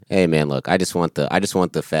Hey man, look, I just want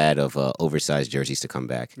the fad of oversized jerseys to come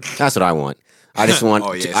back. That's what I want. I just want.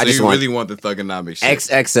 Oh yeah, I so just you want really want the Thugonomics shit.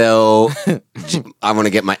 XXL. I want to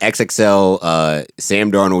get my XXL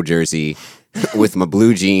Sam Darnold jersey with my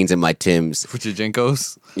blue jeans and my Timbs. With your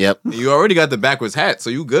Jinkos? Yep. You already got the backwards hat, so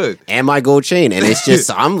you good. And my gold chain, and it's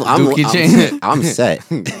just I'm set.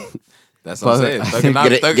 That's what I'm saying.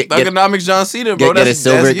 Get Thugonomics John Cena, bro. Get a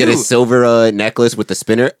silver necklace with the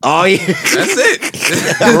spinner. Oh yeah, That's it.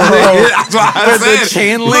 That's what I said. The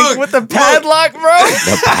chain link with the padlock, bro.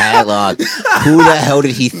 The padlock. Who the hell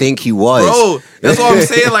did he think he was? Bro, that's what I'm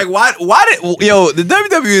saying. Like, why did the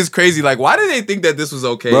WWE is crazy. Like, why did they think that this was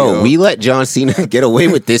okay? Bro, we let John Cena get away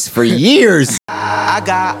with this for years. I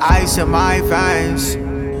got ice in my veins.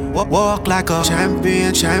 Walk like a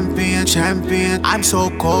champion. I'm so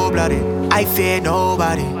cold-blooded, I fear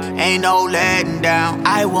nobody. Ain't no letting down,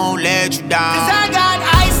 I won't let you down. 'Cause I got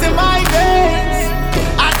ice in my veins.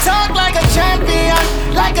 I talk like a champion.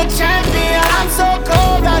 I'm so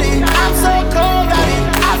cold-blooded,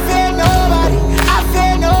 I fear nobody.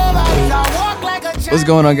 I walk like a champion. What's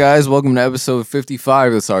going on, guys? Welcome to episode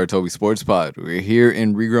 55 of the Saratobi Sports Pod. We're here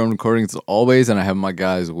in Regrown Recordings as always, and I have my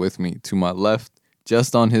guys with me. To my left,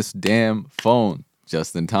 just on his damn phone,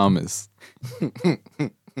 Justin Thomas.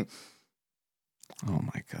 Oh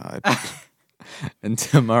my God. And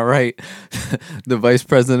to my right, the vice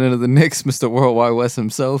president of the Knicks, Mr. Worldwide West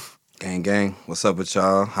himself. Gang. What's up with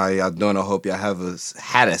y'all? How y'all doing? I hope y'all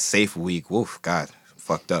had a safe week. Woof, God,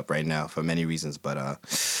 fucked up right now for many reasons, but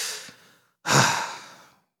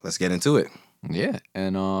let's get into it. Yeah,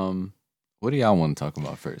 and what do y'all want to talk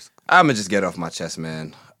about first? I'm gonna just get off my chest,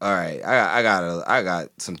 man. All right, I got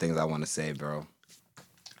some things I want to say, bro.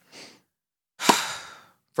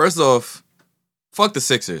 First off, fuck the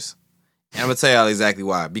Sixers. And I'm gonna tell y'all exactly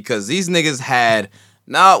why. Because these niggas had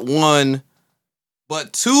not one,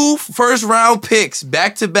 but 2 first-round picks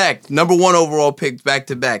back-to-back. Number 1 overall picks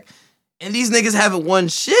back-to-back. And these niggas haven't won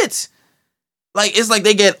shit. Like, it's like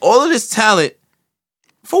they get all of this talent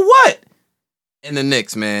for what? And the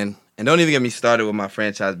Knicks, man. And don't even get me started with my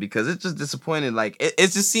franchise because it's just disappointing. Like, it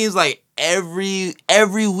just seems like every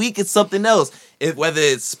week it's something else. Whether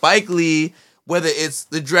it's Spike Lee, whether it's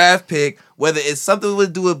the draft pick, whether it's something to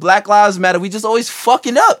do with Black Lives Matter, we just always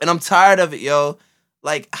fucking up. And I'm tired of it, yo.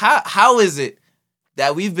 Like, how is it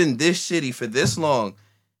that we've been this shitty for this long?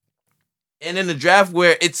 And in the draft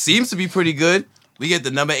where it seems to be pretty good, we get the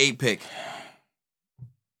number 8 pick.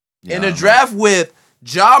 In the draft with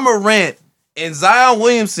Ja Morant and Zion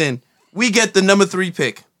Williamson, we get the number 3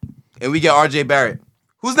 pick. And we get RJ Barrett.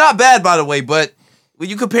 Who's not bad, by the way, but when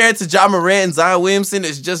you compare it to Ja Morant and Zion Williamson,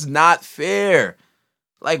 it's just not fair.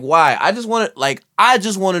 Like, why? I just want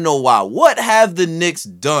to know why. What have the Knicks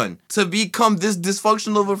done to become this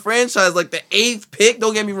dysfunctional of a franchise? Like the 8th pick?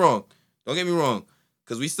 Don't get me wrong.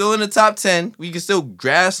 Because we still in the top 10. We can still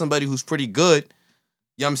grab somebody who's pretty good.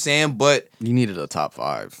 You know what I'm saying? But You needed a top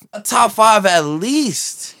 5. a top 5 at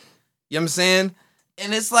least. You know what I'm saying?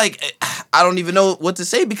 And it's like, I don't even know what to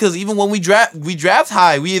say because even when we draft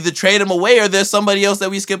high, we either trade them away or there's somebody else that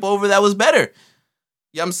we skip over that was better.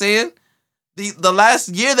 You know what I'm saying? The last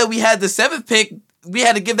year that we had the 7th pick, we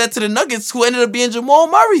had to give that to the Nuggets, who ended up being Jamal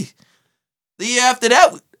Murray. The year after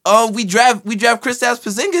that, we draft Kristaps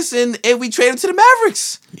Porzingis and we trade him to the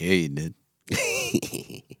Mavericks. Yeah, you did.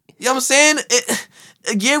 You know what I'm saying?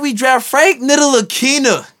 Again, we draft Frank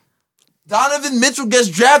Ntilikina. Donovan Mitchell gets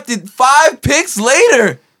drafted 5 picks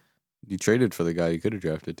later. You traded for the guy you could have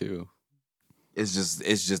drafted too. It's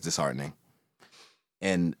just disheartening.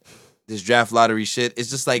 And this draft lottery shit, it's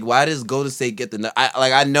just like, why does Golden State get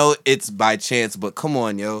I know it's by chance, but come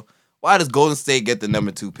on, yo. Why does Golden State get the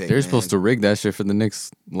number 2 pick? They're supposed to rig that shit for the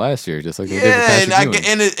Knicks last year, just like they did with Patrick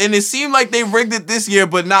Ewing. and it seemed like they rigged it this year,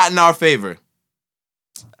 but not in our favor.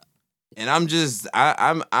 And I'm just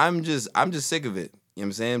sick of it. You know what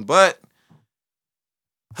I'm saying? But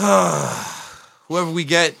whoever we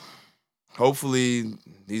get, hopefully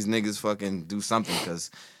these niggas fucking do something because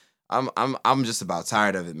I'm just about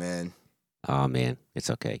tired of it, man. Oh man, it's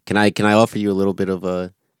okay. Can I offer you a little bit of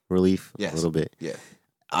a relief? Yes. A little bit. Yeah.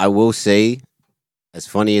 I will say, as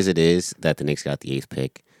funny as it is that the Knicks got the 8th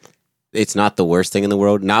pick, it's not the worst thing in the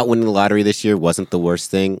world. Not winning the lottery this year wasn't the worst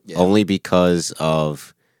thing, only because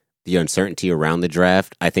of the uncertainty around the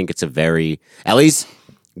draft. I think it's at least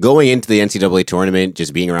going into the NCAA tournament,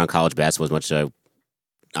 just being around college basketball as much as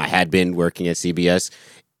I had been working at CBS,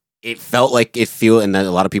 it felt like and then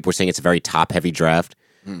a lot of people were saying it's a very top-heavy draft,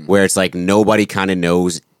 where it's like nobody kind of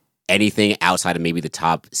knows anything outside of maybe the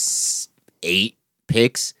top 8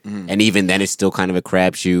 picks, and even then it's still kind of a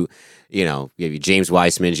crapshoot. You know, you have your James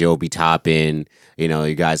Weissman, Joe Obi Toppin, you know,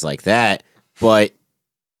 you guys like that. But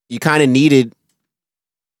you kind of needed.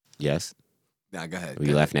 Yes. Nah, go ahead. Were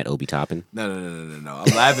you laughing at Obi Toppin? No.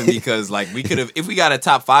 I'm laughing because like we could have, if we got a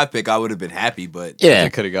top 5 pick, I would have been happy. But Yeah. I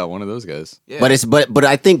could have got one of those guys. yeah. But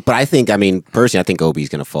I think I mean personally I think Obi's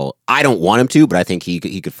gonna fall. I don't want him to, but I think he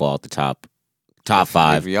could fall at the top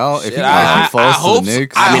 5. If y'all Shit, he falls hope to the so.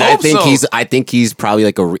 Knicks, I hope so. I think he's probably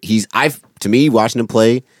like to me watching him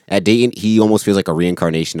play at Dayton, he almost feels like a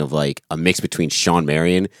reincarnation of like a mix between Sean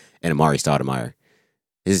Marion and Amari Stoudemire.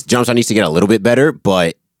 His jump shot needs to get a little bit better,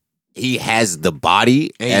 but he has the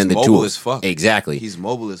body And and he's the mobile tools. as fuck. Exactly. He's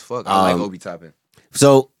mobile as fuck. I like Obi Toppin.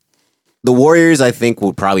 So the Warriors, I think,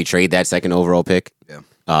 will probably trade that second overall pick.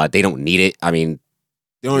 Yeah. They don't need it. I mean,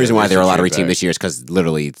 the only Yeah, reason why they they're a should lottery trade team back. this year is because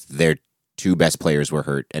literally their 2 best players were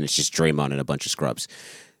hurt, and it's just Draymond and a bunch of scrubs.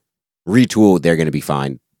 Retooled, they're going to be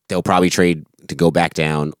fine. They'll probably trade to go back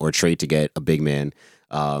down or trade to get a big man.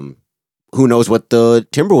 Who knows what the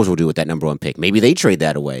Timberwolves will do with that number 1 pick? Maybe they trade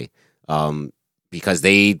that away because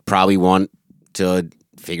they probably want to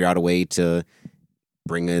figure out a way to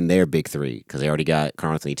bring in their big 3 because they already got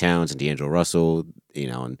Karl Anthony Towns and D'Angelo Russell. You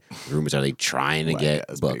know, and rumors are they trying to get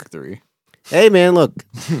Book. big 3. Hey man, look,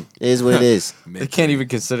 it is what it is. They can't even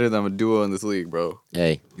consider them a duo in this league, bro.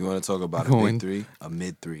 Hey, You want to talk about a Going. big 3, a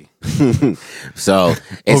mid 3? so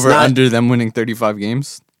it's Over not. under them winning 35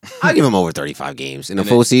 games. I give him over 35 games in a In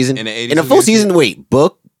full a- season. in a In a 82 full game season, wait,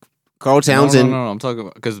 Book, Karl Townsend. No. I'm talking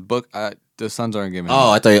about because the Suns aren't giving. Oh,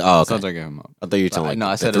 I him thought. up. Oh, The okay. Suns aren't giving him up. I thought you were talking like No,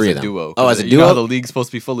 I the said 3 as of a them. duo. Oh, as a You know how the duo, league's supposed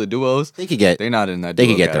to be full of duos. they could get. They're not in that. They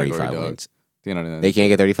duo could get category, 35 dog. wins. They're not in that. They can't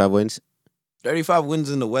get 35 wins. 35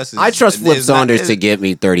 wins in the West. I trust Flip is not- Saunders is- to get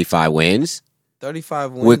me 35 wins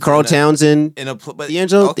 35 wins with Karl in a- Townsend. in a but,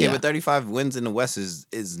 D'Angelo? Okay, Yeah. but 35 wins in the West is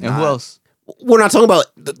And not. who else? We're not talking about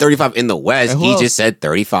the 35 in the West. And who He else? just said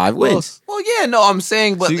 35 Who wins. else? Well, yeah, no, I'm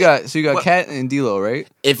saying, but So you got what- Cat and D'Lo, right?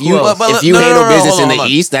 If Who you else? if you No, handle business hold in on, the hold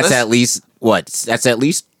on. East, that's Let's- at least what? That's at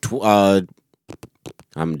least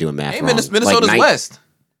I'm doing math Hey, wrong. Minnesota's Like West.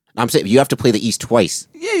 I'm saying you have to play the East twice.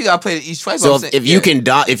 Yeah, you gotta play the East twice. So I'm if, saying- if you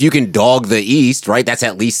yeah. can dog the East, right? That's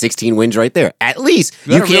at least 16 wins right there. At least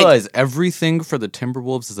You gotta can't. realize everything for the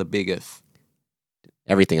Timberwolves is a big if.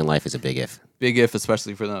 Everything in life is a big if. Big if,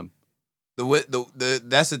 especially for them. the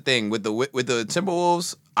that's the thing with the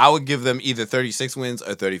Timberwolves. I would give them either 36 wins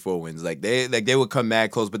or 34 wins. Like they would come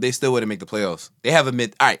mad close, but they still wouldn't make the playoffs. They have a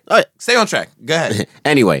mid. All right, stay on track. Go ahead.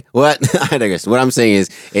 Anyway, what I guess what I'm saying is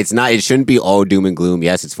it's not. It shouldn't be all doom and gloom.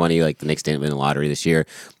 Yes, it's funny like the Knicks didn't win the lottery this year,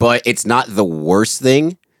 but it's not the worst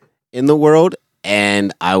thing in the world.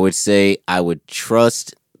 And I would say I would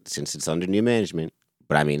trust since it's under new management.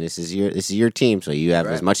 But I mean, this is your team, so you have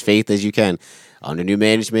as much faith as you can. Under new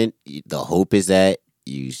management, the hope is that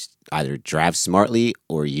you either draft smartly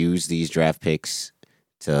or use these draft picks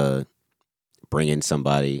to bring in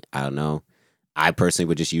somebody. I don't know. I personally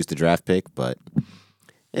would just use the draft pick, but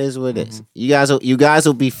it is what it is. You guys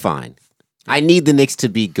will be fine. I need the Knicks to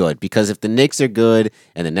be good because if the Knicks are good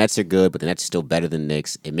and the Nets are good, but the Nets are still better than the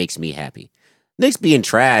Knicks, it makes me happy. Knicks being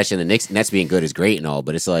trash and the Nets being good is great and all,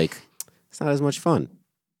 but it's like it's not as much fun.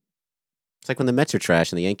 It's like when the Mets are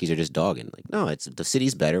trash and the Yankees are just dogging. Like, no, it's the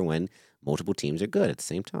city's better when multiple teams are good at the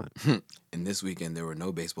same time. And this weekend there were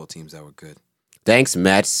no baseball teams that were good. Thanks,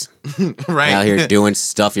 Mets. Right Out here doing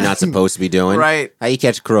stuff you're not supposed to be doing. Right. How you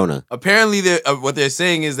catch Corona? Apparently, what they're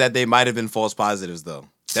saying is that they might have been false positives, though.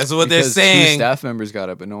 That's what Because they're two saying. staff members got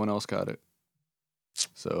it, but no one else got it.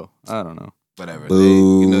 So I don't know. Whatever.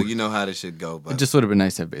 Boo. You know how this should go. But It just would have been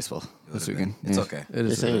nice to have baseball this would've been. weekend. It's Yeah, okay. It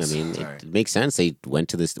Just is. saying, It I is. mean, Sorry. it makes sense. They went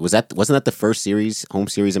to this. Wasn't that the first home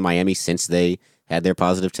series in Miami since they had their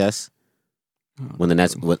positive tests? When the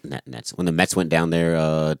when the Mets went down there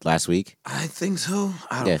last week. I think so.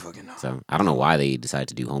 I don't Yeah. fucking know. So I don't know why they decided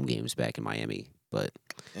to do home games back in Miami, but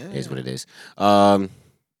Yeah. it is what it is.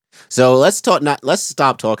 So let's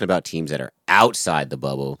stop talking about teams that are outside the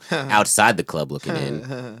bubble, outside the club looking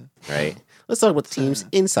in, right? Let's talk about the teams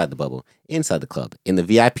inside the bubble, inside the club, in the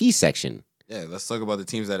VIP section. Yeah, let's talk about the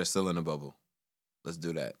teams that are still in the bubble. Let's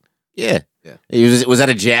do that. Yeah. Yeah. Was that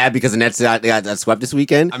a jab because the Nets got swept this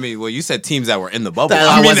weekend? I mean, well, you said teams that were in the bubble.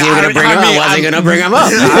 I wasn't even gonna bring them up. I wasn't gonna bring them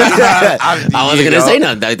up. I wasn't gonna say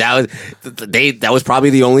nothing. That was probably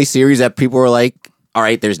the only series that people were like, all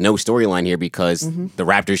right, there's no storyline here because the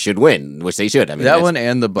Raptors should win, which they should. I mean, That that's- one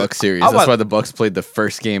and the Bucks series. I That's want- why the Bucks played the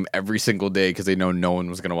first game every single day because they know no one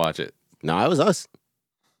was gonna watch it. No, it was us.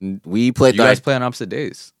 We played. You guys play on opposite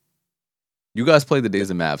days. You guys play the days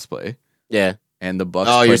the Mavs play. Yeah, and the Bucks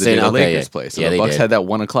Oh, played you're the saying- day the okay, Lakers yeah. play. So Yeah, the they Bucks did. had that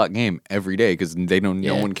 1 o'clock game every day because no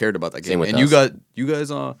Yeah. one cared about that Same game. with And us. you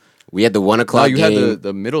guys We had the 1 no, o'clock you game. had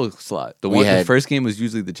the middle slot. The We the had- first game was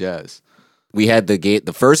usually the Jazz. We had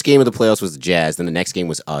the first game of the playoffs was the Jazz. Then the next game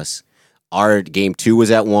was us. Our game 2 was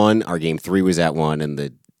at 1. Our game 3 was at 1, and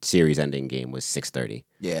the series ending game was 6:30.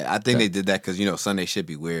 Yeah, I think they did that because Sunday should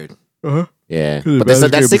be weird. Yeah, the but Magic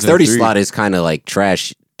that game was 6:30 at 3. slot is kind of like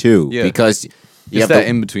trash too. Yeah. Because you Just have that the,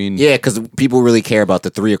 in between. yeah, because people really care about the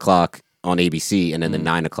 3 o'clock on ABC and then the Mm-hmm.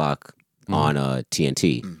 9 o'clock on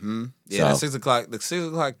TNT Mm-hmm. Yeah, that So- 6 o'clock. The 6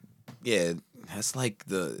 o'clock. Yeah, that's like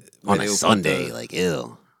the on where a they'll put Sunday. the- Like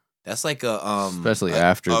ew. That's like a Especially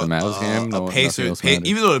after the Mavs game, no- A nothing Pacers, else matters.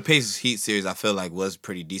 even though the Pacers Heat series I feel like was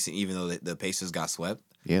pretty decent, even though the Pacers got swept.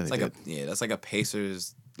 Yeah, It's they like did. that's like a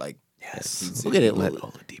Pacers like Yes. Heat We'll get it. Let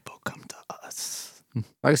Oladipo come to us.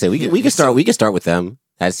 Like I said, we can start with them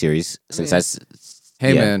that series since that's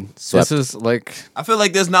Hey yeah, man, swept. this is like I feel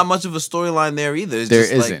like there's not much of a storyline there either. It's there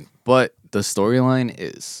just like- isn't, but the storyline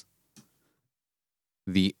is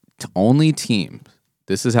the only team.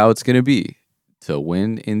 This is how it's going to be to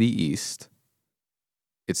win in the East.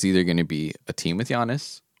 It's either going to be a team with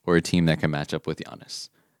Giannis or a team that can match up with Giannis.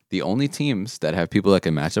 The only teams that have people that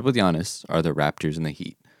can match up with Giannis are the Raptors and the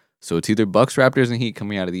Heat. So it's either Bucks, Raptors, and Heat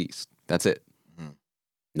coming out of the East. That's it.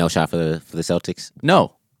 no shot for the Celtics.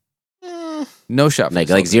 No, no shot. For Like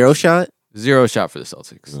the like Celtics. zero shot. Zero shot for the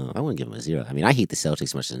Celtics. No, I wouldn't give him a 0. I mean, I hate the Celtics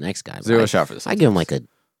as much as the next guy. but Zero I, shot for the Celtics. I give him like a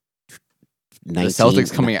The 19,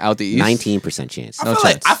 Celtics coming out the East. 19% chance. No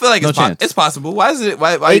I feel like No it's, chance. it's possible. Why is it?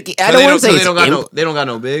 Why? Like, I so don't they wanna say so it's they don't got imp- they don't got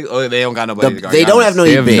no big, or they don't got nobody. to guard They don't Giannis? have no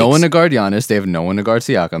They have bigs, no one to guard Giannis. They have no one to guard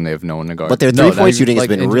Siakam. They have no one to guard. but their No, not 3-point even- shooting has like,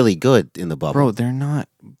 been and- really good in the bubble. Bro, they're not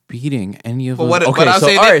beating any of But them. what- okay, but I'll so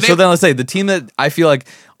say all they- right. So they- then let's say the team that I feel like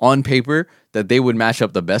on paper that they would match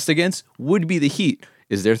up the best against would be the Heat.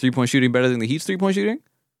 Is their 3-point shooting better than the Heat's 3-point shooting?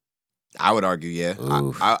 I would argue, yeah.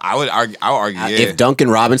 Oof. I would argue. I would argue, yeah. If Duncan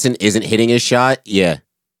Robinson isn't hitting his shot, yeah.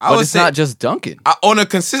 I But would it's say not just Duncan. on a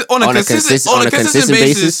consistent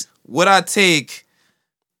basis, would I take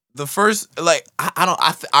the first? Like I don't.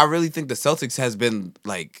 I really think the Celtics has been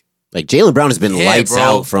like Like Jaylen Brown has been Yeah, lights bro.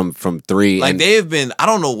 out from 3. like and they have been. I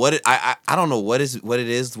don't know what it. I don't know what it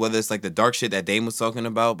is. Whether it's like the dark shit that Dame was talking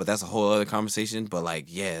about, but that's a whole other conversation. But like,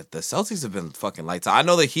 yeah, the Celtics have been fucking lights out. I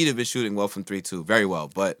know the Heat have been shooting well from 3 too, very well,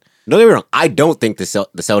 but don't get me wrong, I don't think the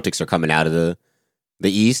Celtics are coming out of the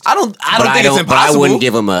East. I don't But think it's impossible. But I wouldn't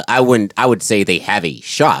give them a. I would say they have a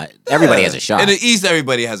shot. Everybody has a shot. In the East,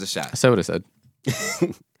 everybody has a I shot. said what I said.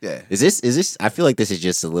 Yeah. Is this? I feel like this is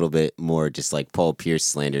just a little bit more just like Paul Pierce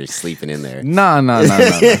slander sleeping in there. Nah.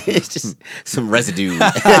 It's just some residue.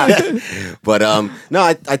 But no,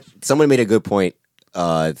 I someone made a good point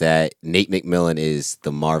that Nate McMillan is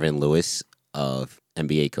the Marvin Lewis of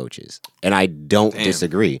NBA coaches, and I don't Damn.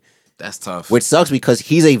 disagree. That's tough. Which sucks because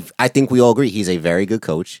I think we all agree he's a very good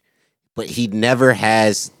coach, but he never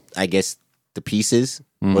has, I guess, the pieces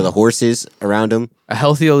or the horses around him, A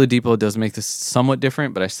healthy Oladipo does make this somewhat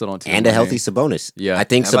different, but I still don't take and him a healthy away. Sabonis. Yeah. I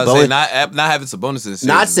think I'm about to say, Sabonis. not having Sabonis in the series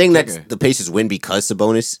Not is saying a that kicker. the Pacers win because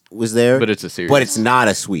Sabonis was there, But it's a series. but it's not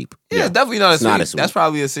a sweep. Yeah, it's definitely not a It's not sweep. a sweep. That's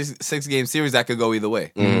probably a six game series that could go either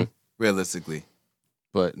way. Mhm. Realistically.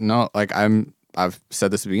 But no, like I've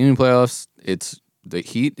said this at the beginning of the playoffs. It's the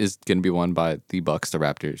Heat is going to be won by the Bucks, the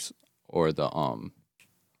Raptors, or the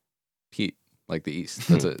Heat, like the East.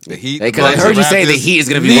 That's it. The Heat. Because I heard you say the Heat is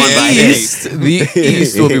going to be The won by East. him. The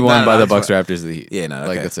East will be won No, by the that's Bucks, Raptors, the Heat. Yeah, no, like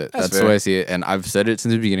okay. that's it. That's That's the fair. way I see it, and I've said it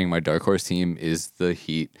since the beginning. My dark horse team is the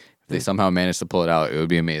Heat. If they somehow manage to pull it out, it would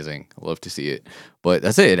be amazing. I love to see it, but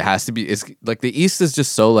that's it. It has to be. It's like the East is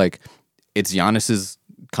just so like it's Giannis's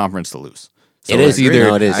conference to lose. So It it's is. either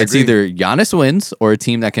No, it is. it's I agree. either Giannis wins or a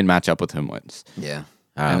team that can match up with him wins. Yeah.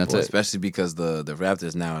 Ah, And that's boy. it. Especially because the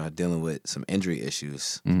Raptors now are dealing with some injury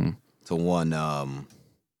issues Mhm. to one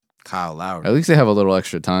Kyle Lowry. At least they have a little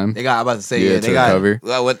extra time. They got. I'm about to say Yeah, yeah. to They got. recover.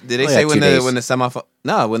 Well, what did they Oh, say yeah, when 2 days. the semifinal?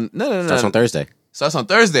 No. Starts on Thursday. Starts on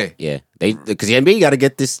Thursday. Yeah, because the NBA got to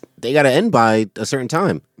get this. They got to end by a certain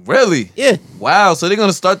time. Really? Yeah, Wow. So they're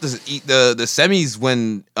gonna start the semis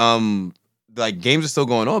when like games are still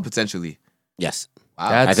going on potentially. yes, Wow.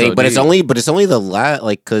 That's I think, so but it's deep. only the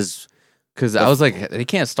like because Because I was like, they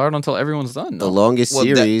can't start until everyone's done. the No. longest Well,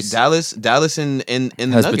 series, Dallas in the has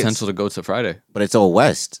Nuggets. potential to go to Friday. but it's all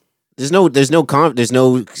West. There's no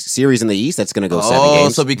series in the East that's going to go 7 Oh,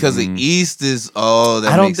 games. so because the East is that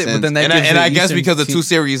I don't makes think- but sense. then that and gives I the guess Eastern because the team- two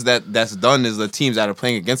series that's done is the teams that are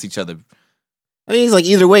playing against each other. I mean, it's like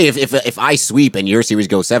either way, if I sweep and your series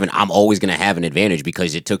goes 7, I'm always going to have an advantage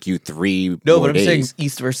because it took you 3 No, more but I'm saying days.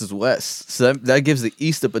 East versus West. So that gives the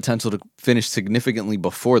East the potential to finish significantly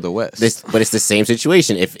before the West. But it's the same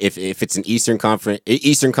situation. If it's an Eastern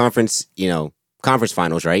Conference, conference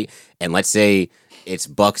finals, right? And let's say it's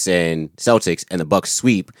Bucks and Celtics, and the Bucks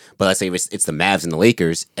sweep. But let's say it's the Mavs and the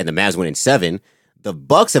Lakers, and the Mavs win in 7. The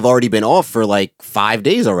Bucks have already been off for like 5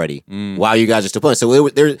 days already, while you guys are still playing. So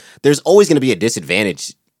there's always going to be a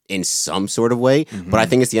disadvantage in some sort of way. But I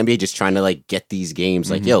think it's the NBA just trying to like get these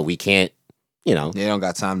games like, yo, we can't, They don't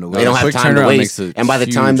got time to wait. they don't have Quick time to turnaround waste. makes a And by the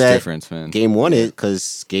time huge that difference, man. game 1 is,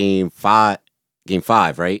 because game five,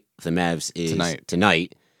 right? For the Mavs is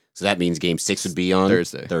tonight. So that means game 6 would be on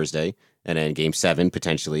Thursday, and then game 7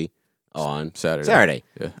 potentially on Saturday.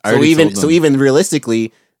 Yeah. So even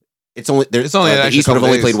realistically, the East would have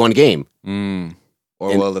only played 1 game,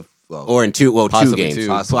 or in 2 Possibly games, 2.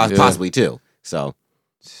 possibly 2. So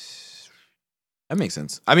that makes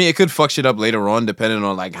sense. I mean, it could fuck shit up later on, depending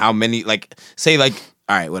on like how many, like say like,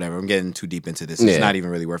 all right, whatever. I'm getting too deep into this. It's not even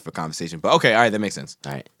really worth a conversation. But okay, all right, that makes sense.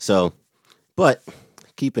 all right. So, but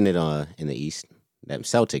keeping it in the East, that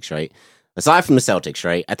Celtics, right? Aside from the Celtics,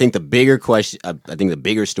 right? I think the bigger question, I think the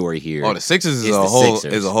bigger story here. Oh, the Sixers is is the a whole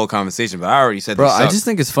Sixers. is a whole conversation. But I already said, Bro, they I suck. just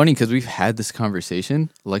think it's funny because we've had this conversation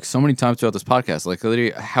like so many times throughout this podcast. Like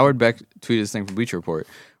literally, Howard Beck tweeted this thing from Bleacher Report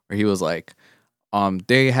where he was like,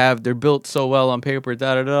 they're built so well on paper,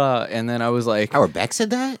 da da da. And then I was like, Howard Beck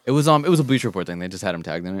said that. it was a Bleacher Report thing. They just had him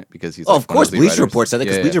tagged in it because he's Oh, like, of one course, the Bleacher writers. Report said that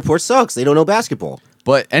because Yeah, Bleacher yeah. Report sucks. They don't know basketball.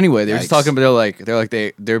 But anyway, they're just Yikes. talking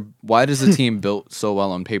about they're why does the team built so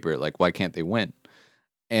well on paper? Like why can't they win?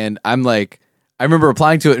 And I'm like, I remember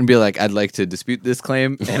replying to it and be like, I'd like to dispute this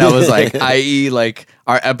claim. And I was like, i.e., like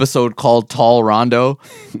our episode called Tall Rondo.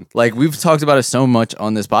 Like we've talked about it so much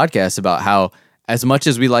on this podcast about how as much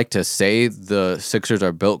as we like to say the Sixers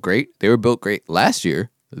are built great, they were built great last year.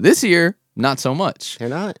 This year, not so much. They're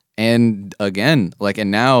not. And again, like,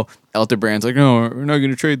 and now Elter Brand's like, no, we're not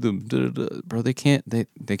going to trade them. Da, da, da. Bro, they can't fit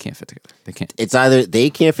together. They can't. It's either they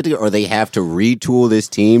can't fit together or they have to retool this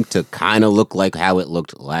team to kind of look like how it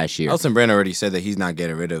looked last year. Elton Brand already said that he's not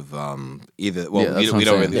getting rid of either. Well, Yeah, that's we what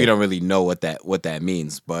don't I'm really saying. we don't really know what that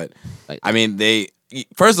means. But Like- I mean, they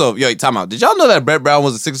first off, time out. Did y'all know that Brett Brown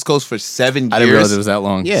was a Sixers coach for 7 years? I didn't realize it was that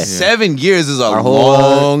long. Yeah. 7 years is a Our whole,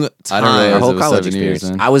 long I time. didn't realize Our it whole was college 7 years,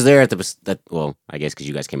 experience. man. I was there well, I guess because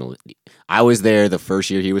you guys came. I was there the first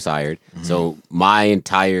year he was hired. So my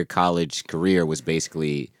entire college career was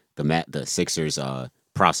basically the Sixers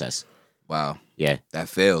process. Wow, Yeah. that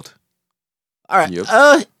failed. All right.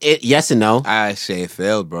 Yep. Yes and no. I say it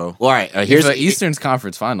failed, bro. Well, all right. Here's the Eastern's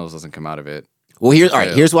Conference Finals doesn't come out of it. Well, all right.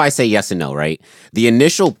 Yeah. Here's why I say yes and no. Right. The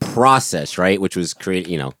initial process, right, which was created.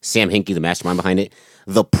 Sam Hinkie, the mastermind behind it.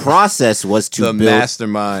 The process was to The build.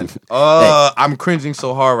 mastermind. I'm cringing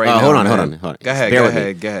so hard right now. Hold on. man. Go ahead. Bear Go with me.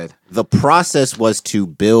 ahead. Go ahead. The process was to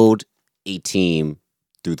build a team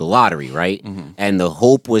through the lottery, right? Mhm. And the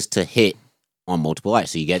hope was to hit on multiple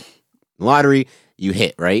lives. So you get lottery, you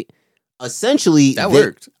hit, right? Essentially, That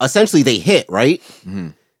worked. Essentially, they hit, right?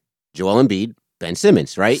 Mhm. Joel Embiid, Ben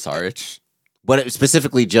Simmons, right? Sarich. But it was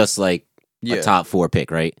specifically just like Yeah. a top 4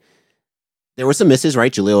 pick, right? There were some misses,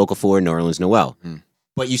 right? Jaleel Okafor, Nerlens Noel. Mm.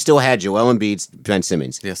 But you still had Joel Embiid, Ben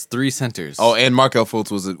Simmons. Yes, 3 centers. Oh, and Markel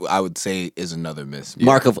Fultz I would say, is another miss.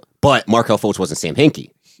 But Markel Fultz wasn't Sam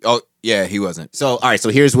Hinkie. Oh, yeah, he wasn't. So, all right, so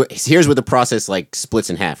here's where the process like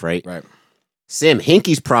splits in half, right? Right. Sam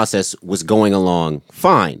Hinkie's process was going along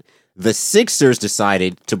fine. The Sixers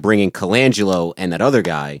decided to bring in Colangelo and that other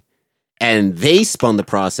guy, and they spun the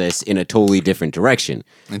process in a totally different direction.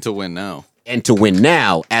 and to win now. And to win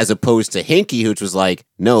now, as opposed to Hinkie, which was like,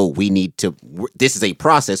 no, this is a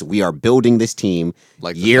process. We are building this team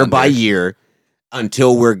Like the year by Thunder. year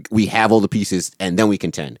until we have all the pieces, and then we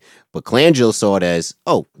contend. But Colangelo saw it as,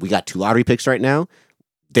 oh, we got 2 lottery picks right now.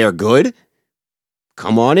 They're good.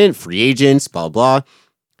 Come on in, free agents, blah, blah.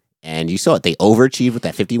 And you saw it. They overachieved with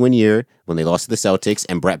that 50-win year when they lost to the Celtics,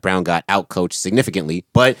 and Brett Brown got outcoached significantly.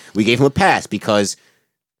 But we gave him a pass because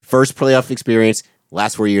first playoff experience,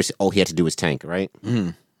 last 4 years, all he had to do was tank, right?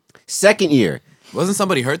 Mhm. Second year, Wasn't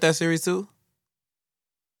somebody hurt that series too?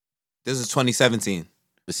 This is 2017.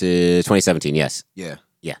 this is 2017, yes. Yeah.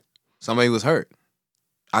 Yeah. Somebody was hurt.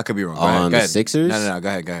 I could be wrong. Go On ahead. Go the ahead. Sixers? No. Go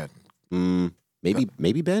ahead.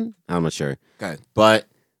 Maybe Ben? I'm not sure. Go ahead. But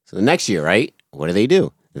so the next year, right? What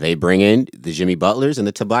do? They bring in the Jimmy Butlers and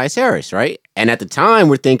the Tobias Harris, right? And at the time,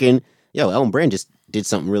 we're thinking, yo, Elton Brand just did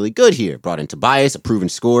something really good here. Brought in Tobias, a proven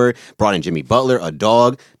scorer. Brought in Jimmy Butler, a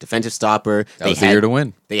dog, defensive stopper. That was the year to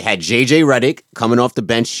win. They had JJ Redick coming off the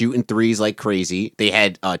bench shooting threes like crazy. They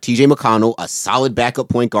had TJ McConnell, a solid backup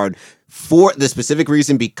point guard for the specific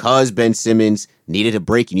reason because Ben Simmons needed a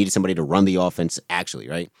break. You needed somebody to run the offense actually,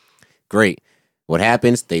 right? Great. What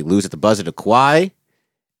happens? They lose at the buzzer to Kawhi.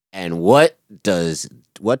 And what do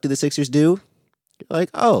the Sixers do? Like,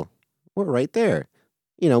 oh, we're right there.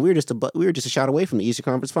 We were just a shot away from the Eastern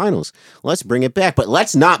Conference Finals. Let's bring it back, but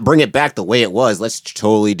let's not bring it back the way it was. Let's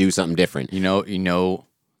totally do something different.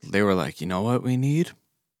 They were like, you know what we need?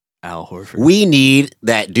 Al Horford. We need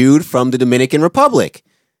that dude from the Dominican Republic.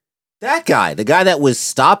 That guy, the guy that was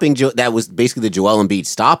stopping, that was basically the Joel Embiid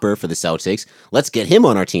stopper for the Celtics. Let's get him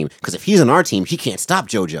on our team because if he's on our team, he can't stop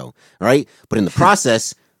JoJo, right? But in the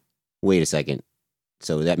process, wait a second.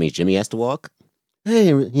 So that means Jimmy has to walk?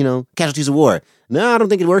 Hey, casualties of war. No, I don't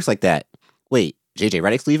think it works like that. Wait, JJ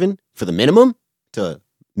Redick's leaving for the minimum to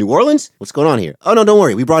New Orleans? What's going on here? Oh, no, don't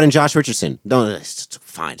worry. We brought in Josh Richardson. It's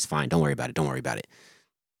fine. Don't worry about it.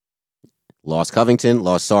 Lost Covington,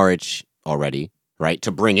 lost Saric already, right?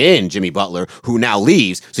 To bring in Jimmy Butler, who now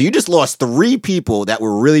leaves. So you just lost 3 people that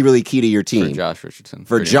were really, really key to your team. For Josh Richardson.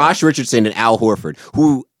 Richardson and Al Horford.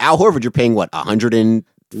 Al Horford, you're paying what, 150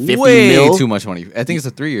 way mil? too much money. I think it's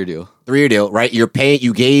a 3-year deal. 3-year deal, right? You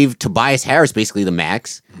gave Tobias Harris basically the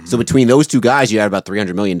max. Mm-hmm. So between those two guys, you had about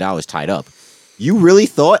 $300 million tied up. You really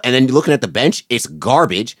thought, and then looking at the bench, it's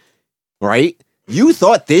garbage, right? You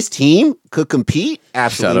thought this team could compete?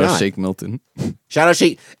 Absolutely not. Shout out Shake Milton. Shout out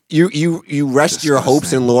Shake. You rest your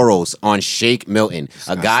hopes and laurels on Shake Milton,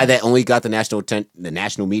 a guy that only got the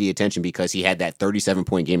national media attention because he had that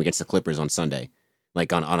 37-point game against the Clippers on Sunday.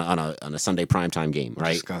 Like on a Sunday primetime game,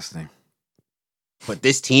 right? Disgusting. But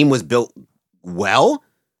this team was built well?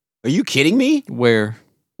 Are you kidding me? Where?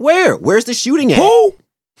 Where's the shooting at? Who?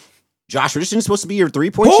 Josh Richardson's supposed to be your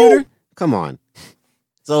 3-point shooter? Come on.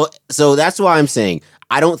 So that's why I'm saying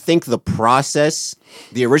I don't think the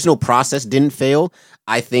original process didn't fail.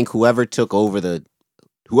 I think whoever took over the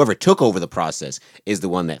process is the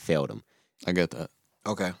one that failed him. I get that.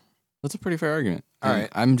 Okay. That's a pretty fair argument. All right.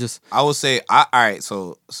 I will say, all right,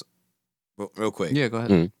 so real quick. Yeah, go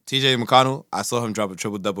ahead. TJ McConnell, I saw him drop a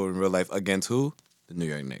triple-double in real life against who? The New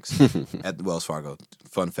York Knicks at the Wells Fargo.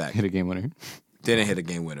 Fun fact. Hit a game winner. Didn't hit a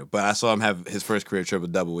game winner, but I saw him have his first career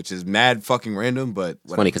triple-double, which is mad fucking random, but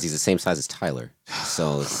it's funny because he's the same size as Tyler.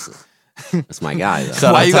 So that's my guy, though.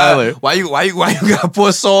 Shout out Tyler. Why you got to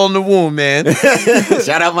pour salt in the wound, man?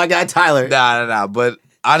 Shout out my guy Tyler. Nah. But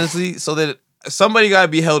honestly, so that somebody got to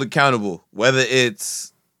be held accountable, whether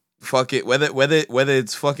it's fucking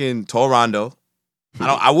Tall Rondo.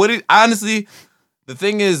 I wouldn't honestly. The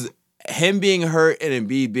thing is, him being hurt and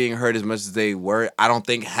Embiid being hurt as much as they were, I don't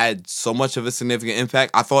think had so much of a significant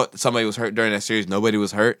impact. I thought somebody was hurt during that series. Nobody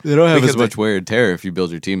was hurt. They don't have as much wear and tear if you build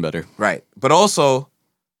your team better. Right. But also,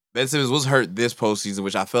 Ben Simmons was hurt this postseason,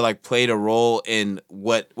 which I feel like played a role in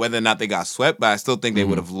whether or not they got swept, but I still think they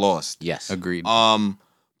would have lost. Yes. Agreed.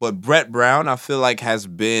 But Brett Brown, I feel like, has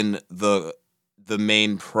been the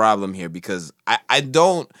main problem here because I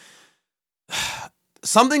don't...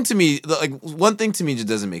 Something to me, like one thing to me just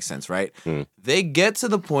doesn't make sense, right? They get to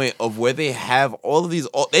the point of where they have all of these,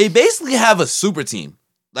 they basically have a super team.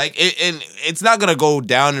 Like, and it's not going to go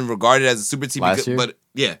down and regarded as a super team. Last year? But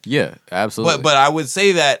yeah. Yeah, absolutely. But I would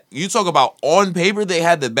say that you talk about on paper, they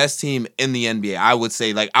had the best team in the NBA. I would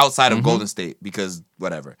say, like, outside of Golden State, because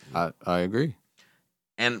whatever. I agree.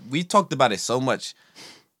 And we talked about it so much.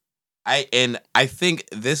 I think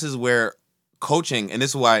this is where coaching, and this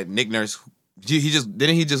is why Nick Nurse, he just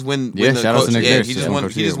win. Yeah, shout out to Nick Nurse. He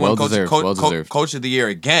just won coach of the year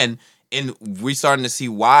again, and we're starting to see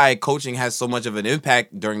why coaching has so much of an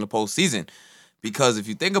impact during the postseason. Because if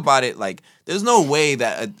you think about it, like there's no way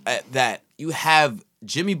that that you have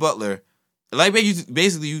Jimmy Butler, like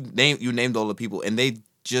you named all the people, and they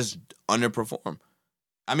just underperform.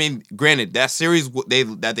 I mean, granted, that series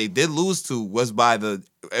that they did lose to was by the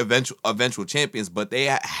eventual champions, but they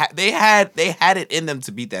had it in them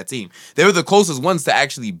to beat that team. They were the closest ones to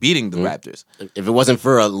actually beating the Raptors. If it wasn't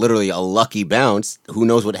for literally a lucky bounce, who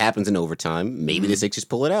knows what happens in overtime? Maybe the Sixers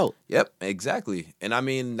pull it out. Yep, exactly. And I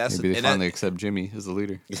mean, maybe they finally accept Jimmy as the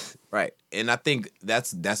leader, right? And I think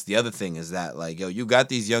that's the other thing is that like you got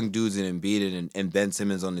these young dudes in Embiid and Ben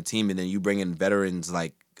Simmons on the team, and then you bring in veterans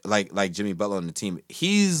like Jimmy Butler on the team.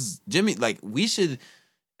 He's Jimmy. Like we should,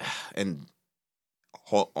 and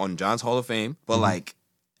on John's Hall of Fame. But like,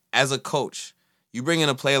 as a coach, you bring in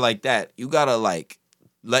a player like that, you gotta like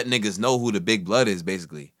let niggas know who the big blood is,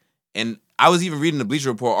 basically. And I was even reading the Bleacher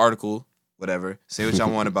Report article whatever. Say what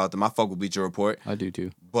y'all want about them. I fuck with Bleacher Report. I do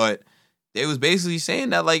too. But they was basically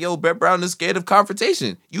saying that, like, yo, Brett Brown is scared of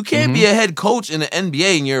confrontation. You can't be a head coach in the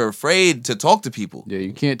NBA and you're afraid to talk to people. Yeah,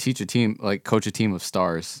 you can't teach a team, like, coach a team of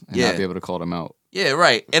stars and not be able to call them out. Yeah,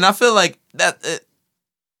 right. And I feel like that,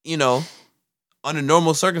 you know, under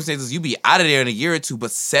normal circumstances, you'd be out of there in a year or two,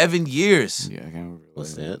 but 7 years. Yeah, I can't remember.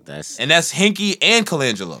 What's that? And that's Hinkie and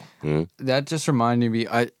Colangelo. That just reminded me.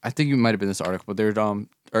 I think it might have been this article, but there's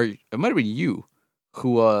or it might have been you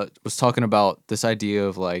who was talking about this idea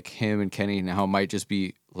of like him and Kenny and how it might just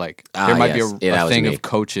be like there might be a thing of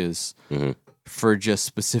coaches for just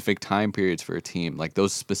specific time periods for a team, like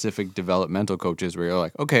those specific developmental coaches where you're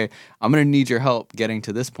like, okay, I'm gonna need your help getting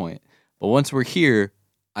to this point, but once we're here,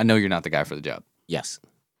 I know you're not the guy for the job. Yes,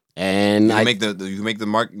 and you make the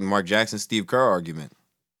Mark Jackson, Steve Kerr argument.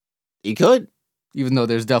 You could. Even though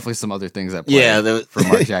there's definitely some other things that play for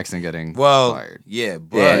Mark Jackson getting fired. Yeah,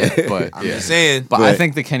 but I'm just saying. But I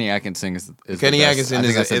think the Kenny Atkins thing is Kenny Atkinson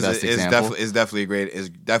is definitely a great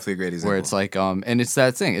example. Where it's like, and it's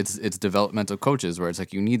that thing. It's developmental coaches where it's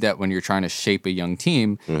like you need that when you're trying to shape a young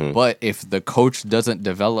team. But if the coach doesn't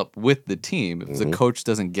develop with the team, if the coach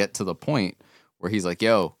doesn't get to the point where he's like,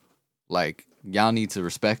 yo, like y'all need to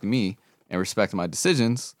respect me and respect my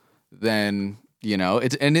decisions, then. You know,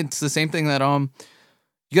 it's the same thing that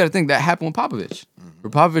you got to think that happened with Popovich. Where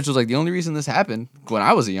Popovich was like, the only reason this happened when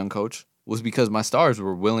I was a young coach was because my stars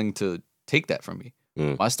were willing to take that from me.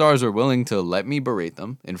 My stars were willing to let me berate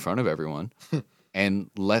them in front of everyone and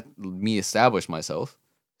let me establish myself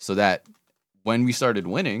so that when we started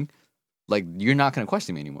winning, like you're not going to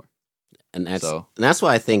question me anymore. And that's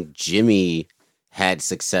why I think Jimmy had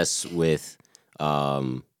success with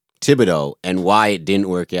Thibodeau, and why it didn't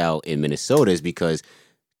work out in Minnesota is because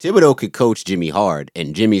Thibodeau could coach Jimmy hard,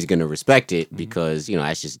 and Jimmy's going to respect it because, you know,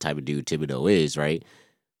 that's just the type of dude Thibodeau is, right?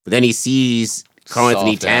 But then he sees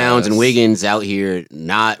Karl-Anthony Towns and Wiggins out here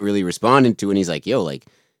not really responding to it, and he's like, yo, like,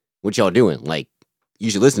 what y'all doing? Like,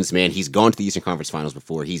 you should listen to this man. He's gone to the Eastern Conference Finals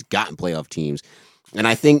before. He's gotten playoff teams. And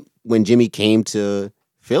I think when Jimmy came to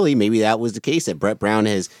Philly, maybe that was the case, that Brett Brown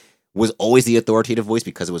was always the authoritative voice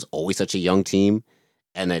because it was always such a young team.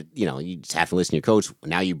 And that, you know, you just have to listen to your coach.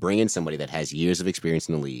 Now you bring in somebody that has years of experience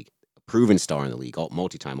in the league, a proven star in the league,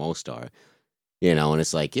 multi-time all-star, you know, and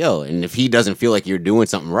it's like, yo, and if he doesn't feel like you're doing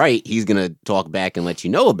something right, he's going to talk back and let you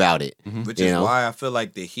know about it. Which is why I feel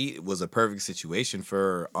like the Heat was a perfect situation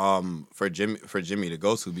for Jimmy to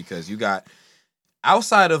go to, because you got,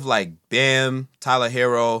 outside of like Bam, Tyler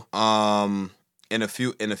Hero, and a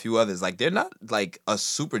few others, like they're not like a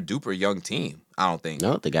super duper young team. I don't think.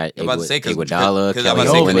 No, the guy Iguodala, Kelly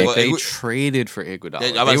Olynyk. They traded for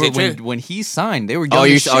Iguodala. When he signed, they were young.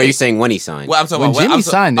 Are you saying when he signed? Well, I'm talking when about Jimmy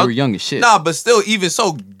signed, they were young as shit. Nah, but still, even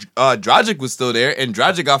so, Dragic was still there, and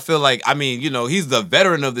Dragic, I feel like, I mean, you know, he's the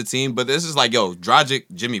veteran of the team, but this is like, yo, Dragic,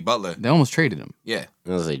 Jimmy Butler. They almost traded him. Yeah, I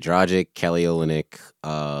was like Dragic, Kelly Olynyk.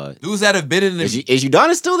 Dudes that have been in the. Is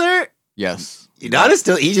Udonis still there? Yes. Udonis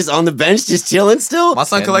still? He's just on the bench, just chilling still. My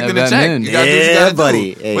son collecting the check. You gotta do what you gotta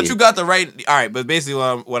buddy. Hey. But you got the right. All right, but basically,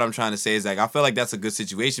 what I'm trying to say is like I feel like that's a good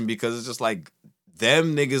situation because it's just like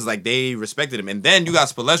them niggas, like they respected him, and then you got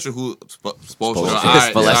Spoelstra who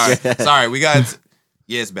Spoelstra. Sorry, we got.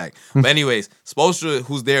 Yeah, it's back. But anyways, Spoelstra,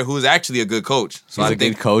 who's there, who's actually a good coach. So he's a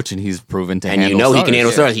good coach, and he's proven to handle. And you know he can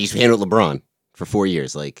handle stars. He's handled LeBron for 4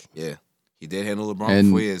 years. Like, yeah, he did handle LeBron for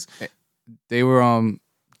 4 years. They were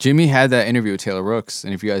Jimmy had that interview with Taylor Rooks,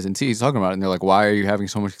 and if you guys didn't see, he's talking about it, and they're like, why are you having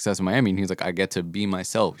so much success in Miami? And he's like, I get to be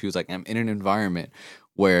myself. He was like, I'm in an environment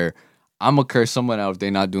where I'm going to curse someone out if they're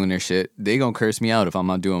not doing their shit. They going to curse me out if I'm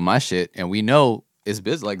not doing my shit. And we know it's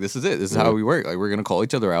business. Like, this is it. This is how we work. Like, we're going to call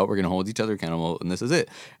each other out. We're going to hold each other accountable, and this is it.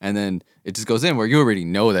 And then it just goes in where you already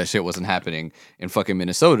know that shit wasn't happening in fucking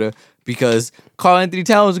Minnesota because Karl-Anthony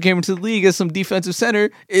Towns, who came into the league as some defensive center,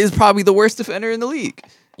 is probably the worst defender in the league.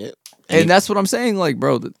 Yep. And that's what I'm saying. Like,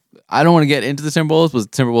 bro, I don't want to get into the Timberwolves,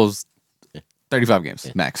 but the Timberwolves, 35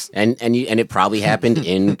 games max. And it probably happened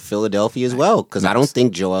in Philadelphia as well, because I don't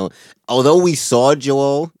think Joel, although we saw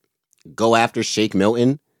Joel go after Shake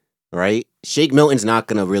Milton, right? Shake Milton's not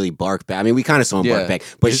going to really bark back. I mean, we kind of saw him bark back,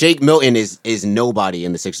 but Shake Milton is nobody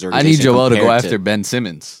in the Sixers organization. I need Joel to go after Ben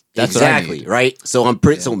Simmons. That's exactly right. So I'm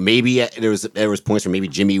pretty. So maybe there was points where maybe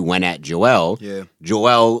Jimmy went at Joel. Yeah,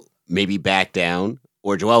 Joel maybe backed down.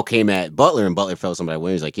 Or Joel came at Butler, and Butler felt somebody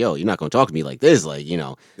when he's like, yo, you're not going to talk to me like this. Like, you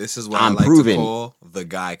know, this is what I'm proven. To call the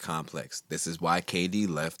guy complex. This is why KD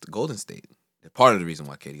left Golden State. Part of the reason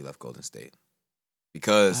why KD left Golden State.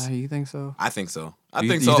 Because you think so? I think so.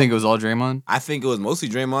 You think it was all Draymond? I think it was mostly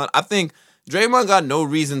Draymond. I think Draymond got no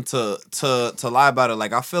reason to lie about it.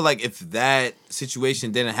 Like, I feel like if that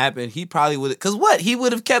situation didn't happen, he probably would. Because he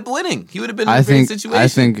would have kept winning. He would have been in a great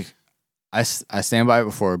situation. I stand by it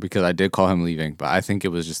before because I did call him leaving, but I think it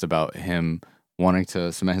was just about him wanting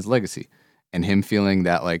to cement his legacy and him feeling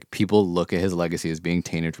that like people look at his legacy as being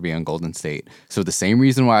tainted for being on Golden State. So the same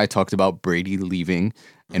reason why I talked about Brady leaving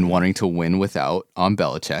and wanting to win without on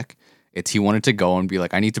Belichick, it's he wanted to go and be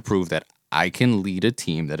like, I need to prove that I can lead a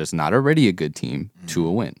team that is not already a good team to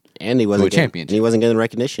a win. And he wasn't championship. And he wasn't getting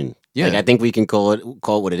recognition. Yeah. Like, I think we can call it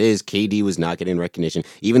what it is. KD was not getting recognition,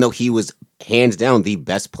 even though he was hands down the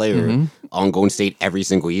best player on Golden State every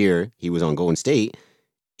single year. He was on Golden State.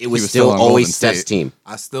 It was still always Steph's team.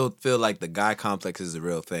 I still feel like the guy complex is a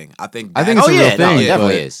real thing. I think it's a real thing. No, it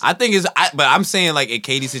definitely is. I think but I'm saying like in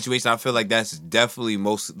KD's situation, I feel like that's definitely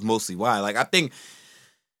mostly why. Like I think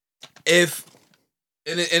if.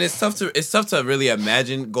 And it's tough to really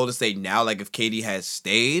imagine Golden State now, like if KD had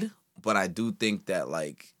stayed. But I do think that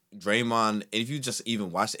like Draymond, if you just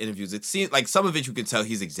even watch the interviews, it seems like some of it you can tell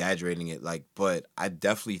he's exaggerating it. Like, but I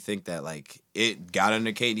definitely think that like it got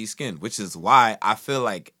under KD's skin, which is why I feel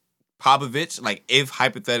like Popovich, like if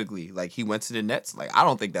hypothetically like he went to the Nets, like I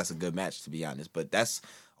don't think that's a good match to be honest. But that's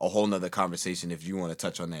a whole nother conversation if you want to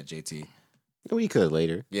touch on that, JT. We could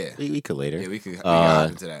later. Yeah, we could later. Yeah, we could get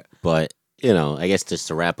into that. But I guess just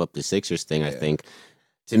to wrap up the Sixers thing, I think.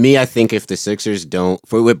 To me, I think if the Sixers don't,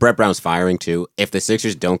 with Brett Brown's firing too, if the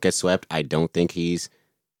Sixers don't get swept, I don't think he's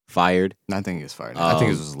fired. I think he's fired. I think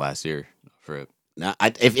it was his last year for it. Now,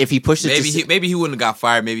 if he pushed it, maybe he wouldn't have got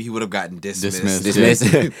fired. Maybe he would have gotten dismissed.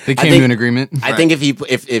 They came to an agreement. I think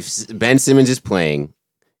if Ben Simmons is playing,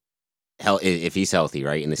 if he's healthy,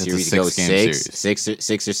 right, in the series goes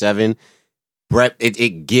 6 or 7.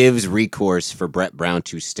 It gives recourse for Brett Brown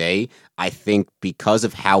to stay. I think because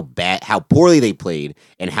of how poorly they played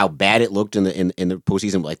and how bad it looked in the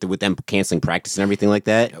postseason, like with them canceling practice and everything like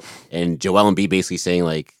that. Yep. And Joel Embiid basically saying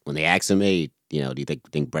like when they asked him, hey, do you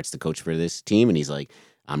think Brett's the coach for this team? And he's like,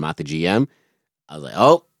 I'm not the GM. I was like,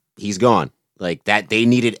 oh, he's gone. Like that, they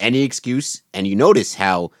needed any excuse. And you notice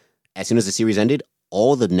how as soon as the series ended,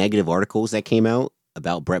 all the negative articles that came out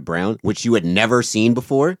about Brett Brown, which you had never seen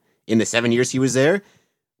before. In the 7 years he was there,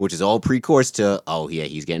 which is all pre-course to, oh yeah,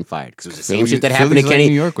 he's getting fired because it was the same shit that happened to Kenny.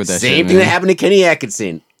 New York with that same thing that happened to Kenny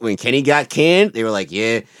Atkinson when Kenny got canned. They were like,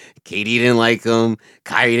 yeah, KD didn't like him,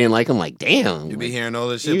 Kyrie didn't like him. Like, damn, you be hearing all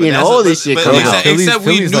this shit. You hearing all this shit. Except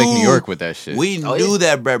we knew like New York with that shit. We knew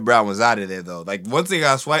that Brett Brown was out of there though. Like once they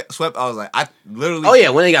got swept, I was like, I literally. Oh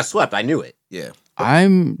yeah, when they got swept, I knew it. Yeah.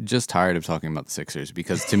 I'm just tired of talking about the Sixers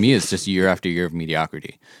because to me it's just year after year of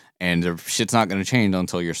mediocrity. And the shit's not going to change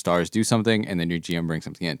until your stars do something and then your GM brings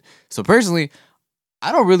something in. So personally,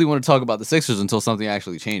 I don't really want to talk about the Sixers until something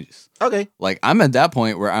actually changes. Okay. Like, I'm at that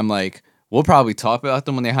point where I'm like, we'll probably talk about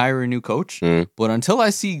them when they hire a new coach. But until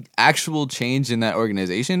I see actual change in that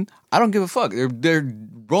organization, I don't give a fuck. They're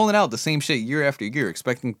rolling out the same shit year after year,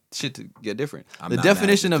 expecting shit to get different. The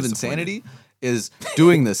definition of insanity is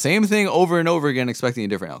doing the same thing over and over again, expecting a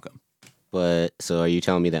different outcome. But, so are you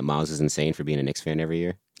telling me that Miles is insane for being a Knicks fan every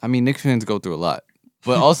year? I mean, Knicks fans go through a lot.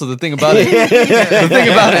 But also the thing about it is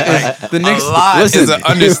the Knicks, a lot is an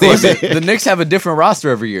understatement. The Knicks have a different roster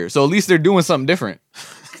every year, so at least they're doing something different.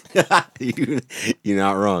 You're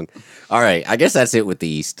not wrong. All right, I guess that's it with the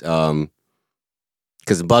East.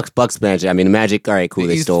 Because Bucks Magic. I mean, the Magic. All right, cool.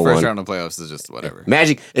 They stole first one. Round of playoffs is just whatever.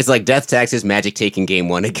 Magic. It's like death taxes. Magic taking game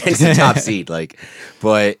 1 against the top seed. Like,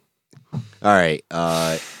 but all right.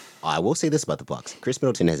 I will say this about the Bucks. Chris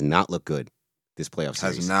Middleton has not looked good this playoff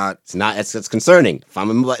series. Has not. It's not. It's concerning. If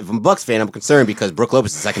I'm a Bucks fan, I'm concerned because Brook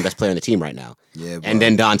Lopez is the second best player on the team right now. Yeah, bro. And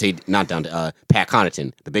then Pat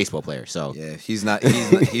Connaughton, the baseball player. So yeah, he's not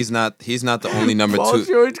the only number Paul 2.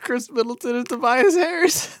 George, Chris Middleton, and Tobias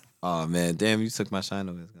Harris. Oh man, damn! You took my shine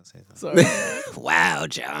away. I was gonna say something. Sorry. Wow,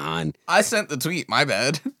 John. I sent the tweet. My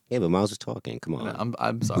bad. Yeah, but Miles was talking. Come on.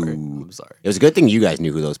 I'm sorry. Ooh. I'm sorry. It was a good thing you guys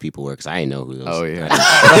knew who those people were because I didn't know who those. Oh yeah.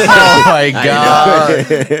 Oh my god.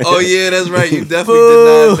 Oh yeah, that's right. You definitely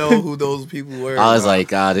did not know who those people were. I was like,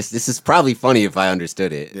 this is probably funny if I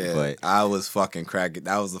understood it. Yeah, but I was fucking cracking.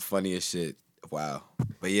 That was the funniest shit. Wow.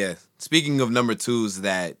 But yeah, speaking of number 2s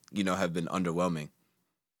that have been underwhelming.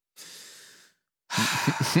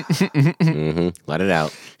 Let it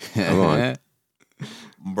out. Come on.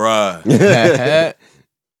 Bruh.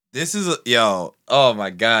 This is oh my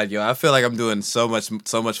god, I feel like I'm doing so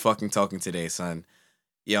much fucking talking today, son.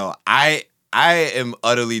 I am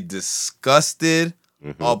utterly disgusted,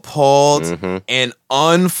 appalled, and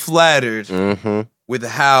unflattered with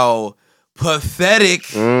how pathetic,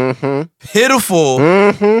 pitiful,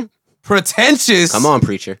 pretentious. Come on,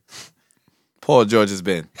 preacher. Paul George has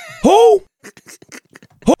been. Who?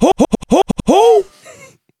 Who?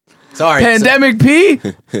 Sorry. Pandemic P.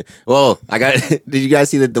 Well, I got. Did you guys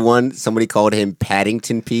see that the one somebody called him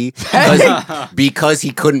Paddington P because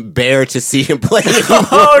he couldn't bear to see him play anymore?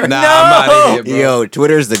 Oh Nah, no! I'm outta here, bro. Yo,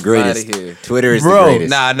 Twitter's the greatest. Outta here. Twitter is Bro. the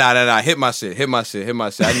greatest. Nah. Hit my shit.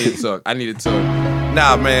 I need to talk.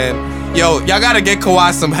 Nah, man. Yo, y'all gotta get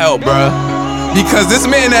Kawhi some help, bruh. Because this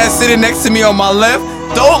man that's sitting next to me on my left,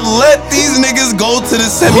 don't let these niggas go to the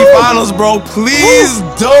semifinals, bro. Please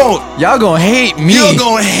don't. Y'all gonna hate me. You're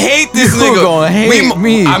gonna hate this You nigga. gonna hate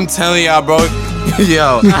me. I'm telling y'all, bro.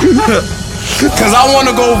 Yo. Cause I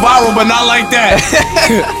wanna go viral, but not like that.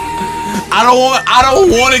 I don't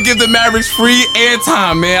want to give the Mavericks free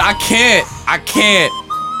airtime, man. I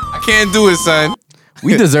can't do it, son.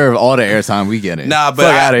 We deserve all the airtime we get in. Nah, but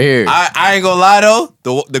fuck out of here. I ain't gonna lie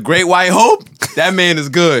though. The Great White Hope, that man is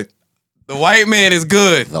good. The white man is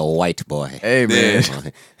good. The white boy. hey man,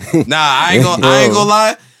 Nah, I ain't gonna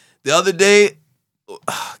lie. The other day,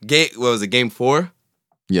 what was it? Game 4.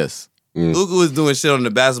 yes. Luka was doing shit on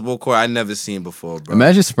the basketball court I never seen before, bro.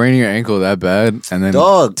 Imagine spraining your ankle that bad, and then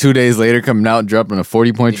Dog. 2 days later coming out and dropping a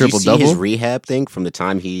 40-point Did you triple see double. his rehab thing from the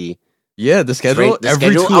time he Yeah, the schedule the every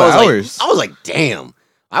schedule? 2 I was hours. Like, I was like, damn.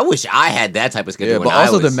 I wish I had that type of schedule. yeah, when but I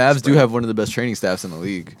also the was Mavs do spraying. have one of the best training staffs in the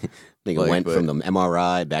league. Nigga Like, went but- from the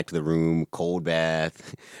MRI back to the room, cold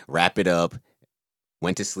bath, wrap it up,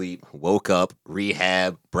 went to sleep, woke up,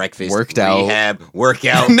 rehab, breakfast, Worked out. rehab,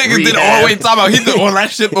 workout. Niggas did all rehab. wait talking about he did all that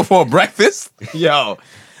shit before breakfast. Yo,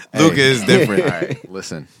 Luka is different. All right,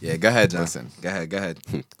 listen. Yeah, go ahead, John. Listen. Go ahead.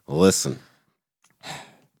 Listen,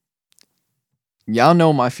 Y'all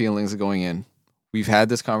know my feelings going in. We've had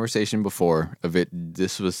this conversation before of it.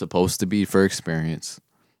 This was supposed to be for experience.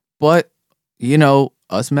 But, you know,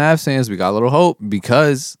 us Mavs fans, we got a little hope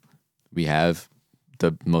because we have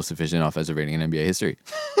the most efficient offensive rating in NBA history.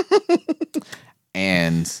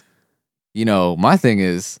 And, you know, my thing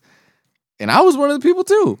is, and I was one of the people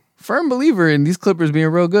too, firm believer in these Clippers being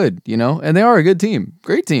real good, you know, and they are a good team,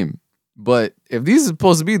 great team. But if these are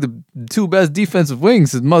supposed to be the 2 best defensive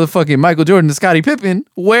wings, is motherfucking Michael Jordan and Scottie Pippen,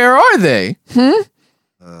 where are they?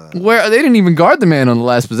 Where they didn't even guard the man on the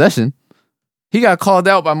last possession. He got called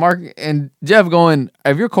out by Mark and Jeff going,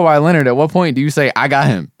 if you're Kawhi Leonard, at what point do you say, I got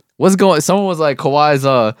him? What's going Someone was like,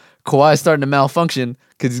 Kawhi's starting to malfunction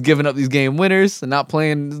because he's giving up these game winners and not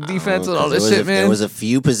playing defense and all this shit, man. There was a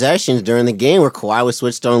few possessions during the game where Kawhi was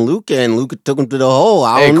switched on Luka and Luka took him to the hole.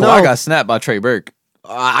 I Hey, don't Kawhi know. got snapped by Trey Burke.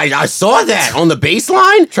 I saw that on the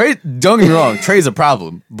baseline. Trey, don't get me wrong, Trey's a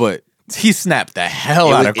problem, but he snapped the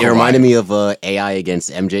hell out of Kawhi. It reminded me of AI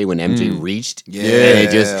against MJ when MJ reached. Yeah, and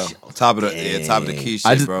it just top of the key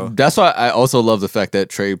shit, bro. That's why I also love the fact that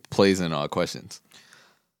Trey plays in questions.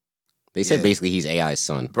 they said basically he's AI's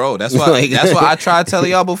son. Bro, that's why Like- that's why I tried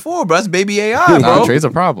telling y'all before, bro. That's baby AI, bro. Nah, Trey's a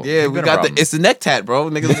problem. Yeah, He's we been a got problem. it's the neck tat, bro.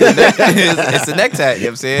 Niggas, it's the neck tat. You know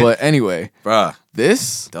what I'm saying? But anyway, Bruh,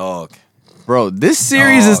 this dog.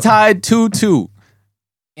 series is Dog. tied 2-2.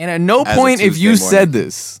 And at no As of point, if you Tuesday morning. said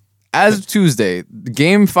this, as of Tuesday,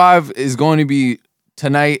 game 5 is going to be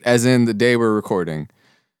tonight, as in the day we're recording.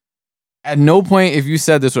 At no point, if you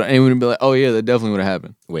said this, would anyone would be like, oh yeah, that definitely would have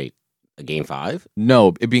happened. Wait, a game 5?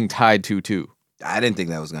 No, it being tied 2-2. I didn't think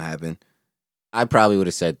that was gonna happen. I probably would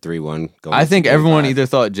have said 3-1. going I into think game everyone 5. either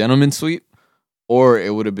thought gentleman's sweep or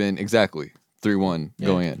it would have been exactly 3-1 Yeah.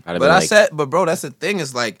 going in. I'd have But been I like, said, but bro, that's the thing.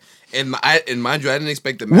 Is like, and mind you, I didn't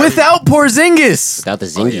expect the Mavericks- Without Porzingis. without the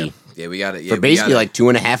Oh, Zingy yeah, we got it. Yeah, for basically like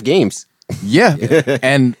 2.5 games. Yeah.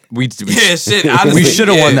 And we yeah, shit. Honestly, we should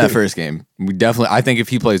have won yeah. that first game. We definitely. I think if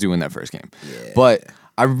he plays, we win that first game. But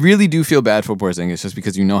I really do feel bad for Porzingis just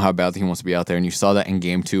because you know how badly he wants to be out there, and you saw that in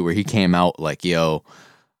game 2 where he came out like, "Yo,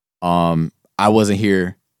 I wasn't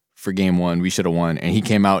here for game 1. We should have won." And he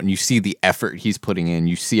came out, and you see the effort he's putting in.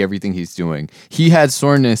 You see everything he's doing. He had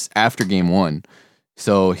soreness after game 1,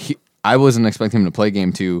 so I wasn't expecting him to play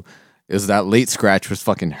game 2. It was that late scratch was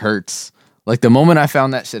fucking hurts. Like the moment I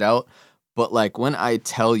found that shit out. But like when I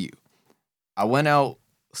tell you, I went out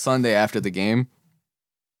Sunday after the game.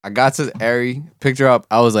 I got to Ari, picked her up.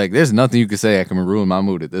 I was like, there's nothing you could say that can ruin my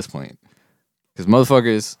mood at this point. Because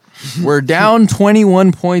motherfuckers, we're down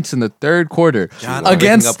 21 points in the third quarter John, I'm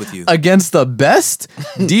breaking up with you. against the best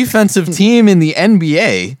defensive team in the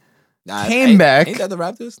NBA. Came back. Ain't that the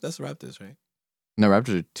Raptors? That's the Raptors, right? No,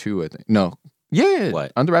 Raptors are 2, I think. No. Yeah.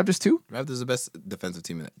 What? Aren't the Raptors 2? Raptors are the best defensive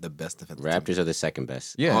team. The best defensive team. Raptors are the second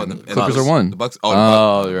best. Yeah. Oh, and and the Clippers Bucks. are 1. The Bucks.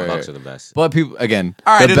 Oh, the right, Bucks right. are the best. But people, again,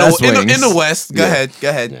 All right, the best in wings. the West. Go Yeah.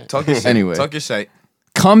 ahead. Yeah. Talk your shit. Anyway. Talk your shit.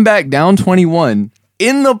 Come back down 21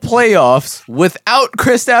 in the playoffs without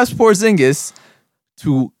Kristaps Porzingis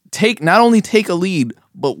to not only take a lead,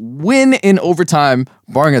 but win in overtime,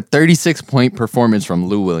 barring a 36-point performance from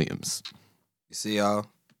Lou Williams. You see, y'all,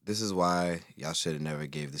 this is why y'all should have never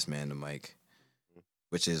gave this man the mic.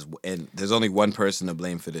 And there's only one person to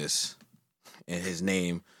blame for this, and his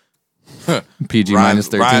name PG minus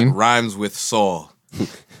 13 rhymes with Saul.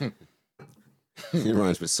 It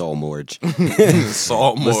rhymes with Saul Morge.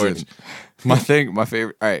 Saul Morge. Listen, my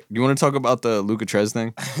favorite. All right, you want to talk about the Luka Trez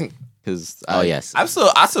thing? Because Yes. I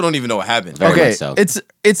still don't even know what happened. Very okay, much so.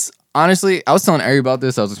 it's honestly, I was telling Ari about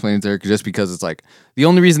this. I was explaining to her just because it's like the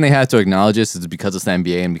only reason they had to acknowledge this is because it's the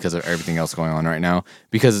NBA and because of everything else going on right now.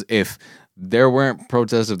 Because if there weren't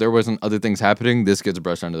protests, if there wasn't other things happening, this gets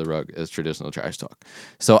brushed under the rug as traditional trash talk.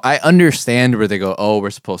 So I understand where they go, oh, we're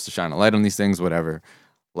supposed to shine a light on these things, whatever.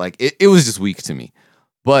 Like, it was just weak to me.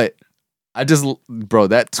 But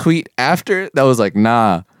that tweet after, that was like,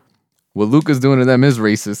 nah, what Luka's doing to them is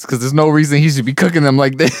racist because there's no reason he should be cooking them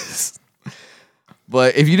like this.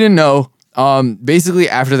 But if you didn't know, basically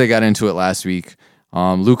after they got into it last week,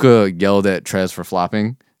 Luka yelled at Trez for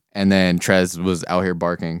flopping, and then Trez was out here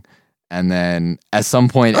barking. And then at some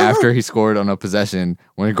point after he scored on a possession,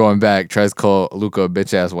 when you're going back, Trez called Luka a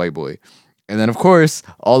bitch-ass white boy. And then, of course,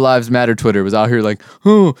 All Lives Matter Twitter was out here like,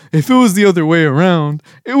 oh, if it was the other way around,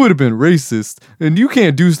 it would have been racist. And you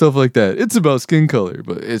can't do stuff like that. It's about skin color.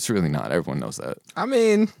 But it's really not. Everyone knows that. I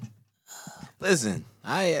mean, listen,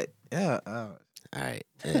 All right. Yeah, I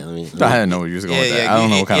didn't know where you was going with that. I don't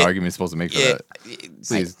know what kind of argument you're supposed to make for that.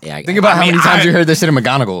 Please. Think about how many times you heard this shit in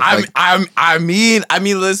McGonagall. I mean,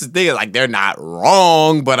 listen, thing is, like, they're not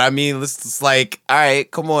wrong, but I mean, it's like, all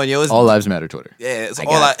right, come on, yo. All Lives Matter Twitter. Yeah, it's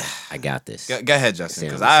I got this. Go ahead, Justin,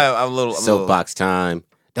 because I'm a little soapbox time.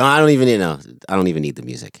 I don't even need the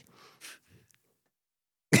music.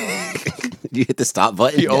 You hit the stop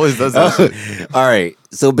button. He always does that. All right.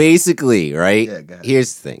 So basically, right? Yeah,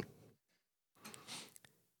 here's the thing.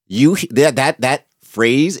 That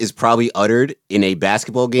phrase is probably uttered in a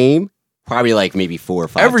basketball game, probably like maybe 4 or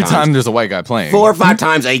 5 Every times. time there's a white guy playing. 4 or 5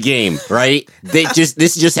 times a game, right? This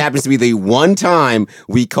just happens to be the one time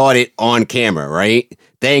we caught it on camera, right?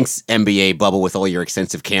 Thanks, NBA bubble, with all your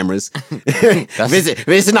extensive cameras. If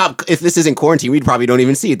this isn't quarantine, we probably don't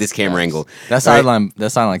even see it, this camera angle. That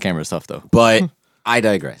sideline camera stuff, though. But I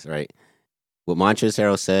digress, right? What Montrezl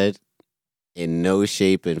Harrell said, in no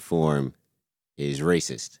shape and form, is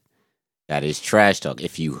racist. That is trash talk.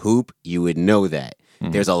 If you hoop, you would know that.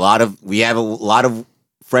 Mm-hmm. We have a lot of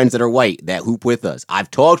friends that are white that hoop with us.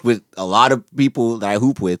 I've talked with a lot of people that I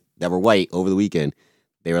hoop with that were white over the weekend.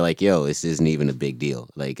 They were like, yo, this isn't even a big deal.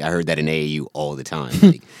 Like, I heard that in AAU all the time.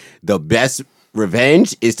 Like, the best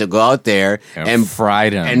revenge is to go out there and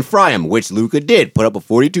fry them, which Luka did. Put up a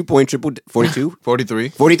 43-point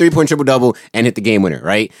triple-double and hit the game winner,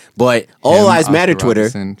 right? But All Lives Matter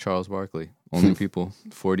Twitter. And Charles Barkley. Only people.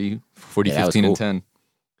 40, 15, and 10.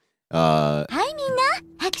 But,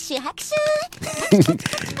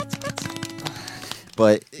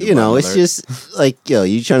 it's just like,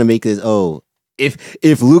 you trying to make this,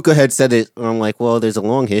 if Luka had said it, I'm like, well, there's a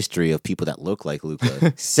long history of people that look like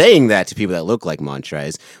Luka saying that to people that look like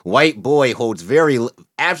Montrez. White boy holds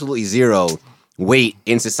absolutely zero weight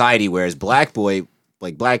in society, whereas black boy,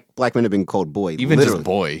 like black men have been called boy. Even literally. Just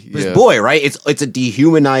boy. It's boy, right? It's a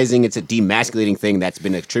dehumanizing, it's a demasculating thing that's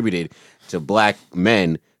been attributed to black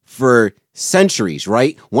men for centuries,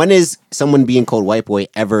 right? When is someone being called white boy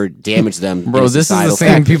ever damaged them? Bro, this is the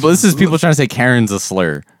same people. This is people trying to say Karen's a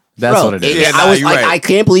slur. That's what it is. I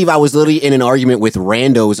can't believe I was literally in an argument with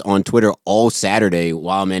randos on Twitter all Saturday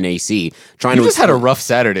while I'm in AC. You just had a rough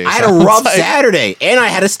Saturday. I had a rough Saturday, and I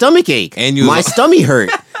had a stomach ache. And my stomach hurt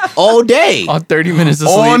all day. On 30 minutes of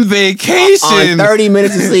sleep. On vacation. On 30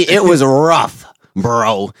 minutes of sleep. It was rough,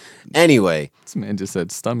 bro. Anyway. This man just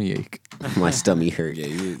said stomach ache. My stomach hurt.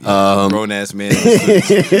 Yeah, grown ass man.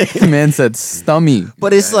 Man said stomach.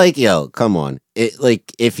 But it's like, yo, come on.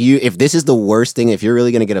 If this is the worst thing, if you're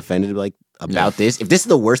really gonna get offended about this, if this is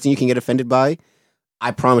the worst thing you can get offended by,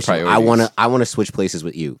 I promise you, I wanna switch places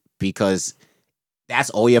with you, because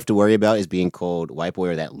that's all you have to worry about is being called white boy,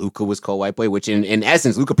 or that Luka was called white boy, which in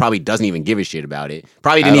essence, Luka probably doesn't even give a shit about it.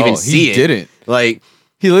 Probably didn't even see it. He didn't. Like,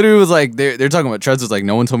 he literally was like, they're talking about Trez was like,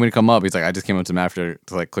 no one told me to come up. He's like, I just came up to him after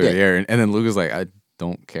to like clear the air. And then Luka's like, I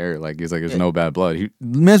don't care. Like, he's like, there's no bad blood. The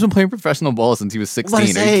man's been playing professional ball since he was 16. Are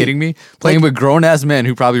you kidding me? Playing with grown ass men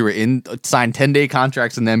who probably were signed 10-day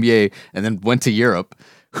contracts in the NBA and then went to Europe,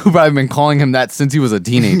 who probably been calling him that since he was a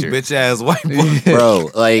teenager. Bitch ass white boy.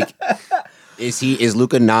 Bro, like, is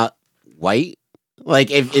Luka not white?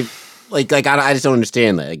 Like, I just don't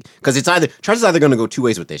understand that. Because Trez is either going to go two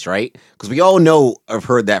ways with this, right? Because we all know, I've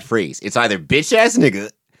heard that phrase. It's either bitch ass nigga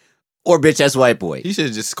or bitch ass white boy. He should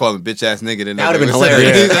have just called him bitch ass nigga. Then That would have been nobody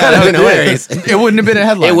would've hilarious. said That would have been hilarious. It wouldn't have been a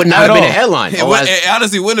headline. It would not at have been a all. headline. It, Oh, would, it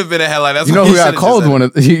honestly wouldn't have been a headline. That's You know what who he got should've called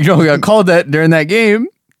just said. you know who got called that during that game?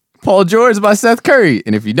 Paul George by Seth Curry.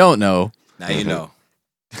 And if you don't know, Now you know.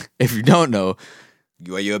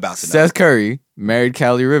 What you about to know. Seth Curry married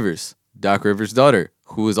Callie Rivers, Doc Rivers' daughter,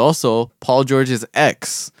 who is also Paul George's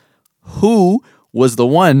ex, who was the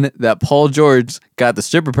one that Paul George got the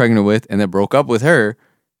stripper pregnant with and then broke up with her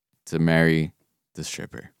to marry the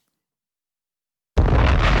stripper.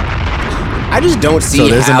 I just don't see So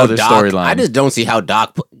there's how another Doc. storyline. I just don't see how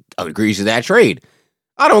Doc agrees to that trade.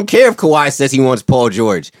 I don't care if Kawhi says he wants Paul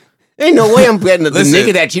George. Ain't no way I'm getting the Listen.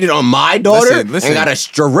 nigga that cheated on my daughter Listen. and got a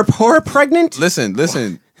strip her pregnant. Listen.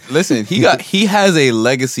 He has a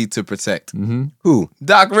legacy to protect. Who?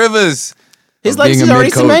 Doc Rivers. His Of being legacy's a already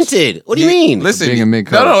mid-coach. cemented. What do you mean? Listen, being a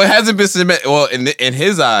mid-coach. no, it hasn't been cemented. Well, in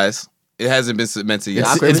his eyes, it hasn't been cemented yet.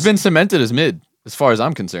 Doc It's Rivers? been cemented as mid, as far as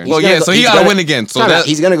I'm concerned. Well, gonna yeah, go- so he he's got to gonna- win again. So No, no, that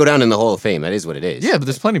he's gonna go down in the Hall of Fame. That is what it is. Yeah, but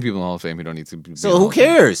there's plenty of people in the Hall of Fame who don't need to be. So who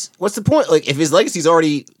cares? What's the point? Like, if his legacy's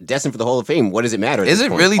already destined for the Hall of Fame, what does it matter? at Is this it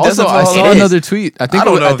point? really? Also, doesn't I fall saw off? is. another tweet. I think I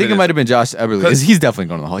don't know if it it might is. have been Josh Eberle. He's definitely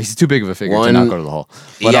going to the Hall. He's too big of a figure to One- not go to the Hall.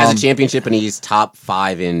 He But, has a championship and he's top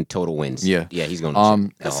 5 in total wins. Yeah. yeah, he's going.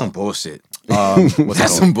 To That's the some Hall. bullshit. what's it That's called?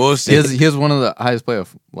 some bullshit. He has one of the highest playoff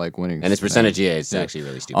winnings. And his percentage, yeah, it's actually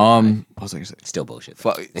really stupid. What was I gonna say? Still bullshit.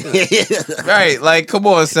 Fuck. Right, like, come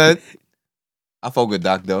on, son. I fuck with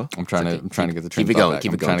Doc though. I'm trying to get the train Keep it of thought going, back.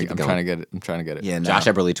 keep it I'm going, trying keep to- it I'm going. trying to get it. I'm trying to get it. Yeah, Josh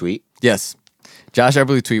Eberle tweet. Yes. Josh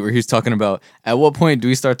Eberle tweet where he's talking about at what point do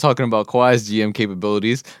we start talking about Kawhi's GM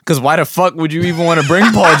capabilities? Because why the fuck would you even want to bring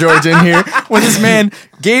Paul George in here when this man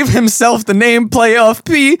gave himself the name Playoff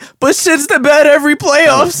P, but shits the bed every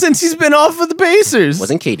playoff since he's been off of the Pacers?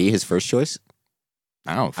 Wasn't KD his first choice?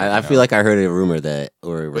 I don't. I feel like I heard a rumor that,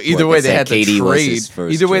 or a But report either way, that they said had to KD was trade. his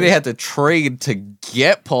first Either way, they choice. had to trade to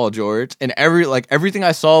get Paul George, and everything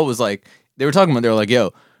I saw was like they were talking about. They were like,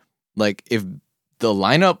 "Yo, like if the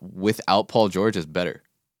lineup without Paul George is better."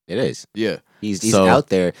 It is. Yeah, He's So- out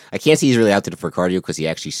there. I can't see he's really out there for cardio because he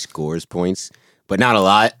actually scores points, but not a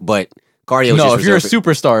lot. But cardio. no, is if you're a just reserved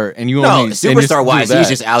superstar and you no only and you just superstar wise, do he's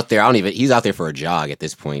that- just out there. I don't even. He's out there for a jog at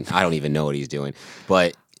this point. I don't even know what he's doing.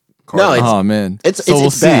 But no, it's oh man, it's So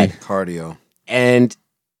we'll see. bad. Cardio. And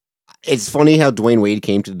it's funny how Dwayne Wade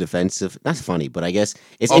came to the defensive. Not funny, but I guess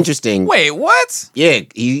it's interesting. Wait, what? Yeah,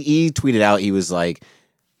 he tweeted out. He was like,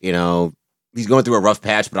 you know, he's going through a rough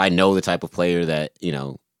patch, but I know the type of player that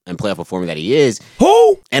and playoff performer that he is.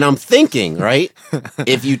 Who? And I'm thinking, right,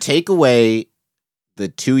 if you take away the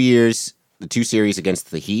 2 series against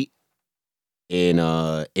the Heat in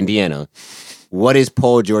Indiana, what does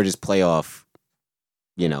Paul George's playoff,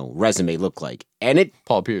 resume look like? And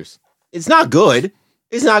Paul Pierce. it's not good.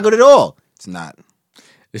 It's not good at all. It's not.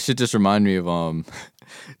 This shit just remind me of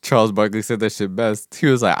Charles Barkley said that shit best. He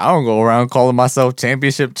was like, I don't go around calling myself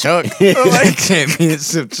Championship Chuck. Like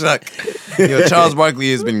championship Chuck. Yo, Charles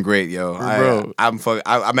Barkley has been great, yo. Bro.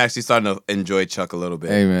 I'm actually starting to enjoy Chuck a little bit.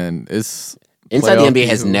 Hey man, it's Inside playoff the NBA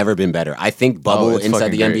has people. never been better. I think bubble it's inside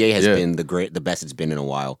fucking the great. NBA has Yeah. been the best it's been in a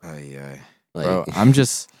while. Yeah. Like, Bro,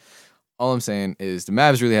 all I'm saying is the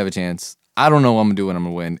Mavs really have a chance. I don't know what I'm gonna do when I'm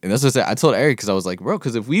gonna win. And that's what I told Eric because I was like, bro,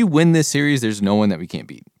 because if we win this series, there's no one that we can't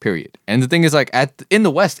beat. Period. And the thing is, like in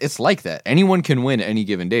the West, it's like that. Anyone can win any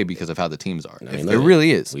given day because of how the teams are. I mean, It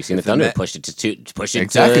really is. we've seen the If the Thunder Met- push it to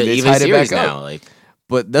Exactly, they even tied it series back up. now. Like,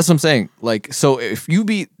 But that's what I'm saying. Like, so if you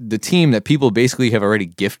beat the team that people basically have already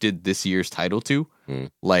gifted this year's title to,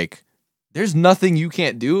 like, there's nothing you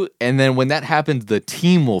can't do. And then when that happens, the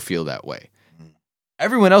team will feel that way.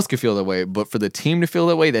 Everyone else could feel that way, but for the team to feel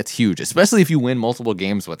that way, that's huge. Especially if you win multiple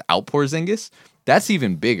games without Porzingis, that's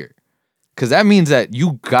even bigger. Because that means that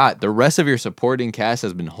you got the rest of your supporting cast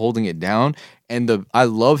has been holding it down. And I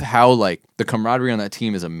love how like the camaraderie on that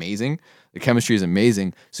team is amazing. The chemistry is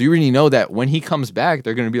amazing. So you really know that when he comes back,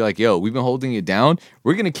 they're going to be like, yo, we've been holding it down.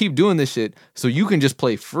 We're going to keep doing this shit so you can just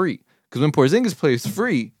play free. Because when Porzingis plays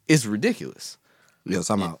free, it's ridiculous. Yo,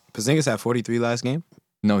 so I'm out. Porzingis had 43 last game.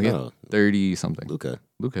 No, he had No. 30 something. Luka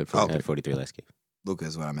Luka had had 43 last game. Luka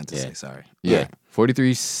is what I meant to Yeah. say. Sorry. Yeah.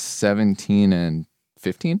 43, 17, and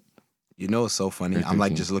 15. You know what's so funny? Or I'm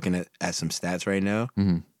like 13. just looking at some stats right now.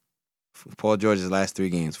 Mhm. Paul George's last 3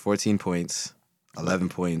 games: 14 points, 11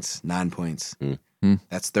 points, 9 points. Mm.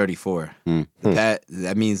 That's 34. Mm.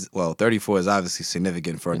 That means 34 is obviously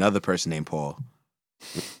significant for another person named Paul.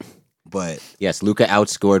 But Yes, Luka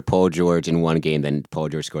outscored Paul George in one game, then Paul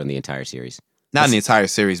George scored in the entire series. not in the entire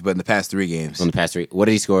series, but in the past 3 games, On the past 3, what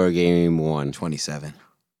did he score game 1? 27.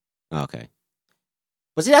 Okay.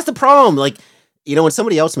 But see, that's the problem. Like, when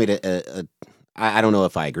somebody else made a I don't know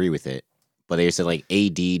if I agree with it, but they said like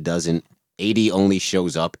AD only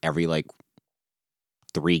shows up every like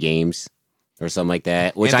 3 games or something like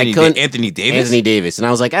that, which I couldn't. Anthony Davis, and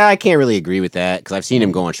I was like, I can't really agree with that because I've seen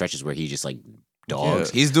him go on stretches where he just like dogs.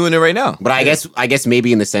 He's doing it right now. But I guess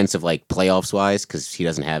maybe in the sense of like playoffs wise, because he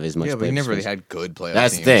doesn't have as much. Yeah, but he never really had good playoff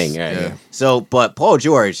That's teams. the thing, right? Yeah. So, but Paul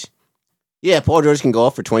George can go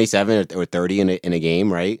off for 27 or 30 in a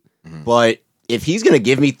game, right? Mm-hmm. But if he's gonna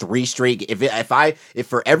give me 3 straight, if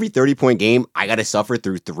for every 30-point game I got to suffer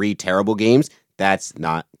through 3 terrible games, that's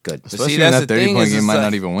not good. Especially when that 30-point game might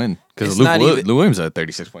not even win because Lou Williams had a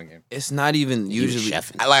 36-point game. It's not even usually.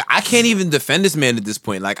 I can't even defend this man at this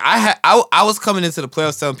point. Like I was coming into the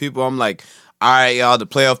playoffs telling people, I'm like, all right, y'all, the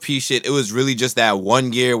playoff P shit. It was really just that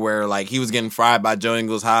one year where like he was getting fried by Joe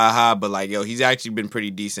Ingles, but like yo, he's actually been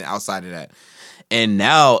pretty decent outside of that. And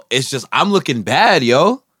now it's just I'm looking bad,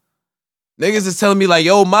 yo. Niggas is telling me like,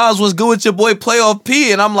 yo, Miles, what's good with your boy playoff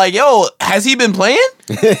P? And I'm like, yo, has he been playing?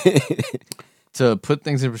 To put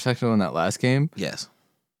things in perspective on that last game, yes.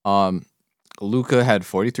 Luka had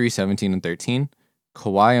 43, 17, and 13.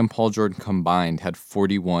 Kawhi and Paul George combined had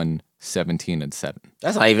 41, 17, and 7.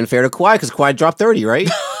 That's not even fair to Kawhi because Kawhi dropped 30, right?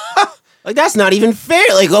 Like that's not even fair.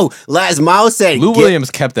 Like, as Miles said, Lou Williams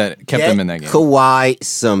kept them in that game. Kawhi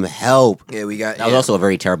some help. Yeah, we got. That was also a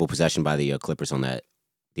very terrible possession by the Clippers on that.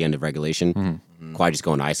 The end of regulation. Mm-hmm. Kawhi just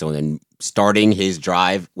going ISO and then starting his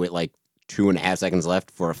drive with like 2.5 seconds left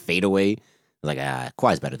for a fadeaway. Like,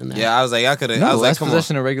 Kawhi's better than that. Yeah, I was like, I could have. No, I was the like, last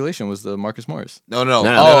possession of regulation was the Marcus Morris. No.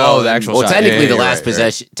 The actual shot. Technically, the last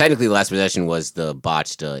possession. Right. Technically, the last possession was the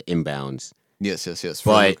botched inbounds. Yes.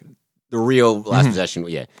 But the real last possession,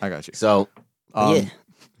 yeah. I got you. So, yeah.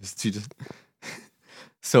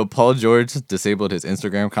 So Paul George disabled his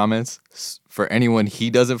Instagram comments for anyone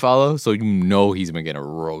he doesn't follow, so you know he's been getting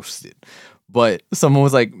roasted. But someone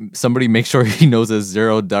was like, somebody make sure he knows a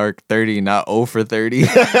 0 dark 30, not 0 for 30.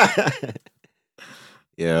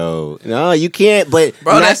 Yo, no, you can't. But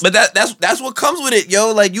bro, that's what comes with it,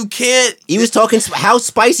 yo. Like you can't. He was talking. How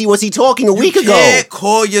spicy was he talking a week ago? You can't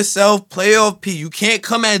call yourself playoff P. You can't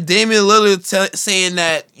come at Damian Lillard saying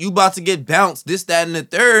that you about to get bounced, this, that, and the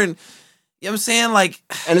third. You know what I'm saying? Like,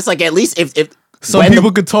 and it's like at least if some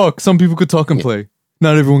people could talk and play.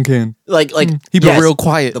 Not everyone can. Like he been real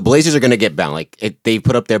quiet. The Blazers are gonna get bound. Like they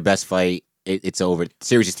put up their best fight. It's over.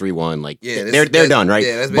 Series is 3-1. Like they're done, right?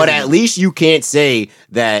 Yeah, but at least you can't say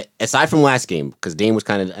that aside from last game because Dame was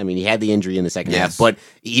kind of. I mean, he had the injury in the second half, but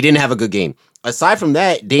he didn't have a good game. Aside from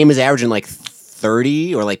that, Dame is averaging like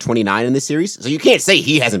 30 or like 29 in this series, so you can't say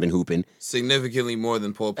he hasn't been hooping significantly more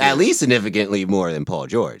than Paul Pierce. At least significantly more than Paul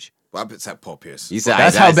George. Well, I said Paul Pierce.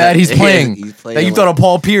 That's how bad he's playing. That you thought of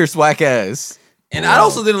Paul Pierce, whack ass. And I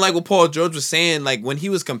also didn't like what Paul George was saying. Like when he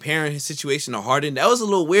was comparing his situation to Harden, that was a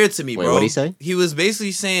little weird to me, bro. What did he say? He was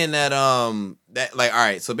basically saying that that like all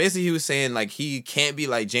right. So basically, he was saying like he can't be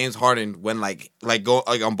like James Harden when like go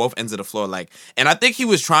like on both ends of the floor. Like, and I think he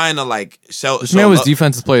was trying to like show. This man was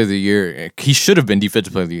defensive player of the year. He should have been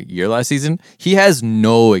defensive player of the year last season. He has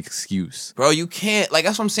no excuse, bro. You can't like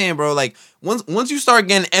that's what I'm saying, bro. Like once you start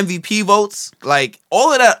getting MVP votes, like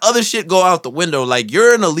all of that other shit go out the window. Like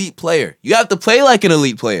you're an elite player. You have to play like an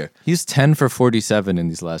elite player. He's 10 for 47 in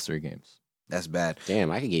these last 3 games. That's bad.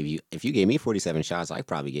 Damn, I could give you if you gave me 47 shots, I'd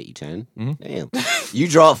probably get you 10. Mm-hmm. Damn, you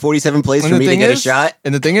draw 47 plays for me to get a shot.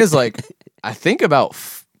 And the thing is, like, I think about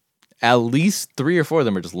at least 3 or 4 of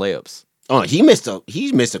them are just layups. Oh, he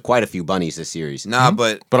missed quite a few bunnies this series. Nah,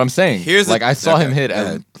 but I'm saying I saw him hit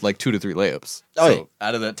at like 2 to 3 layups. Oh, so,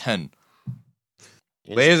 out of that 10.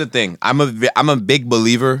 But here's the thing: I'm a big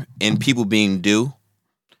believer in people being due,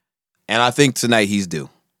 and I think tonight he's due.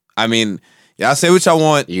 I mean. Y'all say what y'all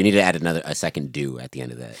want. You need to add a second do at the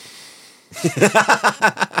end of that.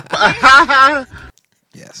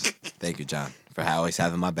 Yes. Thank you, John, for always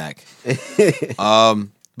having my back.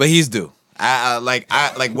 But he's due. I like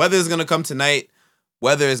whether it's gonna come tonight,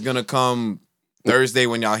 whether it's gonna come Thursday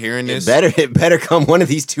when y'all hearing this. It better come one of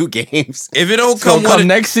these 2 games. If it don't come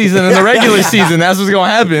next season in the regular season, that's what's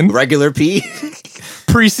gonna happen. Regular P.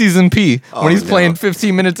 Preseason P. When he's playing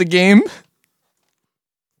 15 minutes a game.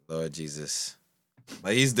 Lord Jesus.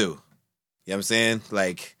 But he's due. You know what I'm saying?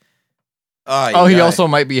 Like, he also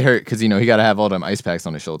might be hurt because, he got to have all them ice packs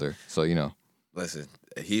on his shoulder. So, Listen,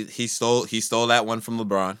 he stole that one from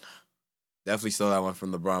LeBron. Definitely stole that one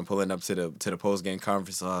from LeBron, pulling up to the post-game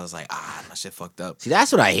conference. So I was like, my shit fucked up. See,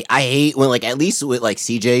 that's what I hate. I hate when, like, at least with, like,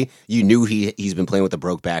 CJ, you knew he's been playing with a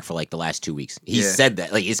broke back for, like, the last 2 weeks. He said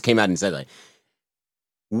that. Like, he just came out and said that.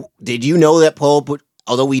 Did you know that Paul,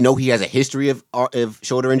 although we know he has a history of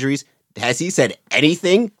shoulder injuries, Has he said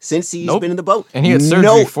anything since he's Nope. been in the boat? And he had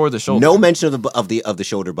surgery for the shoulder. No mention of the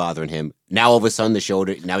shoulder bothering him. Now all of a sudden the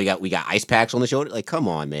shoulder. Now we got ice packs on the shoulder. Like, come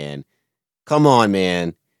on, man. Come on,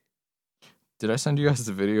 man. Did I send you guys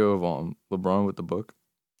the video of LeBron with the book?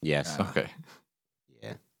 Yes. Okay.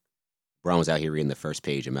 Yeah. Brown was out here reading the first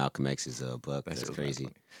page of Malcolm X's book. That's It was crazy.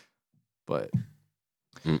 funny. But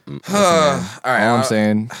All right. all I'm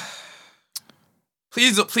saying,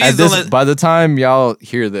 Please at don't this, let. by the time y'all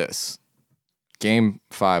hear this, Game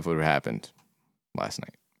 5 would have happened last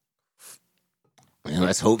night. And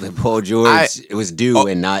let's hope that Paul George it was due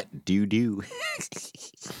and not due.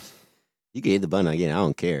 You can hit the button again. I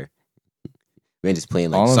don't care. Man, just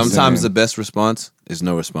playing like All I'm Sometimes saying- the best response is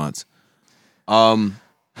no response.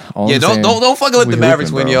 All Yeah, I'm don't saying, don't fucking let we the Mavericks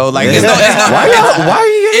hooping, win, bro. yo. Like, Yeah. it's no, Why are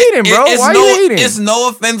you hating, bro? It's Why are no, you hating? It's no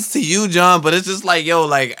offense to you, John, but it's just like, yo,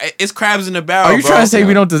 like, it's crabs in the barrel. Are you bro. trying to say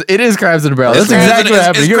we don't? It is crabs in the barrel. It's That's crabs in exactly the- what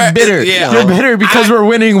happened. it's You're crab- bitter. yeah. You're bitter because we're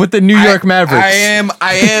winning with the New York Mavericks.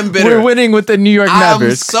 I am bitter. We're winning with the New York I'm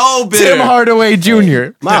Mavericks. so bitter. Tim Hardaway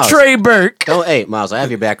Jr., Miles. Trey Burke. Oh, hey, Miles, I have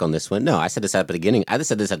your back on this one. No, I said this at the beginning. I just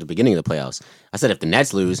said this at the beginning of the playoffs. I said if the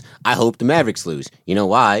Nets lose, I hope the Mavericks lose. You know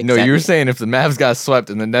why? No, you were saying if the Mavs got swept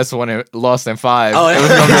and the Nets lost in 5, Oh, it was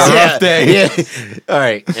gonna be a rough day. Yeah. All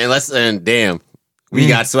right. And damn, we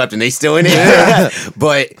got swept and they still in it.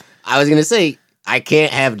 But I was gonna say I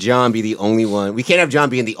can't have John be the only one. We can't have John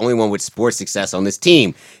being the only one with sports success on this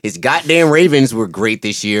team. His goddamn Ravens were great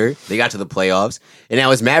this year. They got to the playoffs. And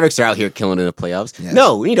now his Mavericks are out here killing in the playoffs. Yeah.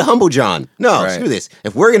 No, we need to humble John. No, Right. screw this.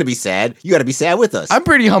 If we're gonna be sad, you gotta be sad with us. I'm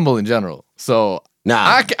pretty humble in general, so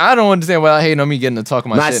Nah. I don't understand why I hating on me getting to talk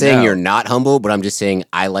my I'm not shit saying now. you're not humble, but I'm just saying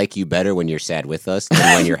I like you better when you're sad with us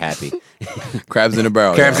than when you're happy. Crabs in the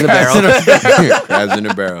barrel. Crabs in yo. the barrel. Crabs in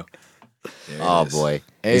the barrel. Oh boy.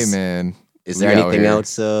 Hey Is- man, Is we there out anything here.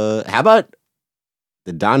 else? How about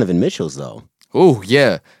the Donovan Mitchells though? Oh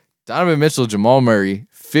yeah, Donovan Mitchell, Jamal Murray,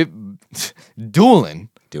 dueling.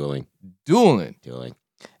 Dueling.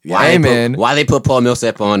 Hey, man. Why they put Paul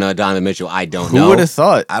Millsap on Donovan Mitchell? I don't Who know. would have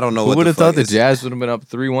thought? I don't know Who what would the have thought fuck the is- Jazz would have been up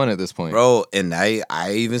 3-1 at this point? Bro, and I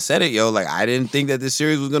even said it, yo. Like, I didn't think that this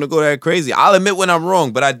series was gonna go that crazy. I'll admit when I'm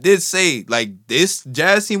wrong, but I did say, like, this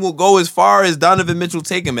Jazz team will go as far as Donovan Mitchell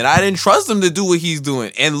take him, and I didn't trust him to do what he's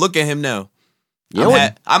doing. And look at him now. You know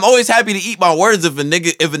what? I'm always happy to eat my words if a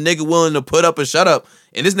nigga willing to put up or shut up,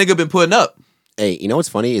 and this nigga been putting up. Hey, you know what's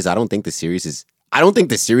funny is I don't think the series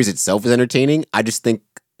itself is entertaining. I just think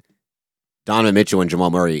Donovan Mitchell and Jamal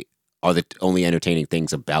Murray are the only entertaining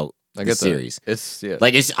things about I the get that. series. It's yeah.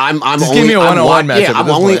 Like I'm Just only give me a I'm one-on-one matchup Yeah, at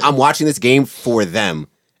this point. I'm watching this game for them,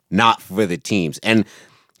 not for the teams. And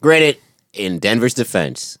granted, in Denver's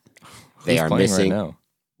defense, they Who's are playing missing. right now?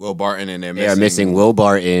 Will Barton and They are missing Will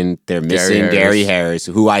Barton. They're missing Harris. Gary Harris,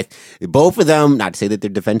 who both of them, not to say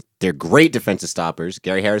that they're great defensive stoppers.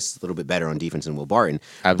 Gary Harris is a little bit better on defense than Will Barton.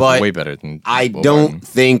 But Way better than I Will don't Barton.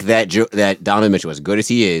 think that Donovan Mitchell, as good as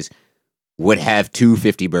he is, would have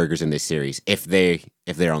 250 burgers in this series if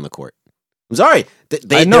they're on the court. I'm sorry.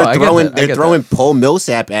 I know, I get that. I They're get throwing Paul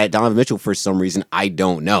Millsap at Donovan Mitchell for some reason. I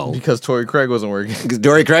don't know. because Torrey Craig wasn't working. Because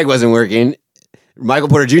Dory Craig wasn't working. Michael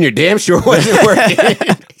Porter Jr. damn sure wasn't working.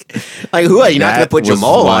 Like, who are you not going to put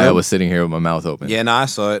Jamal why on I him? was sitting here with my mouth open. Yeah, no, I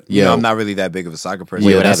saw it. Yeah. You know, I'm not really that big of a soccer person.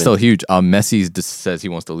 Wait, Yeah, what that's happened? still huge. Messi just says he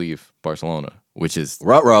wants to leave Barcelona, which is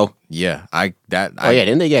Ruh-roh. yeah. Oh, yeah,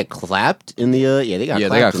 didn't they get clapped in the... yeah, they got Yeah,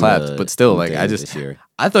 clapped. they got in clapped, the- but still, in like, the I this just- year.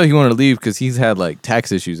 I thought he wanted to leave because he's had like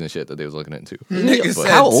tax issues and shit that they was looking into. Nigga But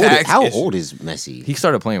said How old? tax How issue. old is Messi? he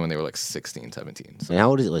started playing when they were like 16, 17. So And how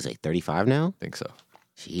old is it? Was it like 35 now? I think so.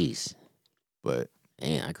 Jeez. But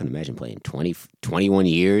Man, I couldn't imagine playing 21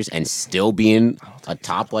 years and still being a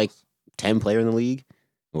top, like, 10 player in the league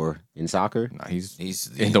or in soccer, nah, he's He's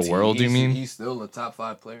In the world, you mean? He's still a top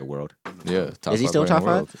 5 player. the world. yeah. Top Is he 5 still player in top the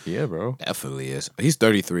world. Yeah, bro. Definitely is. He's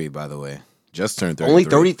 33, by the way. Just turned 33. Only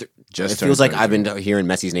 33. Just It feels like turned I've 33. been hearing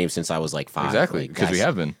Messi's name since I was like 5. Exactly, Like, because we that's-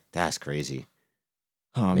 have been. That's crazy.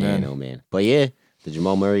 Oh man, man. oh man. But yeah, the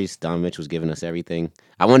Jamal Murray's, Donovan Mitchell's giving us everything.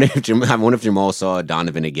 I wonder if Jamal saw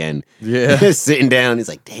Donovan again. Yeah. Sitting down. He's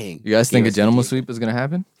like, dang. You guys think a He gentleman was- sweep is gonna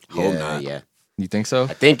happen? Hope Yeah, not. yeah. You think so?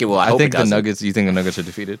 I think it will. I, hope think it the doesn't. Nuggets. You think the Nuggets are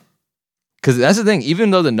defeated? Because that's the thing.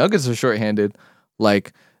 Even though the Nuggets are shorthanded,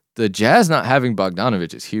 like the Jazz not having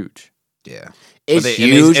Bogdanovich is huge. Yeah. It's But they-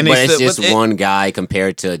 and they- huge, and they but it's still- just but it- one guy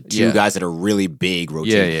compared to two Yeah. guys that are really big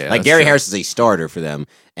rotation. Yeah, Like that's Gary true. Harris is a starter for them,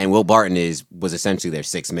 and Will Barton was essentially their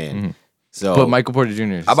sixth man. Mhm. So But Michael Porter Jr.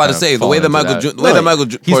 is I'm about to kind of say the way that falling Michael, into the way that Michael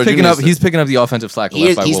he's Porter picking Jr. up. He's picking up the offensive slack.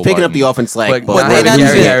 he's picking up the offense slack, but but not they having not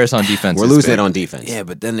Gary using- Harris on defense. we're is losing big. it on defense. Yeah,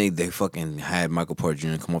 but then they fucking had Michael Porter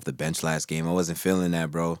Jr. come off the bench last game. I wasn't feeling that,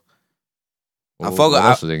 bro. Well, fuck- what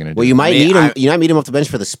else are they gonna do? Well, you might I mean, need him. You might need him off the bench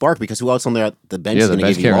for the spark because who else on the bench yeah, is the going to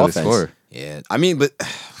bench give you can't really offense? score. Yeah, I mean, but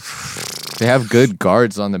They have good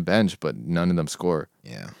guards on the bench, but none of them score.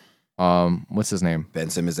 yeah, What's his name? Ben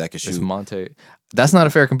Simmons that can It's shoot. Monte. That's not a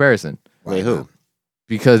fair comparison Wait, who?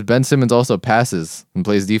 because Ben Simmons also passes and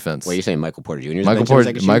plays defense. Wait, you're saying Michael Porter Jr. is Michael Ben Simmons that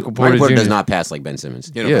Porter- can shoot? Michael Porter does Jr. not pass like Ben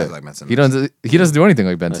Simmons. You know, Yeah. like Ben Simmons. He doesn't do anything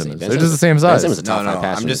like Ben Let's see, Simmons. Ben They're just the same Ben size. Simmons is a top No, five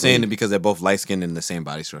passer I'm in just the saying league. it because they're both light skinned in the same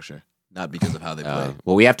body structure, not because of how they play.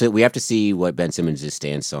 Well, we have to see what Ben Simmons'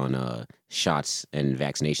 stance on shots and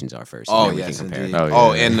vaccinations are first. Oh and then we yes, can compare. indeed.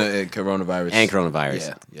 Oh, yeah, and the coronavirus And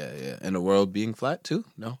coronavirus. Yeah. And the world being flat too?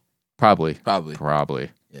 No, Probably. probably.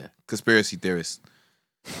 Yeah, conspiracy theorists.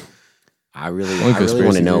 I really Only want to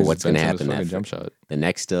conspiracy know theories what's is going to Ben happen Simmons' fucking that jump shot. the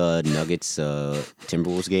next Nuggets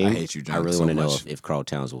Timberwolves game. I hate you, John, I really so want to know much. if Karl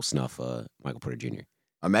Towns will snuff Michael Porter Jr.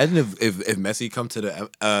 Imagine if Messi come to the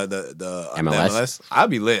MLS? I'd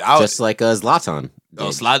be lit. I would, Just like Zlatan.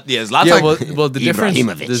 oh, did. Zlatan. Yeah, well, the difference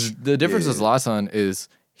Ibrahimovic. the difference with Zlatan is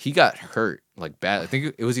he got hurt like bad. I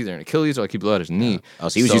think it was either an Achilles or like he blew out his knee. Oh,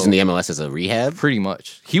 so he was using the MLS as a rehab? Pretty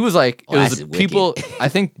much. He was like Oh, it was that's people. wicked. I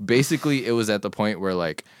think basically it was at the point where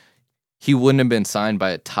like he wouldn't have been signed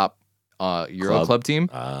by a top Euro club team.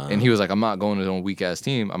 And he was like, I'm not going to a weak ass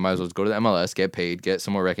team. I might as well just go to the MLS, get paid, get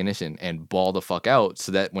some more recognition, and ball the fuck out.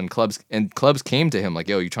 So that when clubs came to him like,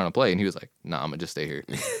 "Yo, you trying to play?" and he was like, "Nah, I'm gonna just stay here."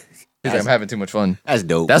 He's like, I'm having too much fun. That's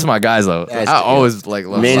dope. That's my guys though. That's I dope. always like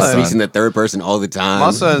love Man Zlatan. speaks in the third person all the time. My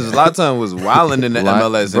son Zlatan was wilding in the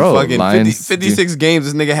MLS. Bro, and fucking Lions 56 games,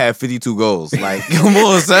 this nigga had 52 goals. Like, come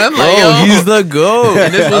on, son. Bro, Like, yo. he's the goat.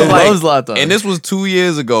 And this was I like- love Zlatan. And this was 2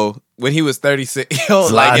 years ago when he was 36. Yo,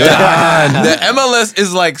 like, yo, Zlatan. the MLS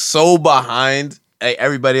is like so behind like,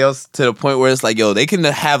 everybody else to the point where it's like, yo, they can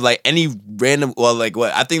have like any random, well, like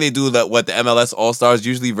what I think they do that. What the MLS All Stars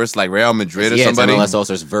usually versus like Real Madrid or yeah, somebody. it's MLS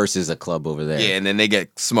All-Stars versus a club over there. Yeah, and then they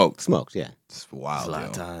get smoked. Smokes, yeah. It's wild. Yo.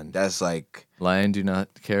 Zlatan. That's like, Lion do not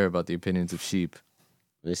care about the opinions of sheep.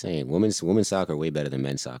 I'm just saying, women's soccer way better than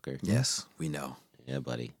men's soccer. yes, we know. Yeah,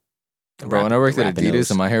 buddy. Bro, when I worked at Rapinoes. Adidas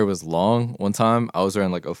and my hair was long, one time I was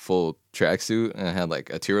wearing like a full tracksuit and I had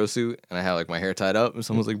like a Tiro suit and I had like my hair tied up and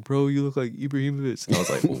someone was like, "Bro, you look like Ibrahimovic." And I was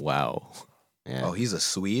like, "Wow." Yeah. Oh, he's a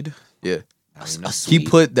Swede. Yeah. I mean, A He Swede.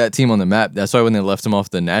 put that team on the map. That's why when they left him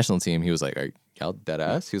off the national team, he was like, "Are y'all dead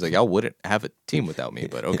ass?" He was like, "Y'all wouldn't have a team without me,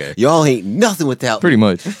 but okay." Y'all ain't nothing without Pretty me.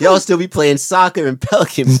 much. Y'all still be playing soccer in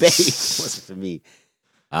Pelican Bay. Wasn't for me.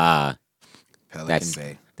 Pelican That's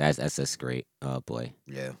Bay. that's great. Oh boy.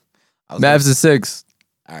 Yeah. I was Mavs is 6.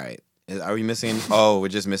 All right. Are we missing? Oh, we're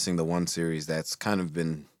just missing the one series that's kind of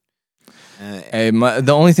been. Hey,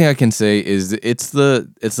 the only thing I can say is it's the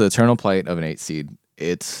eternal plight of an 8 seed.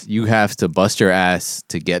 It's you have to bust your ass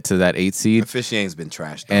to get to that 8 seed. Officiating's been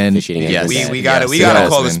trashed. though. And Officiating has yes, been bad. we got to yes, it has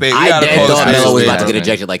call the been. spade. We I gotta dead call the thought spade. Melo was spade. about to get Man.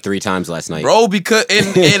 ejected like 3 times last night. Bro, because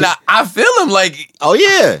and I feel him like Oh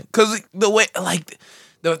yeah. because the way like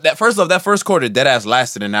that first quarter dead ass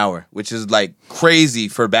lasted an hour, which is like crazy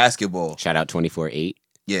for basketball. Shout out 24-8.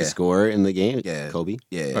 Yeah, The score in the game. Yeah. Kobe.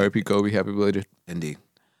 yeah, R.I.P. Kobe, happy belated. indeed.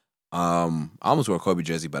 I almost wore a Kobe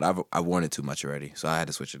jersey, but I've worn it too much already, so I had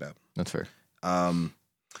to switch it up. That's fair.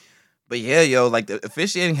 But yeah, yo, like the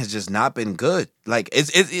officiating has just not been good. Like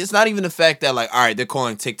it's not even the fact that like all right, they're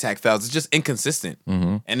calling tic tac fouls. It's just inconsistent.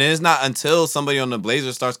 Mm-hmm. And then it's not until somebody on the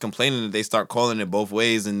Blazers starts complaining that they start calling it both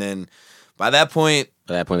ways, and then by that point,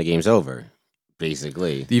 By that point, the game's over.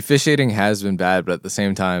 Basically. The officiating has been bad, but at the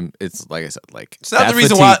same time, it's like I said, like it's not that the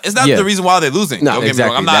reason fatigue- why. It's not yeah, the reason why they're losing. No, Don't get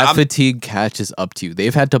exactly. me wrong. That fatigue catches up to you.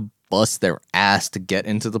 They've had to bust their ass to get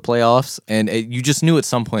into the playoffs, and you just knew at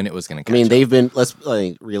some point it was going to catch I mean, up. they've been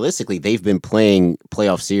realistically, they've been playing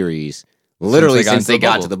playoff series literally since they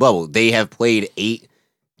got to the bubble. They have played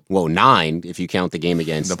 9 if you count the game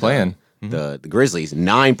against The play-in. the Grizzlies,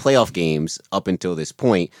 9 playoff games up until this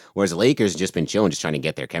point. Whereas the Lakers have just been chilling, just trying to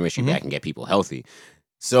get their chemistry back and get people healthy.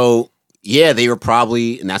 So yeah, they were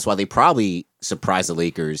probably, and that's why they probably surprised the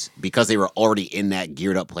Lakers because they were already in that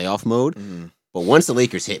geared up playoff mode. But once the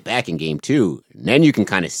Lakers hit back in game 2, then you can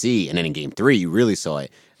kind of see, and then in game 3, you really saw it.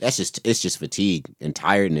 It's just fatigue and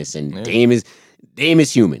tiredness, and Dame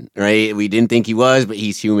is human, right? We didn't think he was, but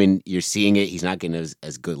he's human. You're seeing it. He's not getting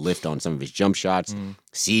as good lift on some of his jump shots.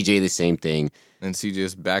 CJ, the same thing. And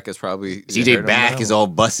CJ's back is probably CJ back is all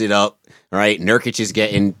busted up, right? Nurkic is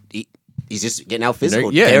he's just getting out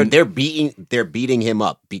physical. Yeah, They're beating him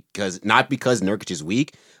up not because Nurkic is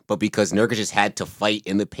weak, but because Nurkic has had to fight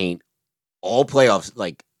in the paint all playoffs,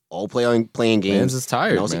 like all playing games. Mans is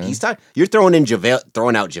tired, And also, man. he's tired. You're throwing out JaVale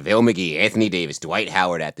McGee, Anthony Davis, Dwight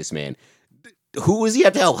Howard at this man. Who was he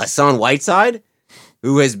have to help? Hassan Whiteside,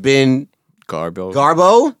 who has been Garbo.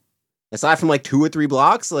 Garbo. Aside from like 2 or 3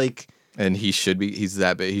 blocks, like And he's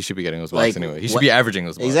that big. He should be getting those Like, blocks anyway. He should what- be averaging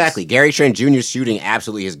those blocks. exactly. Gary Trent Jr.'s shooting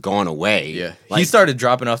absolutely has gone away. Yeah. Like, He started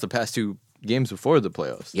dropping off the past 2 games before the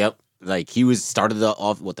playoffs. Yep. Like he started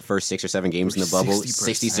off the first 6 or 7 games in the bubble,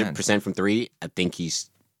 60% from 3. I think he's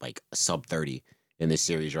like a sub 30 in this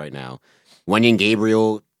series right now. Wenyen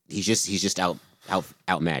Gabriel, he's just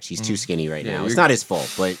outmatched. He's too skinny right now. It's not his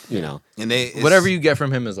fault, but you know. And Whatever you get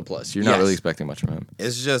from him is a plus. You're not Yes. really expecting much from him.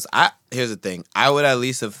 It's just here's the thing. I would at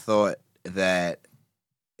least have thought that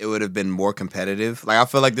it would have been more competitive. Like I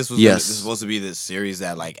feel like this was supposed to be this series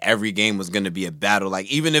that like every game was going to be a battle. Like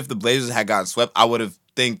even if the Blazers had gotten swept, I would have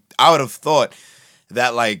thought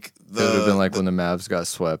that like It would have been like when the Mavs got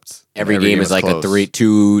swept. Every game is like close. a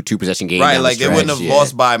two possession game. right. down Like the they wouldn't have stretch. Yeah.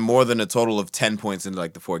 lost by more than a total of 10 points in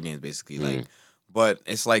like the 4 games, basically. Like, but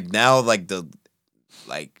it's like now like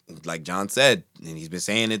like John said, and he's been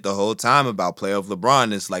saying it the whole time about play of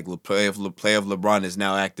LeBron. It's like play of LeBron is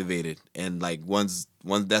now activated, and like once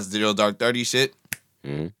that's 0 dark 30 shit,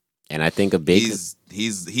 And I think a big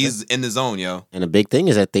he's in the zone, yo. and a big thing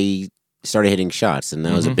is that they started hitting shots, and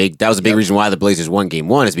that was a big reason why the Blazers won Game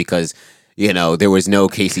 1 is because you know there was no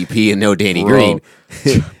KCP and no Danny Bro.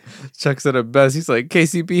 Green. Chuck said it best. He's like,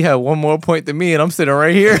 KCP had 1 more point than me, and I'm sitting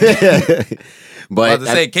right here. I But was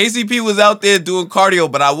to say KCP was out there doing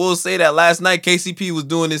cardio, but I will say that last night KCP was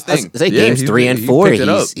doing his thing. say Yeah, games he 3 and picked 4, it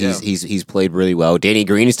up. he's played really well. Danny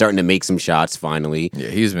Green is starting to make some shots finally. Yeah,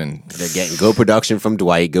 he's been. They're getting good production from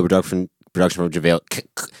Dwight, good production from JaVale. been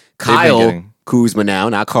Kyle getting- Kuzma now,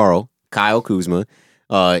 not Carl. Kyle Kuzma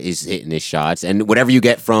is hitting his shots, and whatever you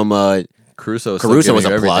get from Caruso Caruso was was a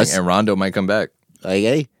everything, plus. and Rondo might come back. like,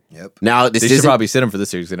 hey, Yep. now this They should isn't probably sit him for this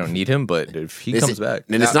series. They don't need him, but if he this comes is- back,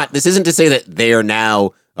 and it's not. This isn't to say that they are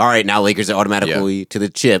now. All right, now Lakers are automatically to the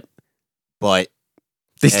chip, but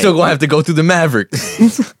they still gonna have to go through the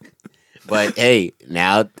Mavericks. hey,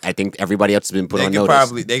 now I think everybody else has been put They on could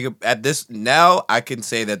notice. they could at this now I can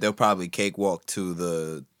say that they'll probably cakewalk to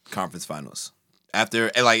the conference finals.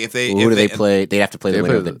 After like if they Who if do they play? They have to play the They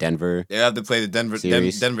winner play of the the- Denver. They have to play the Denver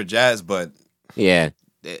Series. Denver Jazz, but Yeah,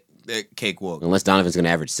 they're cakewalk. unless Donovan's going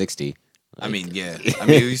to average 60. I mean, yeah. I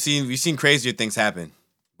mean, we've seen crazier things happen,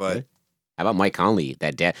 but How about Mike Conley?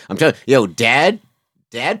 That dad. I'm telling you, yo, dad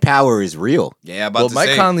power is real. yeah. About Well, to Mike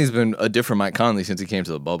say, Conley's been a different Mike Conley since he came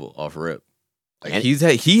to the bubble off rip. Like And-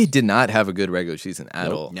 he did not have a good regular season at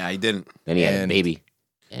Nope. all. yeah, he didn't. Then he had a And baby,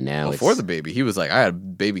 and now Before it's, the baby, he was like, I had a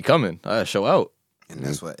baby coming. I gotta show out. And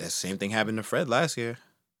that's what the same thing happened to Fred last year.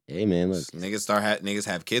 Hey man, look, Niggas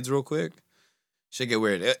have kids real quick. Shit get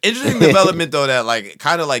weird. Interesting development though that like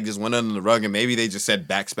kind of like just went under the rug and maybe they just said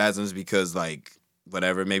back spasms because like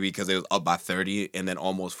whatever maybe because they was up by 30 and then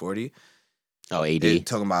almost 40. oh AD. They're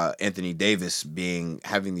talking about Anthony Davis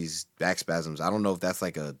having these back spasms. I don't know if that's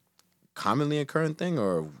like a commonly occurring thing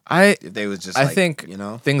or I if they was just I like, think you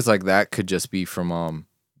know. things like that could just be from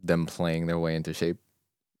them playing their way into shape.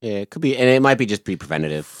 Yeah, it could be, and it might be just be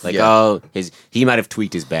preventative. Like, Yeah. oh, he might have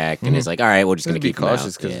tweaked his back, and it's like, all right, we're just gonna Be keep him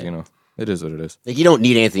cautious out. because Yeah. you know it is what it is. Like, you don't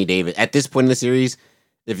need Anthony Davis at this point in the series.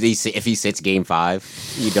 If he sits Game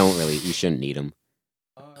 5, you shouldn't need him.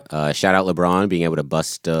 Shout out LeBron being able to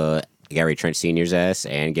bust Gary Trent Sr.'s ass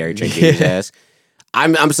and Gary Trent Jr.'s ass.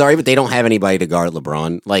 I'm sorry, but they don't have anybody to guard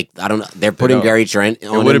LeBron. Like, I don't know. They're putting don't. Gary Trent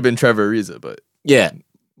on It would him. have been Trevor Ariza, but Yeah,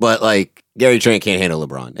 but like Gary Trent can't handle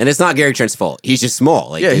LeBron, and it's not Gary Trent's fault. He's just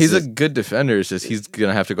small. Like, yeah, this he's a is- good defender. It's just he's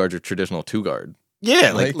gonna have to guard your traditional 2 guard.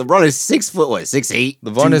 yeah. Like, like- LeBron is 6 foot, what 6'8".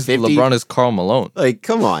 LeBron is Karl Malone. Like,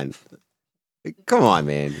 come on,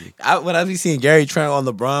 man. When I be seeing Gary Trent on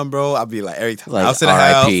LeBron, bro, I'll be like every time. Like, Mouse in the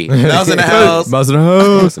house. RIP. Mouse in the house. Mouse in the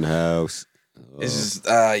house. House in the house. It's just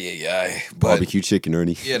yeah. But Barbecue chicken,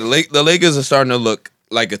 Ernie. yeah, the Lakers are starting to look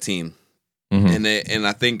like a team. Mhm. And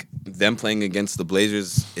I think them playing against the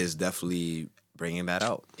Blazers is definitely bringing that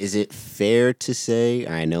out. Is it fair to say?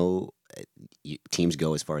 I know teams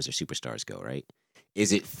go as far as their superstars go, right?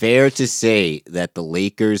 Is it fair to say that the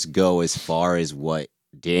Lakers go as far as what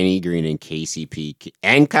Danny Green and KCP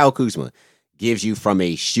and Kyle Kuzma gives you from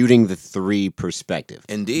a shooting the 3 perspective?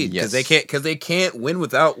 Indeed, Yes. because they can't win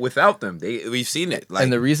without them. We've seen it. Like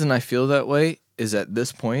And the reason I feel that way is at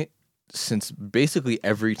this point, since basically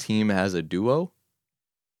every team has a duo,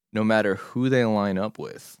 no matter who they line up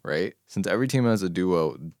with, right? Since every team has a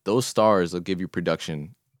duo, those stars will give you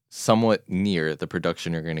production somewhat near the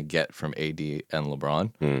production you're going to get from AD and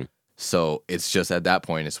LeBron. Hmm. So it's just at that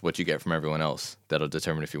point, it's what you get from everyone else that'll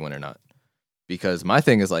determine if you win or not. Because my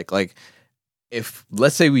thing is like if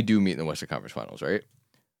let's say we do meet in the Western Conference Finals, right?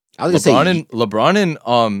 I was gonna say, LeBron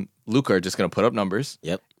and Luka are just gonna put up numbers.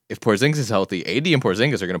 Yep. if Porzingis is healthy, AD and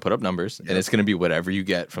Porzingis are going to put up numbers, and it's going to be whatever you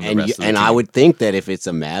get from the rest of the team. I would think that if it's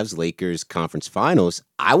a Mavs-Lakers conference finals,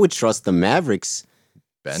 I would trust the Mavericks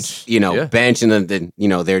bench, bench, and then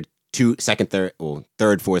their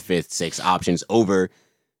third, fourth, fifth, sixth options over,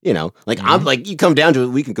 I'm like, you come down to it,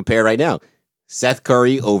 we can compare right now. Seth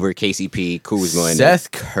Curry over KCP, Kuzma.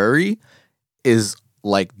 Seth Curry is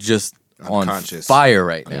like just on fire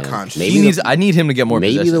right now. I need him to get more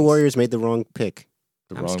Maybe possessions. the Warriors made the wrong pick.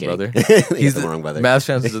 The wrong brother. He's the wrong brother. Mavs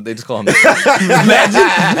fans, they just call him. Mavs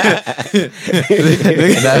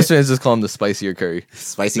fans just call him the spicier Curry.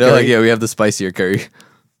 Spicy They're Curry. like, yeah, we have the spicier Curry.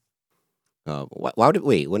 Why would it?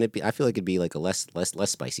 Wait, wouldn't it be? I feel like it'd be like a less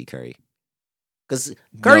spicy Curry. Because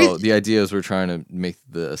Curry. No, the idea is we're trying to make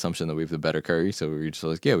the assumption that we have the better Curry, so we're just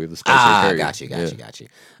like, yeah, we have the spicier Curry. Got you. Yeah,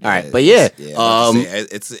 All right, but yeah,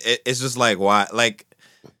 it's just like why like.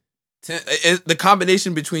 The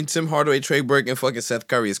combination between Tim Hardaway, Trey Burke, and fucking Seth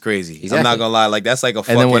Curry is crazy. Exactly. I'm not gonna lie, like that's like a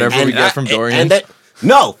fucking. And then whatever we get from Dorian.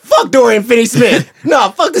 No, fuck Dorian Finney-Smith. No,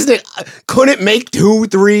 fuck this nigga. Couldn't make 2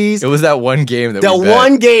 threes. It was that one game that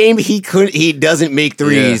one game he doesn't make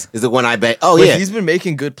threes is the one I bet. Oh, but yeah. He's been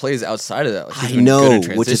making good plays outside of that. Like, I know,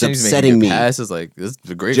 which is upsetting me. Passes, like, this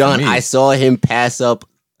is great John, for me. I saw him pass up.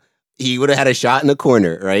 He would have had a shot in the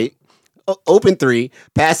corner, right? Open 3,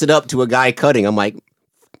 pass it up to a guy cutting. I'm like,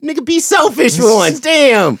 nigga, be selfish for once.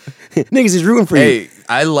 Damn. Niggas is rooting for you. Hey,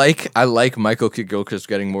 I like Michael Kidd-Gilchrist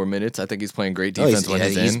getting more minutes. I think he's playing great defense when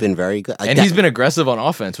he's in. He's been very good. And he's been aggressive on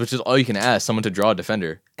offense, which is all you can ask, someone to draw a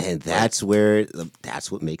defender. And that's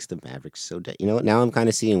what makes the Mavericks so you know what? Now I'm kind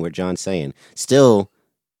of seeing what John's saying. Still,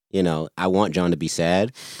 I want John to be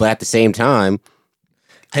sad, but at the same time,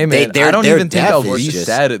 hey man, I don't even think I'll be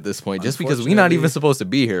sad at this point, just because we're not even supposed to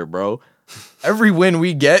be here, bro. Every win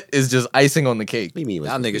we get is just icing on the cake. What do you mean?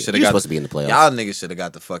 Y'all niggas should You're have supposed to be in the playoffs. Y'all niggas should have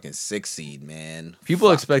got the fucking 6th seed, man.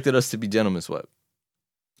 People expected us to be gentlemen swept.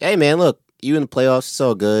 Hey man, look, you in the playoffs,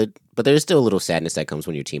 so good, but there's still a little sadness that comes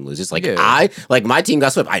when your team loses. Like my team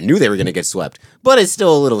got swept. I knew they were gonna get swept, but it's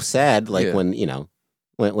still a little sad. Like when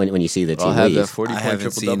when you see the team leave. I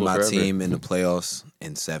haven't seen my team in the playoffs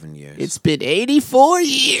in 7 years. It's been 84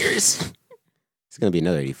 years. It's gonna be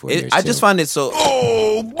another 84 years. I just find it so.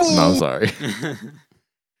 Oh, no, I'm sorry.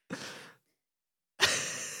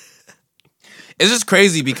 It's just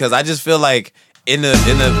crazy because I just feel like in the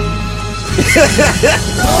 1985,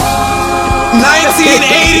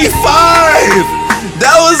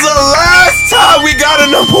 that was the last time we got a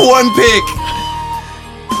 #1 pick.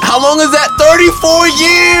 How long is that? 34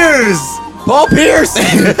 years. Paul Pierce.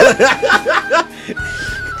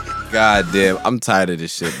 God damn, I'm tired of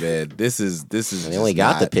this shit, man. This is. They only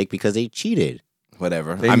got the pick because they cheated.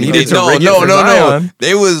 Whatever. They needed to rig it for Zion.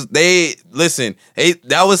 Listen.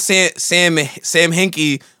 That was Sam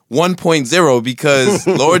Hinkie 1.0 because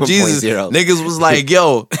Lord Jesus, niggas was like,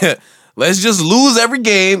 yo, let's just lose every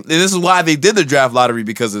game. And this is why they did the draft lottery,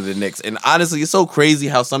 because of the Knicks. And honestly, it's so crazy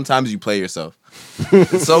how sometimes you play yourself.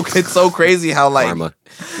 It's so crazy how like Karma.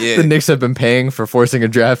 Yeah. The Knicks have been paying for forcing a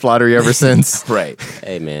draft lottery ever since. Right.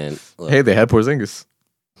 Hey man. Look. Hey, they had Porzingis.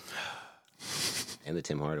 And the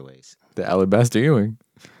Tim Hardaways. The Alabaster Ewing.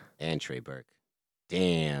 And Trey Burke.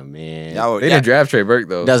 Damn, man. They didn't draft Trey Burke,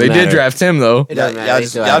 though. Doesn't They matter. did draft him, though. It doesn't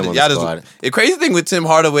matter. The crazy thing with Tim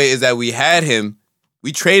Hardaway is that we had him,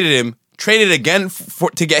 we traded him, traded again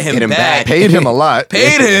to get him back. Paid him a lot.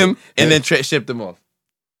 Paid him, and then shipped him off.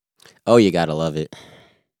 Oh, you gotta love it.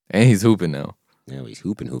 And he's hooping now. Yeah, he's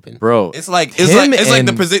hooping. Bro. It's like the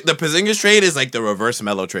Porzingis trade is like the reverse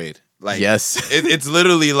Melo trade. Like, yes. It's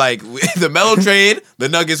literally like the Melo trade, the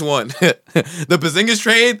Nuggets won. The Porzingis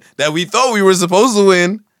trade that we thought we were supposed to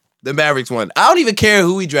win, the Mavericks won. I don't even care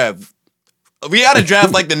who we draft. We gotta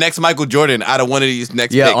draft like the next Michael Jordan out of one of these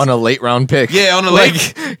next picks. On a late round pick. Yeah, on a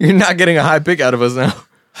late. You're not getting a high pick out of us now.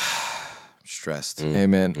 Stressed. Hey,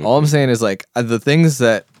 man. All I'm saying is, like, the things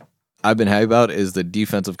that I've been happy about is the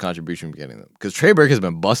defensive contribution we're getting them. Because Trey Burke has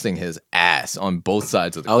been busting his ass on both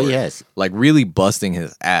sides of the court. Oh, yes. Like, really busting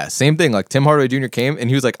his ass. Same thing, like, Tim Hardaway Jr. came, and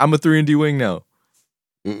he was like, I'm a 3-and-D wing now.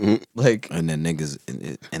 Mm-mm. Like, and then niggas,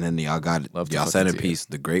 and then y'all got Love y'all to centerpiece,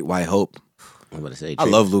 the Great White Hope. I'm about to say, I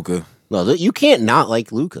love Luka. No, you can't not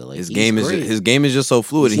like Luka. Like, His game is just so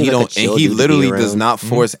fluid, He and seems like a chill he dude to be literally around. does not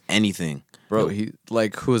force anything. bro, he,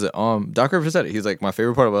 like, who is it? Doc Rivers said it. He's like, my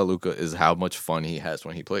favorite part about Luka is how much fun he has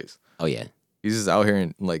when he plays. Oh yeah. He's just out here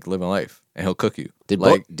and, like, living life, and he'll cook you. Did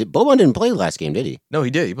like, Boban didn't play last game, did he? no,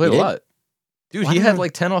 he did. He played He a did? lot. Dude, Why he don't had I-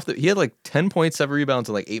 like 10 off the. He had like 10 points, 7 rebounds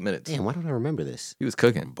in like 8 minutes. Damn, why don't I remember this? He was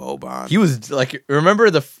cooking. Boban. He was like, remember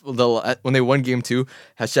the when they won game 2,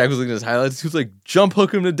 how Shaq was looking at his highlights. He was like, jump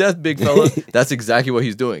hook him to death, big fella. That's exactly what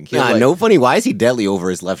he's doing. He Nah, was like, no funny. Why is he deadly over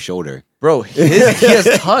his left shoulder? bro, he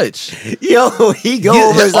has touch. Yo, he go He-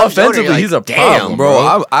 over his left shoulder. offensively, You're like, he's a damn, problem,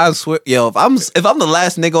 Bro, I swear, yo, if I'm the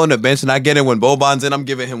last nigga on the bench and I get in when Boban's in, I'm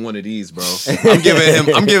giving him one of these, bro. I'm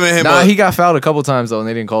giving him. Nah, he got fouled a couple times though, and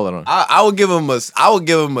they didn't call it on him. I would give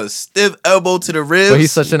him a stiff elbow to the ribs. But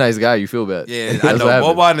he's such a nice guy. You feel bad. yeah, That's I know. what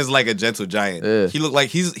happened. Boban is like a gentle giant. Yeah. He look like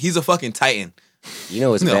he's a fucking titan. You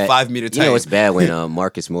know it's No, bad. 5 meter You know tight. it's bad when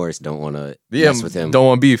Marcus Morris don't want to mess with him. Don't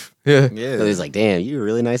want beef. Yeah. So he's like, damn, you're a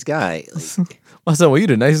really nice guy. Like, My son, well, you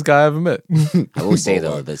the nicest guy I ever met. I will say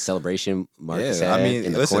though, the celebration Marcus Yeah, had I mean,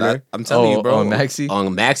 in the listen, corner I'm telling you, bro. on Maxi.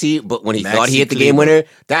 on Maxi, but when he Maxi thought he hit the Kleber. game winner,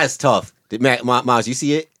 that's tough. Did Miles, you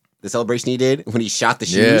see it? The celebration he did when he shot the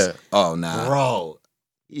shoes, Yeah. Oh nah. bro.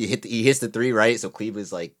 He hits the 3 right, so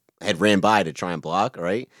Cleveland's like had ran by to try and block.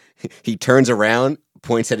 Right, he turns around,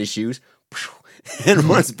 points at his shoes, and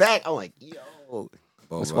runs back. I'm like, yo,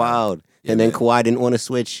 that's wild. Yeah, and then man. Kawhi didn't want to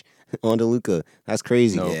switch onto Luka. That's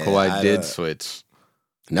crazy. No, Yeah, Kawhi I did don't- switch.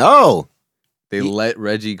 No, They let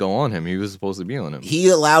Reggie go on him. He was supposed to be on him. he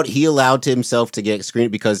allowed himself to get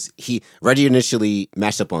screened because Reggie initially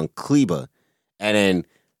matched up on Kleba, and then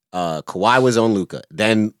Kawhi was on Luka.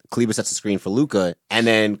 Then Kleba sets the screen for Luka, and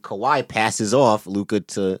then Kawhi passes off Luka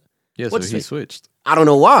to. Yeah, so What's he it? switched. I don't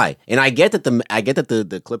know why, and I get that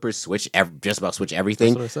the Clippers switch just about switch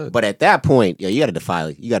everything. That's what I said. But at that point, you got to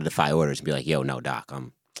defy orders and be like, yo, no, Doc,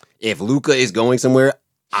 if Luka is going somewhere,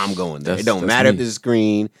 I'm going there. It don't That's matter if me. there's a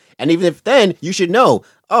screen, and even if then you should know.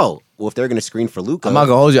 Oh, well, if they're gonna screen for Luka, I'm not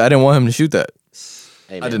gonna hold you. I didn't want him to shoot that.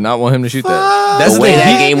 hey, I man, did not want him to shoot that. The way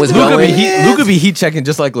that game was Luka going. Luka be heat checking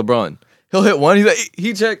just like LeBron. He'll hit one. He's like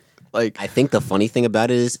heat check. Like I think the funny thing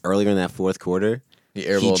about it is earlier in that fourth quarter, he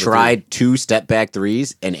he tried 2 step back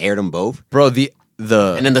threes and aired them both, bro. The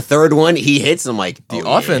and then the third one he hits. I'm like, the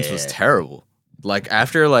oh, offense yeah. was terrible. Like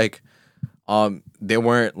after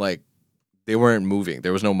they weren't moving.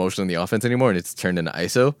 There was no motion in the offense anymore, and it's turned into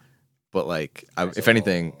ISO. But like, if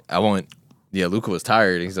anything, Luka was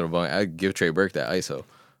tired. He's gonna. I'd give Trey Burke that ISO.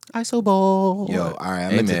 ISO ball. Yo, all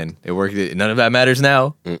right. Hey man, it worked. None of that matters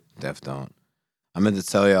now. Def don't. I meant to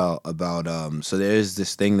tell y'all about so there's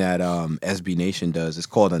this thing that SB Nation does. It's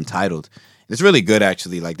called Untitled. It's really good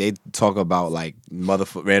actually. Like they talk about like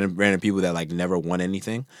random people that like never won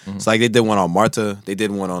anything. So like they did one on Marta, they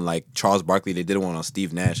did one on like Charles Barkley, they did one on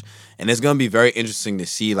Steve Nash. And it's gonna be very interesting to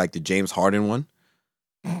see like the James Harden one.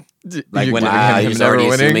 Like You when- giving Wow, him he's never already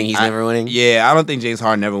winning? assuming he's never winning. Yeah, I don't think James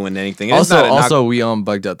Harden never win anything. And it's Also, not a knock- we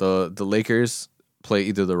bugged out the Lakers play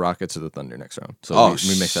either the Rockets or the Thunder next round. So Oh, we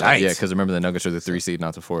mixed that up. shite. Yeah, because remember the Nuggets are the 3 seed,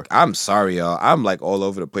 not the 4. I'm sorry, y'all. I'm like all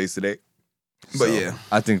over the place today. But So, yeah.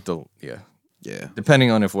 I think Yeah.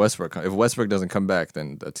 depending on if Westbrook doesn't come back,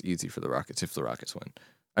 then that's easy for the Rockets if the Rockets win.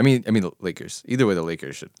 I mean the Lakers. Either way, the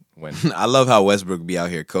Lakers should win. I love how Westbrook be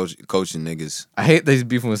out here coaching niggas. I hate that he's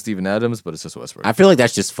beefing with Steven Adams, but it's just Westbrook. I feel like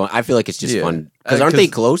that's just fun. I feel like it's just Yeah. fun because aren't they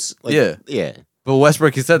 'Cause- close? Like, yeah. yeah. But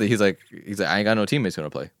Westbrook, he said that he's like I ain't got no teammates gonna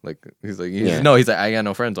play. Like he's like Yeah. he's like I got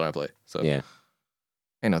no friends when I play. So Yeah.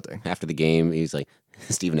 ain't nothing. After the game, he's like,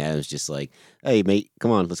 Steven Adams just like, hey mate, come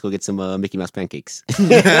on, let's go get some Mickey Mouse pancakes.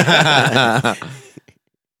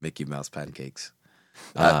 Mickey Mouse pancakes.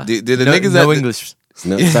 Uh, Did the no, niggas no that English.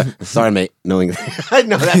 No, sorry, mate. No English.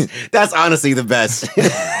 No, that's honestly the best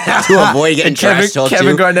to avoid getting trash talked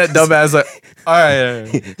Kevin to. Garnett, dumbass. Like, all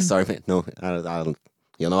right. Sorry, mate. No, I don't.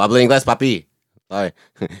 You know, hablo inglés, papi. Sorry,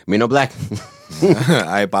 me no black.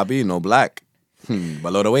 Ay, papi, no black.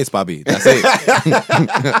 Below the waist, papi. That's it.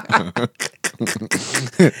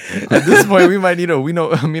 At this point, we might need a we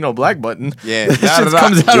know black button. Yeah. That shit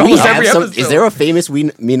comes out Do we almost have every some? episode. Is there a famous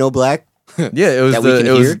me no black? Yeah, it was that we can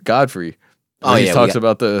it was hear? Godfrey. Oh, He yeah, we talks got-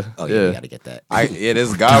 about the Oh yeah, we gotta get that.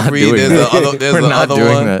 There's Godfrey. doing There's that. the other. There's We're the not other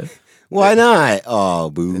doing one. that. Why not? Oh,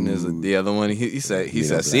 boo. And there's the other one. He said, know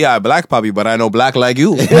black. see, I black papi, but I know black like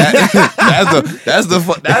you. That's the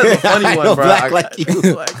funny I one, know bro. black like you.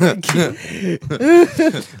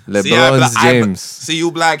 LeBron See, I James. see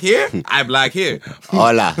you black here. I black here.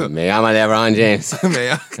 Hola, me llamo LeBron James.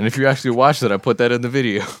 Man, And if you actually watched it, I put that in the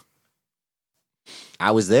video.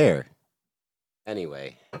 I was there.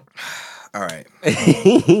 Anyway. all right.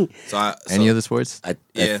 what, So Any other sports?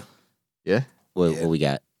 yeah. Yeah. what we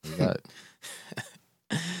got? We got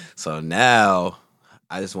So now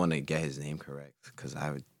I just want to get his name correct because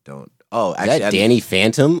I don't. Oh, Is actually, that Danny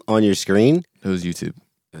Phantom on your screen? it was YouTube.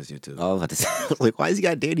 It was YouTube. Oh, I was about to say, like, why has he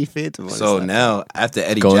got Danny Phantom on So his now after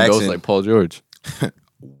Eddie Going Jackson, ghost like Paul George.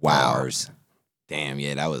 wow. Bars. Damn,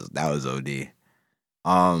 yeah, that was OD.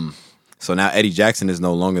 So now Eddie Jackson is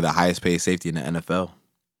no longer the highest paid safety in the NFL.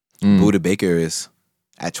 Buda Baker is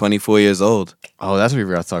at 24 years old. Oh, that's what we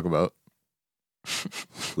forgot to talk about.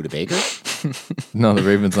 Buda Baker? No, the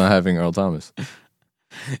Ravens not having Earl Thomas.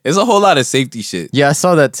 It's a whole lot of safety shit. Yeah, I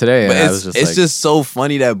saw that today. But And I was just it's like, just so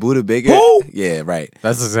funny that Buda Baker. Who? Yeah, right.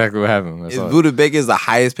 that's exactly what happened. I saw it. Buda Baker is the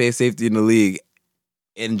highest paid safety in the league.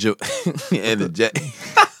 In the Jet.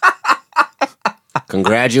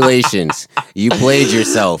 Congratulations. You played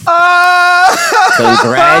yourself.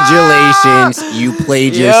 Congratulations. You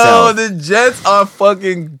played Yo, yourself. the Jets are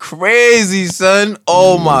fucking crazy, son.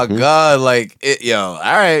 Oh my God. Like, all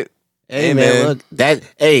right. Hey, man, look.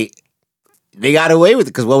 They got away with it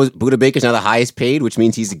because what was Buda Baker's now the highest paid, which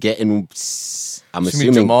means he's getting, I'm Which means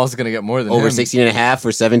assuming, Jamal's gonna get more than over him. 16 and a half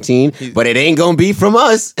or 17, but it ain't going to be from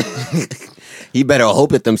us. He better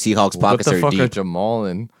hope that them Seahawks What pockets the are fuck are deep. Jamal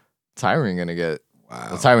and Tyron gonna get? Wow.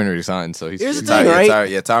 Well, Tyron already signed, so he's Here's the free. thing, right?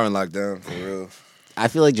 Tyron locked down for real. I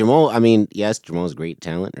feel like Jamal, I mean, yes, Jamal's great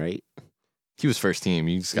talent, right? He was first team.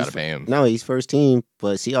 You just gotta pay him. No, he's first team,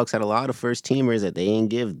 but Seahawks had a lot of first teamers that they didn't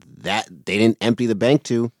give that, they didn't empty the bank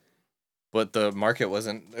to. But the market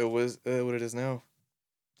wasn't. It was what it is now.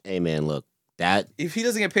 Hey, man, look, that, If he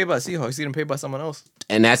doesn't get paid by Seahawks, he's getting paid by someone else.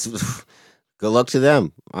 and that's, good luck to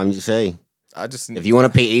them. I'm just saying. I just If you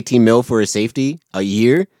want to pay 18 mil for a safety a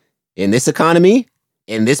year in this economy,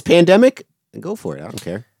 in this pandemic, then go for it. I don't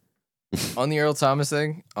care. on the Earl Thomas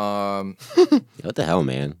thing, What the hell,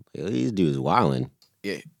 man? These dudes wilding.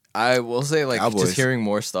 I will say like Cowboys. just hearing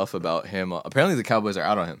more stuff about him. Apparently, the Cowboys are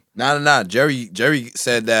out on him. Nah. Jerry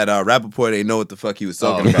said that Rappaport ain't know what the fuck he was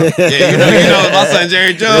talking Oh. about. Yeah, you know, my son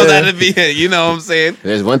Jerry Jones had to be here. You know what I'm saying?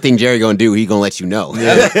 There's one thing Jerry gonna do. He gonna let you know.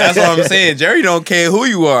 That's what I'm saying. Jerry don't care who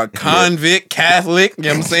you are, convict, Catholic. You know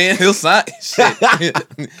what I'm saying? He'll sign shit.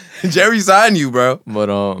 Jerry signed you, bro.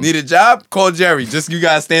 But Need a job? Call Jerry. Just you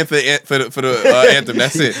gotta stand for the anthem.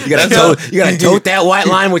 That's it. You gotta tote that white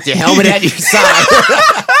line with your helmet at your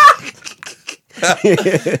side.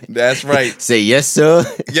 That's right. Say yes, sir.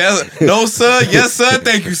 Yes, no, sir. Yes, sir.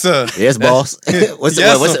 Thank you, sir. Yes, boss. What's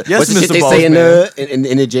Yes, the yes, shit Mr. they Boss say Man.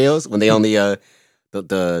 in the jails when they on the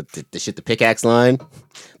pickaxe line?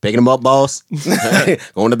 Picking them up, boss.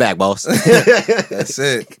 Going to back, boss. That's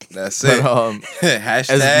it. That's it. but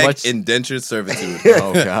Hashtag much- indentured servitude.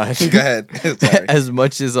 oh gosh. Go ahead. Sorry. As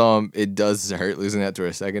much as it does hurt losing that to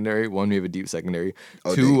our secondary. One, we have a deep secondary.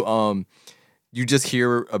 Oh, Two, you just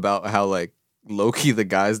hear about how like low-key the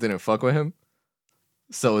guys didn't fuck with him.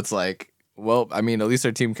 So it's like, well, I mean, at least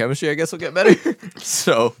our team chemistry, I guess, will get better.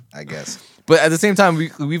 So, I guess. but at the same time,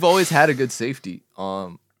 we've always had a good safety,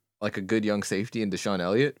 like a good young safety in Deshaun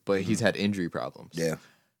Elliott, but he's had injury problems. Yeah.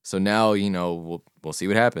 So now, we'll see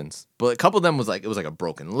what happens. But a couple of them was like, it was like a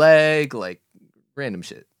broken leg, like random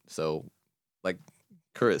shit. So, like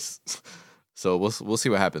Chris. So we'll see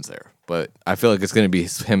what happens there. But I feel like it's gonna be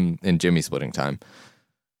him and Jimmy splitting time.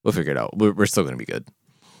 We'll figure it out. We're still gonna be good.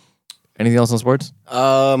 Anything else on sports?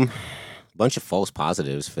 Bunch of false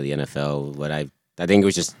positives for the NFL. But I think it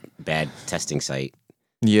was just bad testing site.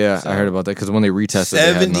 Yeah, So- I heard about that because when they retested,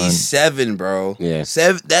 they had none. 77, bro. Yeah.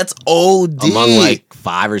 That's OD. Among like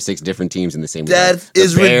 5 or 6 different teams in the same. That week. The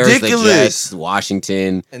is Bears, ridiculous. The Jets,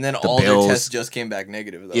 Washington. And then the all Bills. their tests just came back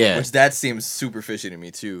negative, though. Yeah. Which that seems super fishy to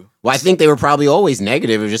me too. Well, I think they were probably always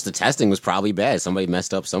negative. It was just the testing was probably bad. Somebody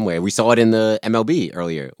messed up somewhere. We saw it in the MLB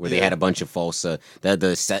earlier, where they had a bunch of false.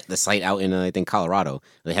 The site out in I think Colorado,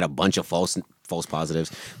 they had a bunch of false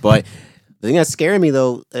positives. But the thing that's scaring me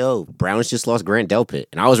though, Browns just lost Grant Delpit,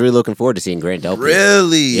 and I was really looking forward to seeing Grant Delpit.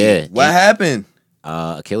 Really? Yeah. What happened?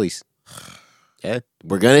 Achilles. Yeah,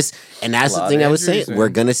 we're gonna, and that's the Lot thing of I was saying. injuries, man. We're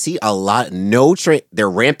gonna see a lot. They're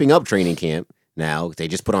ramping up training camp now. They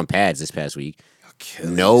just put on pads this past week.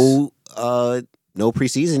 No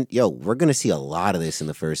preseason. Yo, we're gonna see a lot of this in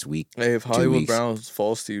the first week. Hey, if 2 Hollywood weeks. Browns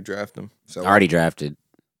falls to you, draft them. So Already drafted.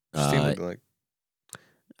 This team would be like,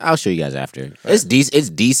 I'll show you guys after. It's decent. It's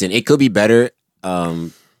decent. It could be better.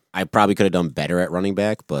 I probably could have done better at running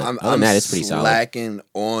back, but I'm other than that, it's pretty solid. slacking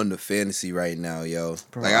on the fantasy right now, yo.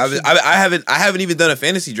 Bro, like I I haven't even done a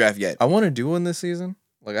fantasy draft yet. I want to do one this season.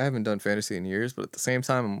 Like I haven't done fantasy in years, but at the same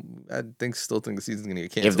time, still think the season's gonna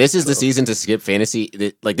get canceled. If this is the so- season to skip fantasy,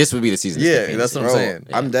 this would be the season. To skip Yeah, fantasy. that's what I'm Bro, saying.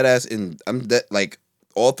 I'm dead ass in. Like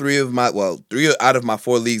all 3 out of my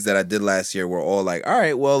 4 leagues that I did last year were all like, all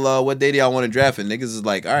right, well, what day do y'all want to draft? And niggas is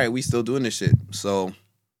like, all right, we still doing this shit. So,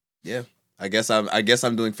 yeah, I guess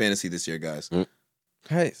I'm doing fantasy this year, guys.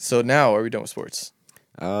 Hey, so now are we done with sports?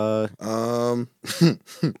 Let's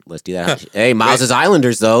do that. Hey, Miles'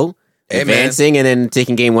 Islanders though. advancing and then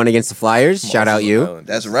taking game 1 against the Flyers. Shout out you.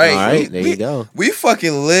 That's right. All right, there you go. We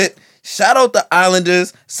fucking lit. Shout out the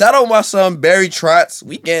Islanders. Shout out my son Barry Trotz.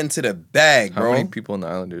 We getting to the bag, How bro. many people in the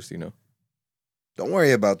Islanders do you know? Don't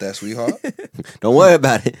worry about that, sweetheart. Don't worry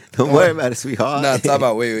about it. Don't worry about it, sweetheart. Nah, talk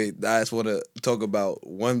about wait. I just want to talk about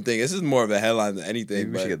one thing. This is more of a headline than anything. Maybe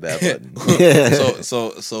we but- should get that button.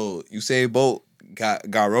 so Usain Bolt got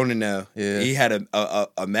Ronin now. Yeah. He had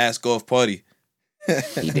a mask off party.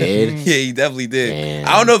 He did? Yeah, he definitely did. Damn.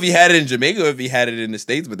 I don't know if he had it in Jamaica or if he had it in the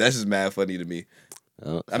States, but that's just mad funny to me.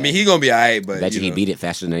 Oh, I mean, he gonna be all right, but bet you he know. beat it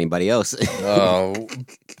faster than anybody else.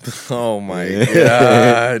 Oh my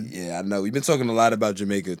god. Yeah, I know. We've been talking a lot about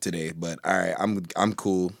Jamaica today, but all right, I'm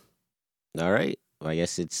cool. All right. Well, I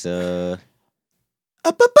guess it's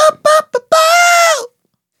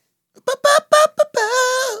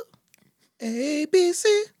ABC,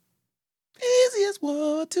 easy as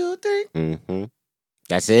 1, 2, 3. mhm.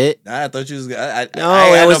 That's it. Nah, I thought you was. No, I ain't that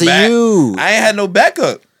had was no you. I ain't had no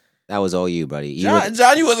backup. That was all you, buddy. You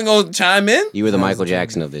John, you wasn't gonna chime in. were the Michael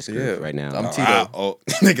Jackson of this group Yeah, right now. I'm Tito. Oh,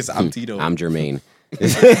 niggas, I'm Tito. I'm Jermaine.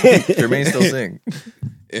 Jermaine still sing.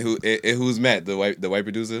 And who's Matt? The white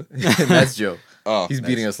producer. That's Joe. Oh, He's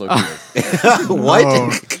beating us low What? No.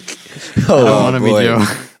 Oh, I don't want to be boy.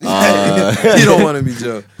 Joe. You don't want to be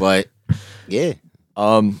Joe. But yeah,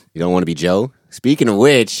 Um, you don't want to be Joe. Speaking of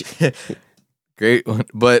which, great one.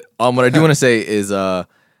 But what I do want to say is I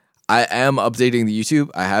am updating the YouTube.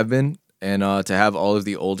 I have been. And to have all of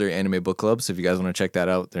the older anime book clubs, if you guys want to check that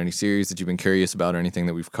out, there are any series that you've been curious about or anything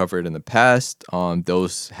that we've covered in the past,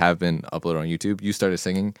 those have been uploaded on YouTube. You Started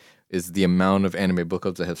Singing is the amount of anime book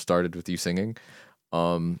clubs that have started with you singing,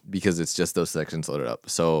 because it's just those sections loaded up.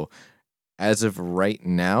 So as of right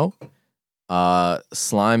now,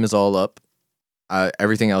 Slime is all up.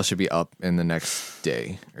 Everything else should be up in the next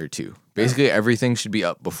day or two. Basically, everything should be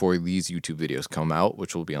up before these YouTube videos come out,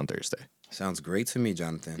 which will be on Thursday. Sounds great to me,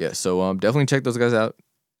 Jonathan. Yeah, so definitely check those guys out.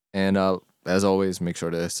 And as always, make sure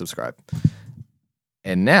to subscribe.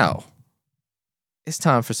 And now, it's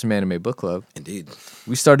time for some Anime Book Club. Indeed.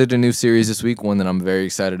 We started a new series this week, one that I'm very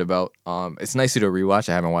excited about. It's nice to do a rewatch.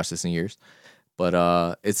 I haven't watched this in years.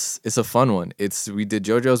 But it's a fun one. We did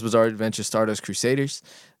JoJo's Bizarre Adventure Stardust Crusaders,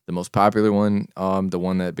 the most popular one, the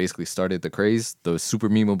one that basically started the craze, the super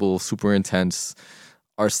memeable, super intense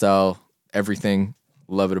art style, everything.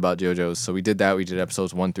 Love it about JoJo's. So we did that. We did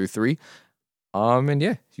episodes 1 through 3. And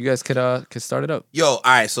yeah, you guys could start it up. Yo, all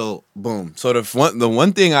right, so boom. So the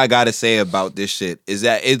one thing I gotta say about this shit is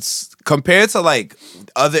that it's compared to like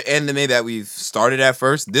other anime that we've started at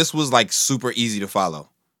first, this was like super easy to follow.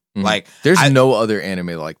 Mhm. Like There's no other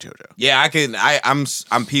anime like JoJo. yeah,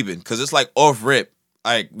 I'm peeping because it's like off rip.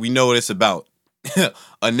 Like we know what it's about. A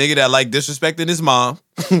nigga that like disrespecting his mom.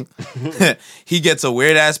 He gets a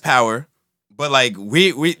weird ass power. But like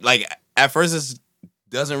we like at first it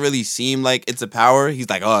doesn't really seem like it's a power. He's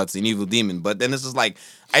like, oh, it's an evil demon. But then it's just like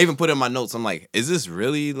I even put in my notes. I'm like, is this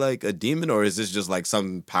really like a demon or is this just like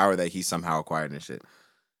some power that he somehow acquired and shit?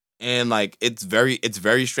 And like it's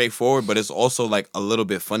very straightforward, but it's also like a little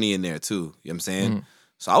bit funny in there too. You know what I'm saying? Mhm.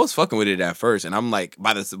 So I was fucking with it at first, and I'm like,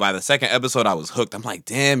 by the second episode, I was hooked. I'm like,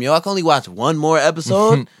 damn, yo, I can only watch one more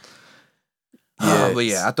episode. Yeah, But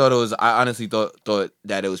yeah, I honestly thought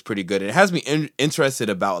that it was pretty good. It has me interested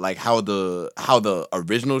about like how the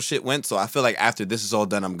original shit went. So I feel like after this is all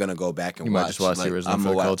done, I'm gonna go back and You watch. might just watch the like, original I'm for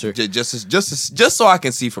gonna the watch- culture. just so I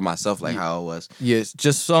can see for myself like how it was. Yes,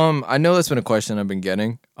 just I know that's been a question I've been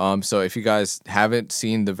getting. So if you guys haven't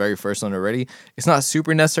seen the very first one already, it's not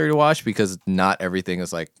super necessary to watch because not everything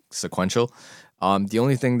is like sequential. The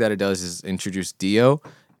only thing that it does is introduce Dio,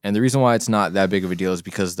 and the reason why it's not that big of a deal is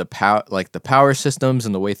because the power systems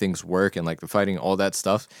and the way things work and like the fighting, all that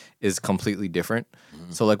stuff is completely different.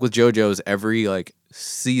 So like with JoJo's, every like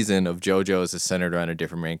season of JoJo's is centered around a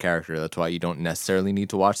different main character. That's why you don't necessarily need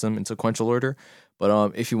to watch them in sequential order.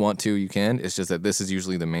 But if you want to, you can. It's just that this is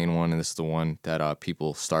usually the main one, and this is the one that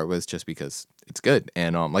people start with just because it's good.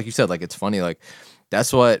 And like you said, like it's funny. Like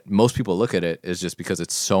that's what most people look at it is just because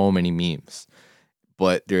it's so many memes.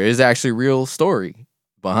 But there is actually real story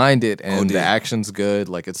behind it, and the action's good.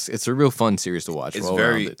 Like it's a real fun series to watch. It's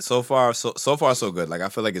well-rounded. so far so good. Like I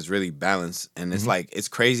feel like it's really balanced, and it's like it's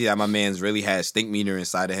crazy that my man's really had stink meter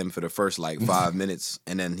inside of him for the first like 5 minutes,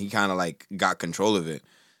 and then he kind of like got control of it.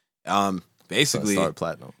 Basically, Start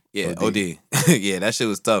platinum. yeah, OD. Yeah, that shit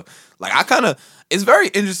was tough. Like it's very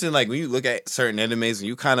interesting. Like when you look at certain animes and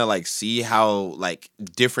you kind of like see how like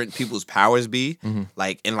different people's powers be,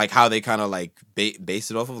 like and like how they kind of like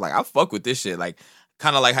base it off of. Like I fuck with this shit. Like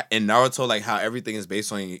kind of like in Naruto, like how everything is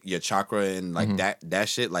based on your chakra and like that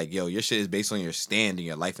shit. Like, yo, your shit is based on your stand and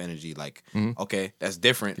your life energy. Like, okay, that's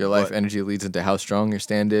different. Your life but- energy leads into how strong your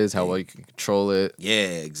stand is, how well you can control it. Yeah,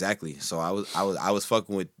 exactly. So I was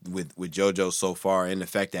fucking with JoJo so far, and the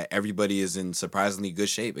fact that everybody is in surprisingly good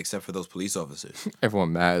shape except for those police officers.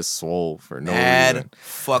 Everyone mad as swole for no reason. Mad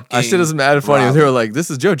fucking. That shit is mad funny. Rob. They were like, "This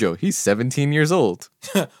is JoJo. He's 17 years old."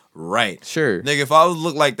 Right. Sure. Nigga, if I would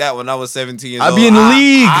look like that when I was 17 years I'd old, be in the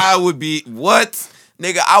league. I would be what?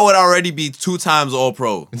 Nigga, I would already be 2 times all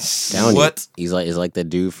pro. Telling you. What? He's like the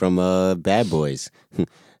dude from Bad Boys.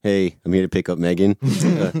 Hey, I'm here to pick up Megan.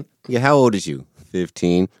 Yeah, how old is you?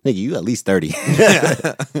 15. Nigga, you at least 30.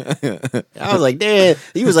 I was like, damn.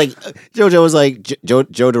 He was like, JoJo was like,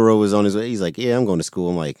 Jotaro was on his way. He's like, yeah, I'm going to school.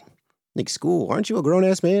 I'm like, nigga, school? Aren't you a grown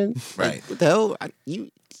ass man? Right. Like, what the hell?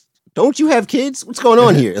 Don't you have kids? What's going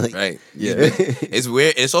on here? Like, Right. Yeah. It's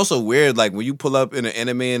weird. It's also weird, like when you pull up in an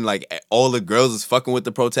anime and like all the girls is fucking with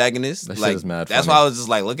the protagonist. That shit like is mad that's funny. why I was just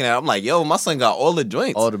like looking at it. I'm like, yo, my son got all the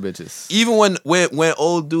joints. All the bitches. Even when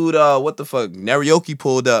old dude what the fuck, Narioki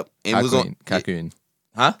pulled up and was on Kakuin.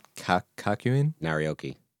 Huh? Kakuin?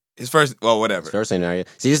 Narioki. His first whatever. His first name, Narioki.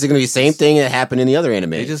 See, this is going to be the same thing that happened in the other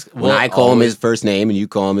anime. They just- when well, I call him always- his first name and you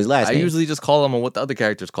call him his last I name. usually just call him on what the other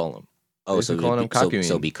characters call him. Oh, They so, calling him Kakuin.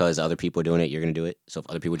 so because other people are doing it, you're going to do it? So if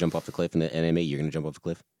other people jump off the cliff in the anime, you're going to jump off the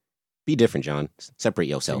cliff? Be different, John. Separate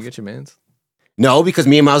Can yourself. you get your mans? No, because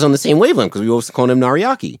me and Miles on the same wavelength because we always calling him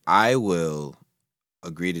Nariaki. I will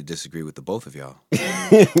agree to disagree with the both of y'all.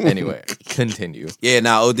 Anyway, continue. Yeah,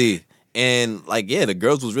 now OD. And like, yeah, the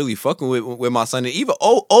girls was really fucking with my son. And even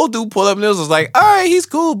old dude pulled up and it was like, all right, he's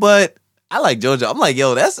cool, but I like JoJo. I'm like,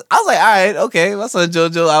 yo, I was like, all right, okay, my son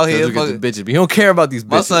JoJo out here. Those are good bitches, but you don't care about these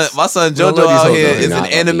bitches. My son You don't JoJo love these out hoes, here though. is Not an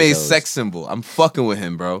love anime these hoes. sex symbol. I'm fucking with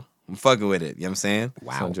him, bro. I'm fucking with it. You know what I'm saying?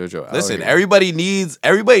 Son JoJo out Listen, here. everybody needs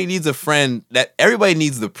a friend everybody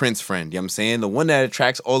needs the prince friend. You know what I'm saying? The one that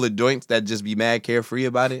attracts all the joints that just be mad carefree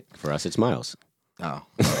about it. For us, it's Miles. Oh.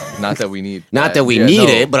 Not that we need. Not that we Yeah, need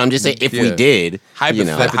no. it, but I'm just saying if we Yeah. did,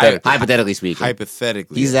 hypothetically speaking,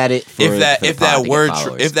 Hypothetically. he's at it for, if for that the pod to get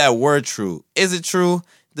followers. if that were true, is it true?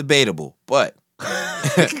 Debatable, but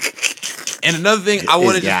and another thing I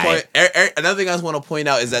want to just guy. point another thing I just want to point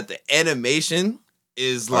out is that the animation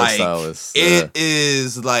is Art like style is, it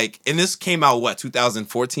is like, and this came out what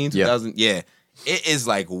 2014 Yeah. 2000 yeah, it is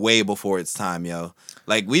like way before its time, yo.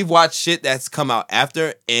 Like we've watched shit that's come out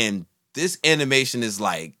after, and this animation is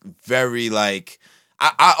like very like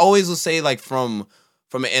I always will say like from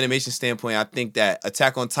an animation standpoint, I think that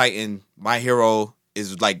Attack on Titan, My Hero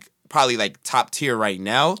is like probably like top tier right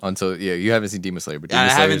now. Until you haven't seen Demon Slayer, but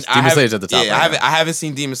I Demon Slayer's at the top. Yeah, right I haven't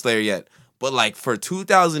seen Demon Slayer yet. But like for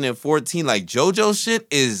 2014, like JoJo shit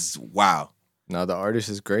is wow. No, the artist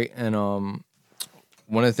is great, and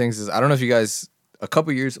one of the things is I don't know if you guys a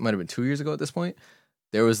couple years, it might have been 2 years ago at this point,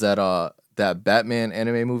 there was that Batman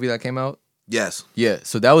anime movie that came out. Yes. Yeah,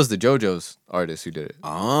 so that was the JoJo's artist who did it.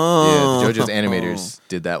 Oh. Yeah, the JoJo's animators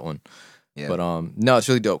did that one. Yeah. But no, it's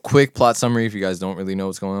really dope. Quick plot summary if you guys don't really know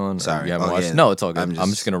what's going on. or Sorry. you haven't Oh, watched. yeah. No, it's all good. I'm I'm just-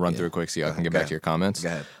 just gonna run yeah. through it quick so y'all can get Go back to your comments. Go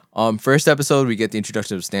ahead. First episode, we get the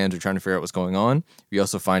introduction of Stan. We're trying to figure out what's going on. We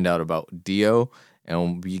also find out about Dio,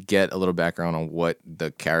 and we get a little background on what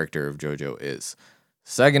the character of JoJo is.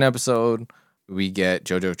 Second episode, we get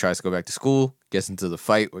JoJo tries to go back to school, gets into the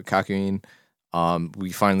fight with Kakuin.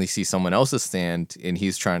 We finally see someone else's stand, and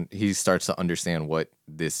he starts to understand what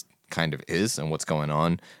this kind of is and what's going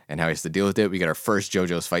on and how he has to deal with it. We get our first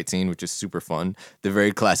JoJo's fight scene, which is super fun. The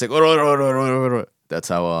very classic. That's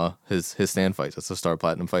how his stand fights. That's the Star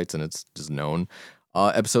Platinum fights, and it's just known.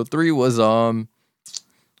 Episode 3 was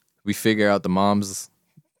we figure out the mom's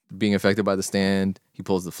being affected by the stand. He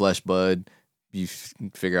pulls the flesh bud. You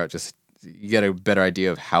figure out you get a better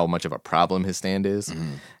idea of how much of a problem his stand is.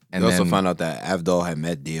 And We also then find out that Avdol had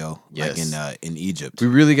met Dio Yes. like in Egypt. we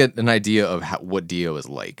really get an idea of what Dio is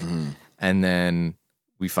like. Mm-hmm. And then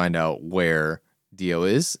we find out where Dio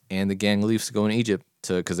is, and the gang leaves to go in Egypt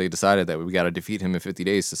because they decided that we got to defeat him in 50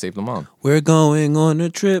 days to save the mom. We're going on a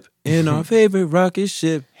trip in our favorite rocket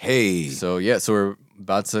ship. Hey. So we're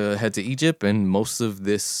about to head to Egypt, and most of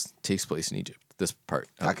this takes place in Egypt. This part,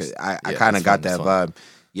 I Yeah, kind of it's got fun, it's that fun. vibe.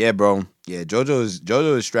 Yeah, bro. Yeah,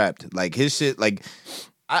 JoJo is strapped. Like his shit. Like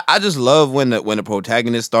I just love when the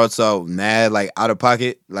protagonist starts out mad, like out of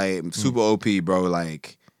pocket, like super OP, bro.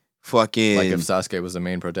 Like fucking. Like if Sasuke was the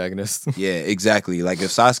main protagonist. yeah, exactly. Like if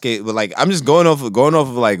Sasuke, but like I'm just going off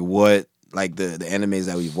of like what like the animes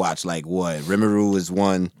that we've watched. Like what Rimuru is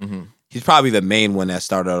one. Mhm. He's probably the main one that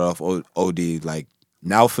started off OD. Like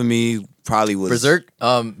now for me, probably was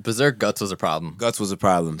Berserk Guts was a problem. Guts was a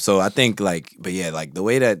problem. So I think but yeah, like the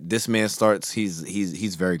way that this man starts,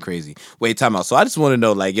 he's very crazy. Wait, time out. So I just want to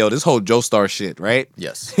know, like, yo, this whole Joestar shit, right?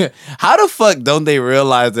 Yes. How the fuck don't they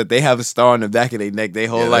realize that they have a star on the back of their neck their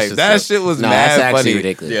whole life? That shit was No, mad that's actually funny.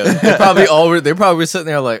 ridiculous. Yeah, they probably were sitting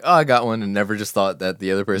there like, oh, I got one, and never just thought that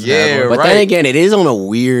the other person had Yeah, one. But then again, it is on a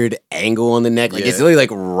weird angle on the neck. Like, it's Yeah. really, like,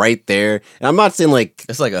 right there. And I'm not saying, like,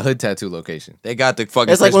 It's like a hood tattoo location. They got the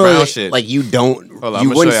fucking it's like Chris one of Brown those, shit. like, you don't, Hold on, you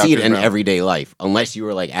I'ma wouldn't show y'all see it Chris in Brown. everyday life unless you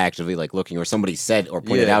were, like, actively, like, looking or somebody said or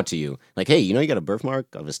pointed Yeah. out to you. Like, hey, you know you got a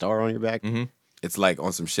birthmark of a star on your back? It's like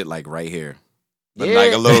on some shit like right here, but Yeah.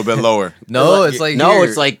 like a little bit lower. No, it's like no, here.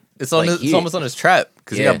 it's like it's on. like It's here. almost on his trap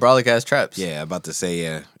because he Yeah. got brolic ass traps. Yeah, about to say,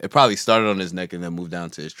 yeah. It probably started on his neck and then moved down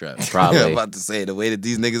to his trap. Probably. About to say, the way that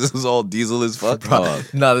these niggas is all diesel as fuck.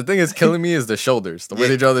 No, the thing that's killing me is the shoulders. The way Yeah.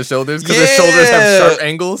 they draw their shoulders because their shoulders have sharp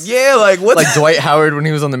angles. Yeah, like what? Like Dwight Howard when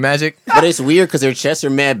he was on the Magic. But it's weird because their chests are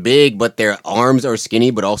mad big, but their arms are skinny,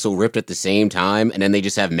 but also ripped at the same time. And then they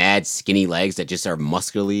just have mad skinny legs that just are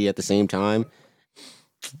muscly at the same time.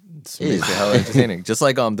 It's amazing how entertaining. Just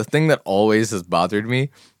like the thing that always has bothered me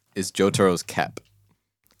is Jotaro's cap,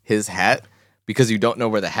 his hat, because you don't know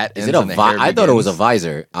where the hat Is ends it a and the hair I thought it was a begins.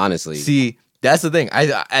 visor, honestly. See, that's the thing.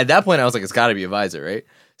 I at that point I was like, it's got to be a visor, right?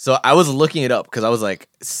 So I was looking it up because I was like,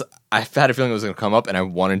 I had a feeling it was going to come up, and I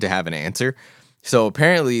wanted to have an answer. So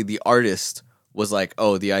apparently, the artist was like,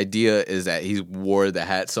 "Oh, the idea is that he wore the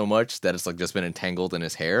hat so much that it's like just been entangled in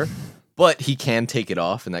his hair, but he can take it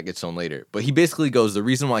off, and that gets shown later." But he basically goes, the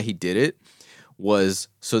reason why he did it was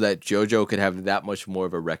so that JoJo could have that much more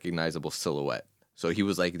of a recognizable silhouette. So he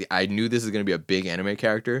was like, I knew this is going to be a big anime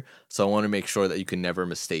character, so I want to make sure that you can never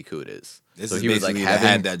mistake who it is. This so is he was like basically the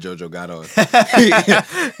hat that JoJo got on.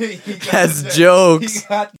 That's jokes.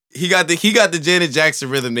 He got the Janet Jackson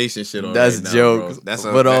Rhythm Nation shit on. That's right now, jokes. bro.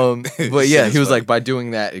 That's but yeah, shit he is was like, funny. by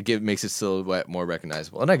doing that, makes his silhouette more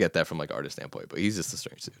recognizable, and I get that from like artist standpoint. But he's just a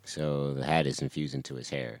strange dude. So the hat is infused into his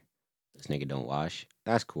hair. This nigga don't wash.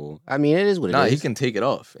 That's cool. I mean, it is what it is. Nah, he can take it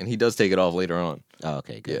off, and he does take it off later on. Oh,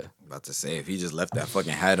 okay, good. Yeah. About to say, if he just left that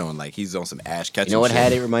fucking hat on, like he's on some Ash Ketchum. You know what shit.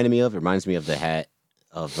 hat it reminded me of? It reminds me of the hat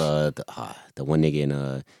of the one nigga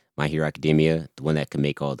in My Hero Academia, the one that can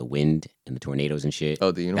make all the wind and the tornadoes and shit.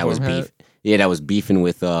 Oh, the uniform that was hat? beef. Yeah, that was beefing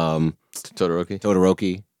with Todoroki.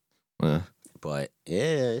 Todoroki. Yeah. But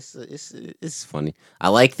yeah, it's funny. I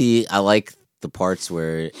like the parts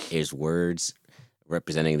where there's words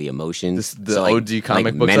representing the emotions. The OG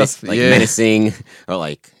comic book stuff? like Yeah. menacing or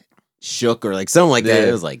like shook or like something like that. Yeah.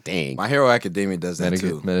 It was like, dang. My Hero Academia does that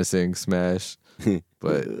too. Menacing Smash.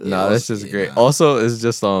 But Yeah, no, that's just yeah, great. nah. Also, it's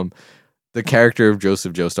just the character of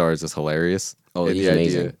Joseph Joestar is just hilarious. Oh, And he's the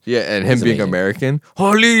amazing. Yeah, and him He's being amazing. American.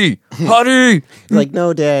 Holly, Holly, He's like,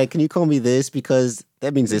 no, Dad, can you call me this because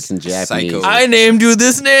that means this in Japanese. Psycho. I named you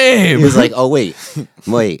this name. He was like, oh wait.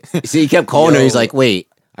 See, he kept calling her. Yo. He's like, wait,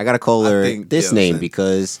 I gotta call her think- this yo, name son.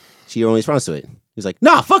 because she only responds to it. He's like,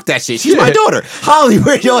 nah, fuck that shit. She's my daughter. Holly,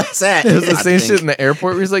 where your ass at? It was the same think- shit in the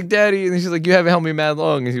airport where he's like, Daddy, and she's like, you haven't helped me mad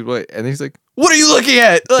long, and he's like, and he's like, what are you looking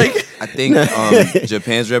at? Like, I think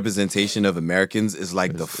Japan's representation of Americans is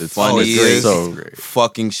like the it's funniest so great.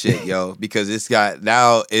 fucking shit, yo. Because it's got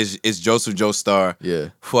now is Joseph Joestar, Yeah.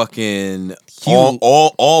 fucking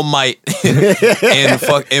all might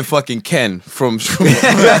and fucking Ken from.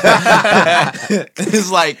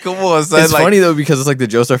 It's like, come on, son. It's like, funny though because it's like the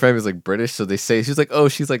Joestar family is like British, so they say she's like, oh,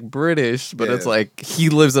 she's like British, but it's Yeah. like he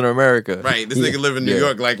lives in America. Right, this nigga live in New Yeah.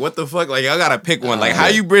 York. Like, what the fuck? Like, I gotta pick one. Like, how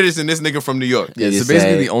you British and this nigga from New York? Yeah, You so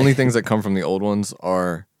basically say- the only things that come from the old ones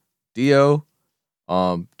are Dio,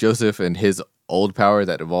 Joseph and his old power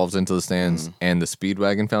that evolves into the stands, and the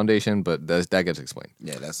Speedwagon Foundation, but that gets explained.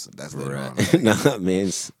 Yeah, that's later on. Nah, man.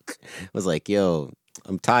 I was like, yo,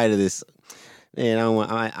 I'm tired of this. Man,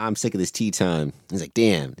 I'm sick of this tea time. He's like,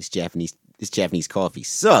 damn, this Japanese coffee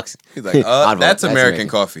sucks. He's like, Oddball, that's American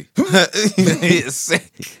coffee.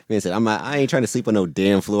 Man said, I ain't trying to sleep on no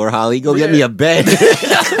damn floor, Holly. Go get me a bed.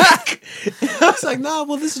 It's like, nah,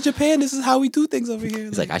 well, this is Japan. This is how we do things over here.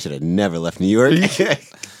 He's like, I should have never left New York.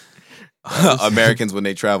 Americans when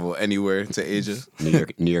they travel anywhere to Asia. New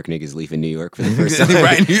York niggas leaving New York for the first time.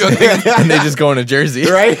 Right, New York niggas And they just go into Jersey.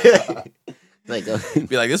 right? Like,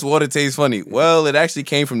 be like, this water tastes funny. Well, it actually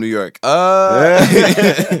came from New York.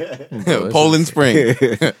 Poland Spring.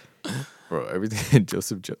 Bro, everything in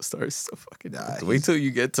Joseph Joestar is so fucking nice. Wait till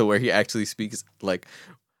you get to where he actually speaks, like,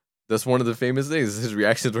 that's one of the famous things, his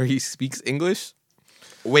reactions where he speaks English.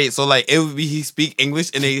 Wait, so like it would be he speak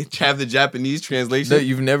English and they have the Japanese translation? No,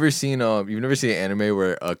 you've never seen an anime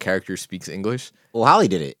where a character speaks English, well, Holly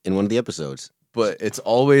did it in one of the episodes. but it's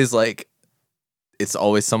always like it's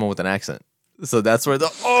always someone with an accent. So that's where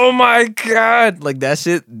oh my god, like that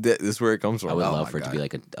shit. That is where it comes from. I would Oh love my for it to God. be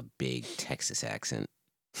like a big Texas accent.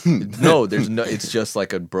 No, there's no. It's just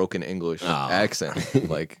like a broken English Oh. accent.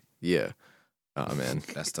 Like, yeah. Oh man,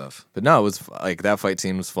 That's tough. but no, it was like that fight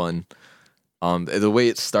scene was fun. The way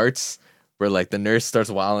it starts, where like the nurse starts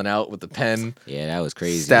wilding out with the pen, Yeah, that was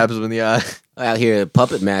crazy. stabs him in the eye. Out here,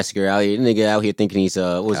 puppet massacre. Out here, nigga out here thinking he's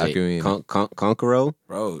what was Kakyoin. it? Conqueror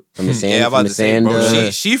Bro. from the sand. Yeah, I'm from about the to say, sand. bro,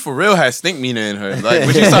 she for real has stink meaner in her. Like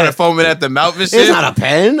when she started foaming at the mouth and shit. It's not a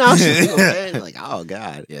pen. I was just a pen. Like, oh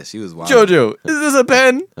god. Yeah, she was wild. Jojo, is this a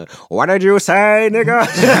pen? What did you say,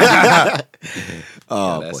 nigga?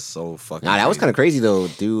 Oh, oh, that's boy. so fucking. Nah, that was crazy. kind of crazy though,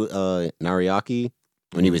 dude. Nariaki,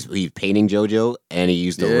 when he was painting JoJo and he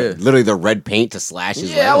used literally the red paint to slash his.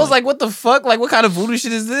 Yeah, leg I was on. like, what the fuck? Like, what kind of voodoo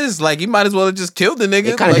shit is this? Like, he might as well have just killed the nigga.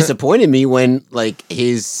 it kind of Like, disappointed me when like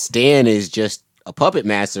his stand is just a puppet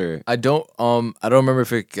master. I don't remember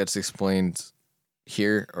if it gets explained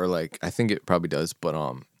here or like I think it probably does,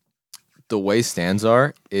 but the way stands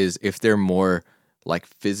are is if they're more like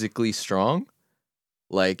physically strong,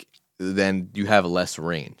 like then you have less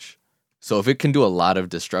range. So if it can do a lot of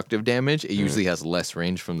destructive damage, it usually has less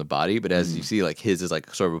range from the body. But as you see, like his is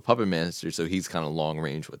like sort of a puppet master, so he's kind of long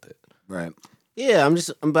range with it. right. Yeah, I'm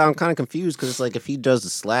kind of confused because it's like if he does the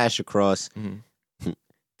slash across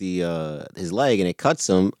the his leg and it cuts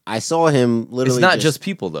him, I saw him literally. It's not just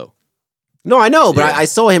people though. No, I know, but Yeah. I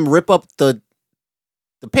saw him rip up the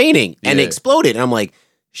painting and it Yeah. exploded. And I'm like,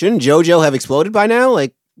 shouldn't JoJo have exploded by now?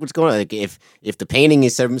 Like, what's going on? Like, if the painting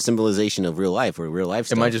is some symbolization of real life or real life It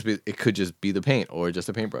stuff, might just be. It could just be the paint or just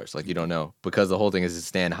a paintbrush. Like you don't know because the whole thing is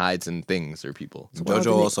Stan hides in things or people. why would JoJo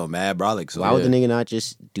the also mad brolic. So why would the nigga not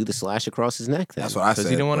just do the slash across his neck? Then that's what I said. Because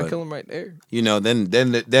he didn't want to but, kill him right there. You know, then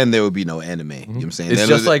there would be no anime. You know what I'm saying? It's Then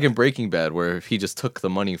just it- like in Breaking Bad, where if he just took the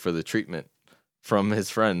money for the treatment from his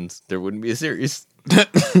friends, there wouldn't be a series.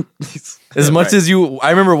 As much as I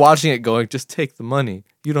remember watching it going, just take the money.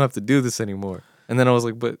 You don't have to do this anymore. And then I was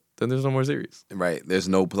like, but then there's no more series. right. There's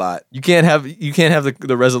no plot. You can't have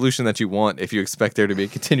the resolution that you want if you expect there to be a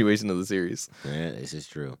continuation of the series. yeah, this is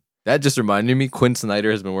true. That just reminded me, Quinn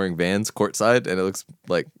Snyder has been wearing Vans courtside, and it looks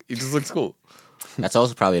like he just looks cool. That's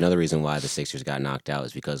also probably another reason why the Sixers got knocked out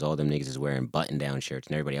is because all them niggas is wearing button-down shirts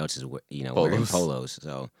and everybody else is wearing polos.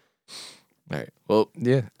 So All right. Well,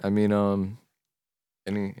 yeah. I mean,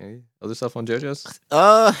 any other stuff on JoJo's?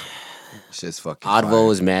 Shit's fucking Oddvo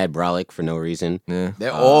fire. is mad brolic for no reason. Yeah.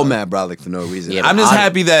 They're all mad brolic for no reason. yeah, I'm but just Odd-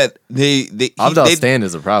 happy that they Avdol they- Stan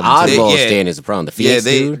is a problem. too. Oddball yeah. stand is a problem. The Yeah,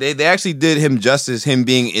 Phoenix dude. they actually did him justice, him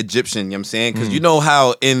being Egyptian, you know what I'm saying? Because you know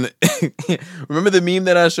how in remember the meme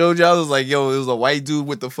that I showed y'all? It was like, yo, it was a white dude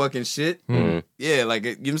with the fucking shit. Mhm. Yeah, like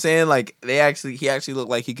you know what I'm saying? Like he actually looked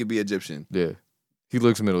like he could be Egyptian. Yeah. He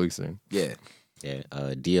looks Middle Eastern. Yeah. Yeah,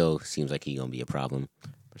 Dio seems like he gonna be a problem.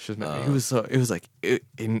 It's just, it was like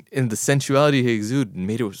in the sensuality he exuded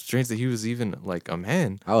made it strange that he was even like a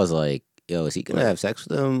man. I was like, yo, is he gonna have sex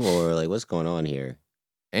with him or like what's going on here?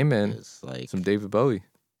 Amen. It's like, Some David Bowie.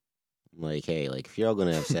 like, hey, like if you're all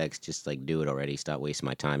gonna have sex, just like do it already. Stop wasting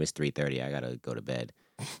my time. It's 3:30. I gotta go to bed.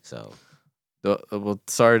 So Well,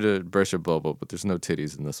 sorry to burst your bubble, but there's no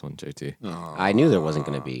titties in this one, JT. I knew there wasn't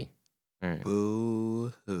gonna be. All right.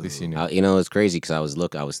 Boo. At least you knew. It's crazy because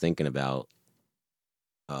I was thinking about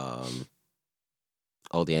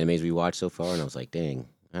all the animes we watched so far, and I was like, dang,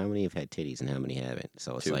 how many have had titties and how many haven't?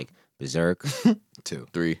 So it's 2. like Berserk,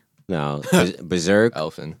 3. no, Berserk,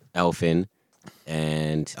 Elfin. Elfin,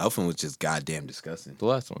 and Elfin was just goddamn disgusting. The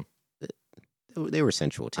last one. they were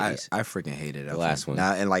sensual I titties. freaking hated Elfin. last one.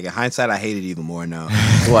 Now, and like in hindsight, I hate it even more now.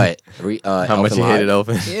 What? How much you hated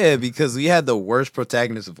Elfin? Yeah, because we had the worst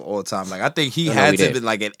protagonist of all time. Like I think he No, had we to did. be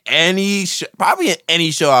like in any show, probably in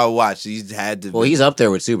any show I watched. He's had to. Well, be. he's up there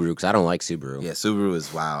with Subaru because I don't like Subaru. Yeah, Subaru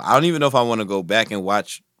is wild. I don't even know if I want to go back and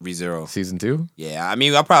watch ReZero. Season 2? Yeah, I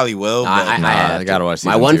mean I probably will. But I have I gotta to. watch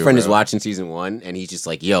My season one 2, friend is bro. watching season 1, and he's just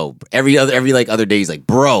like, "Yo, every other day, he's like,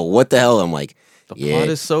 bro, what the hell?" I'm like, The yeah, plot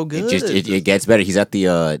is so good. it gets better. He's at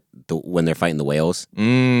the when they're fighting the whales.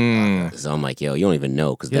 So I'm like, yo, you don't even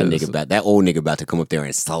know because Yeah, that old nigga about to come up there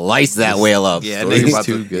and slice that whale up. yeah, Story's nigga about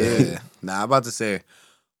too to, good. Yeah. Nah, I'm about to say.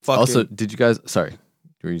 Fucking, Also, did you guys? Sorry, what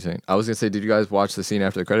were you saying? I was gonna say, did you guys watch the scene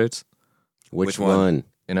after the credits Which Which one? one?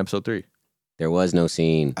 in episode 3? There was no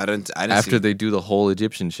scene. I didn't After see. they do the whole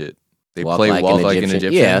Egyptian shit, they Walk play like walk an like an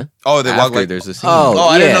Egyptian. Egyptian. Yeah. Oh, they walk After like. there's a scene. Oh, Oh,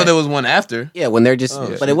 I didn't yeah. know there was one after. Yeah, when they're just,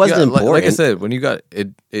 Oh, but it wasn't Yeah, important. Like I said, when you got it,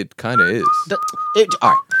 it kind of is. All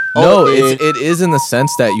right. No, Oh, it is in the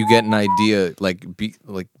sense that you get an idea, like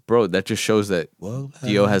bro, that just shows that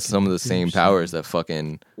Dio has some of the same powers that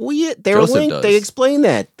fucking Well, yeah, they're Joseph linked. does. They explain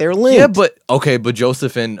that they're linked. Yeah, but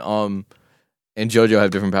Joseph and JoJo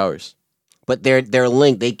have different powers. But they're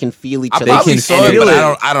linked. They can feel each I other. probably can saw it, feel but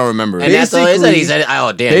it. I don't remember And it. that's all he said. He said,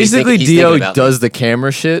 "Oh damn." Basically, he's Dio thinking about does the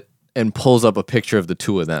camera shit and pulls up a picture of the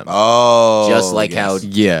two of them. Oh, just like yes. how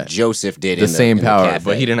Yeah, Joseph did the in same in the power, cafe.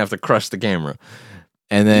 but he didn't have to crush the camera.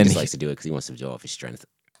 And He then just likes to do it because he wants to show off his strength.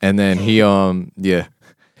 and then he yeah.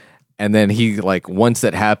 And then he like once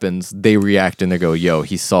that happens, they react and they go, "Yo,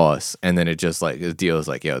 he saw us." And then it just like the deal is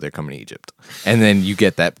like, "Yo, they're coming to Egypt." And then you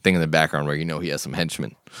get that thing in the background where you know he has some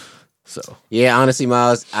henchmen. So Yeah, honestly,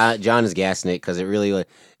 Miles, John is gassing it because it really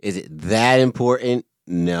is it that important?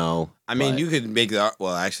 No. I mean, but- you could make the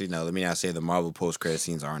well. Actually, no. Let me not say the Marvel post credit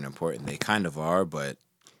scenes aren't important. They kind of are, but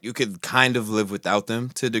you could kind of live without them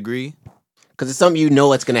to a degree. because it's something you know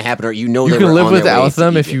what's going to happen, or you know you they can were live on their way without to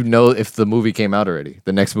them if Egypt. you know if the movie came out already.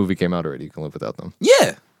 The next movie came out already. You can live without them.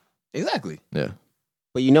 Yeah, exactly. Yeah.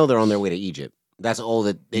 But you know they're on their way to Egypt. That's all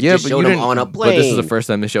that they Yeah, just but showed you them didn't. on a plane. But this is the first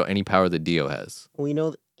time they show any power that Dio has. We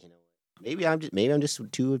know that. Maybe I'm just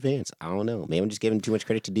too advanced. I don't know. Maybe I'm just giving too much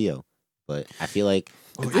credit to Dio. But I feel like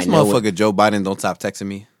If this I know motherfucker Joe Biden don't stop texting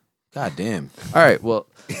me, god damn. All right. Well,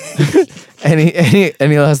 any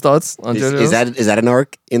last thoughts on JoJo? is that an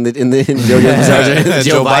arc in the JoJo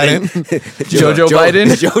Joe Biden? JoJo Biden?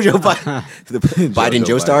 JoJo Biden, the Biden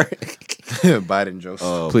Joe Star. Biden Joe.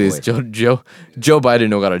 Oh, Please, boy. Joe Biden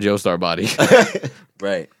no got a Joe Star body.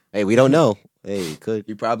 Right. Hey, we don't know. Hey, he could.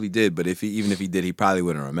 He probably did, but even if he did, he probably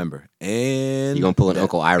wouldn't remember. And You gonna pull an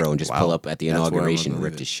Uncle Iroh and just Wow. pull up at the That's where I'm inauguration and gonna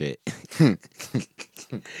rip leave his shit.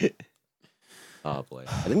 Oh boy,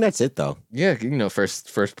 I think that's it though. Yeah,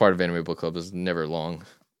 first part of Anime Book Club is never long.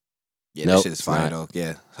 Yeah, Nope, that shit is it's fine not. though.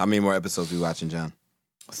 Yeah. How many more episodes we watching, John?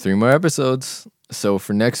 3 more episodes. So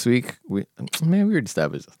for next week, we already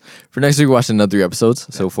established this. For next week, we're watching another 3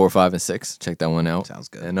 episodes. So 4, 5, and 6. Check that one out. Sounds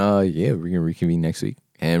good. And yeah, we're gonna reconvene next week.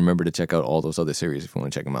 And remember to check out all those other series if you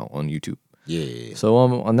want to check them out on YouTube. Yeah, So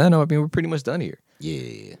on that note, I mean we're pretty much done here.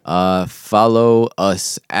 yeah. Follow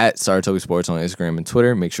us at Saratoga Sports on Instagram and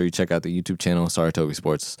Twitter. Make sure you check out the YouTube channel Saratoga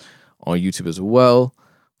Sports on YouTube as well.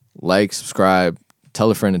 Like, subscribe, tell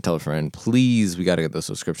a friend and tell a friend. Please, we gotta get those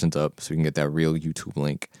subscriptions up so we can get that real YouTube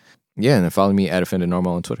link. Yeah, and then follow me at Offended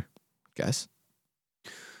Normal on Twitter. Guys.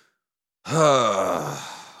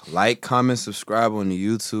 Like, comment, subscribe on the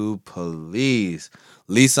YouTube, please.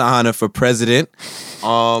 Lisa Hanna for president.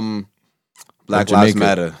 Black Lives Jamaica.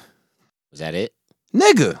 Matter. Was that it?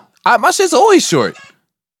 Nigga, my shit's always short.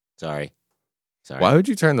 Sorry. Why would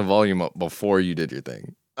you turn the volume up before you did your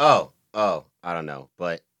thing? Oh, I don't know,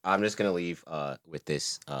 but I'm just gonna leave with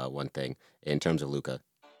this one thing in terms of Luca.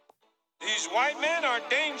 These white men are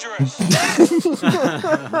dangerous.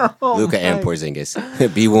 Luca and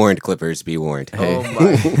Porzingis. Be warned, Clippers. Be warned. Hey.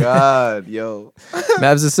 my God, yo.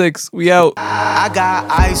 Mavs at 6. We out. I got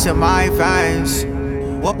ice in my veins.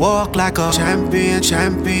 Walk like a champion,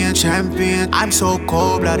 champion, champion. I'm so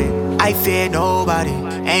cold-blooded, I fear nobody.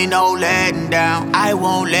 Ain't no letting down, I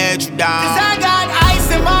won't let you down. 'Cause I got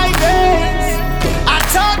ice in my veins. I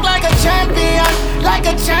talk like a champion, like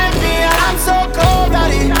a champion.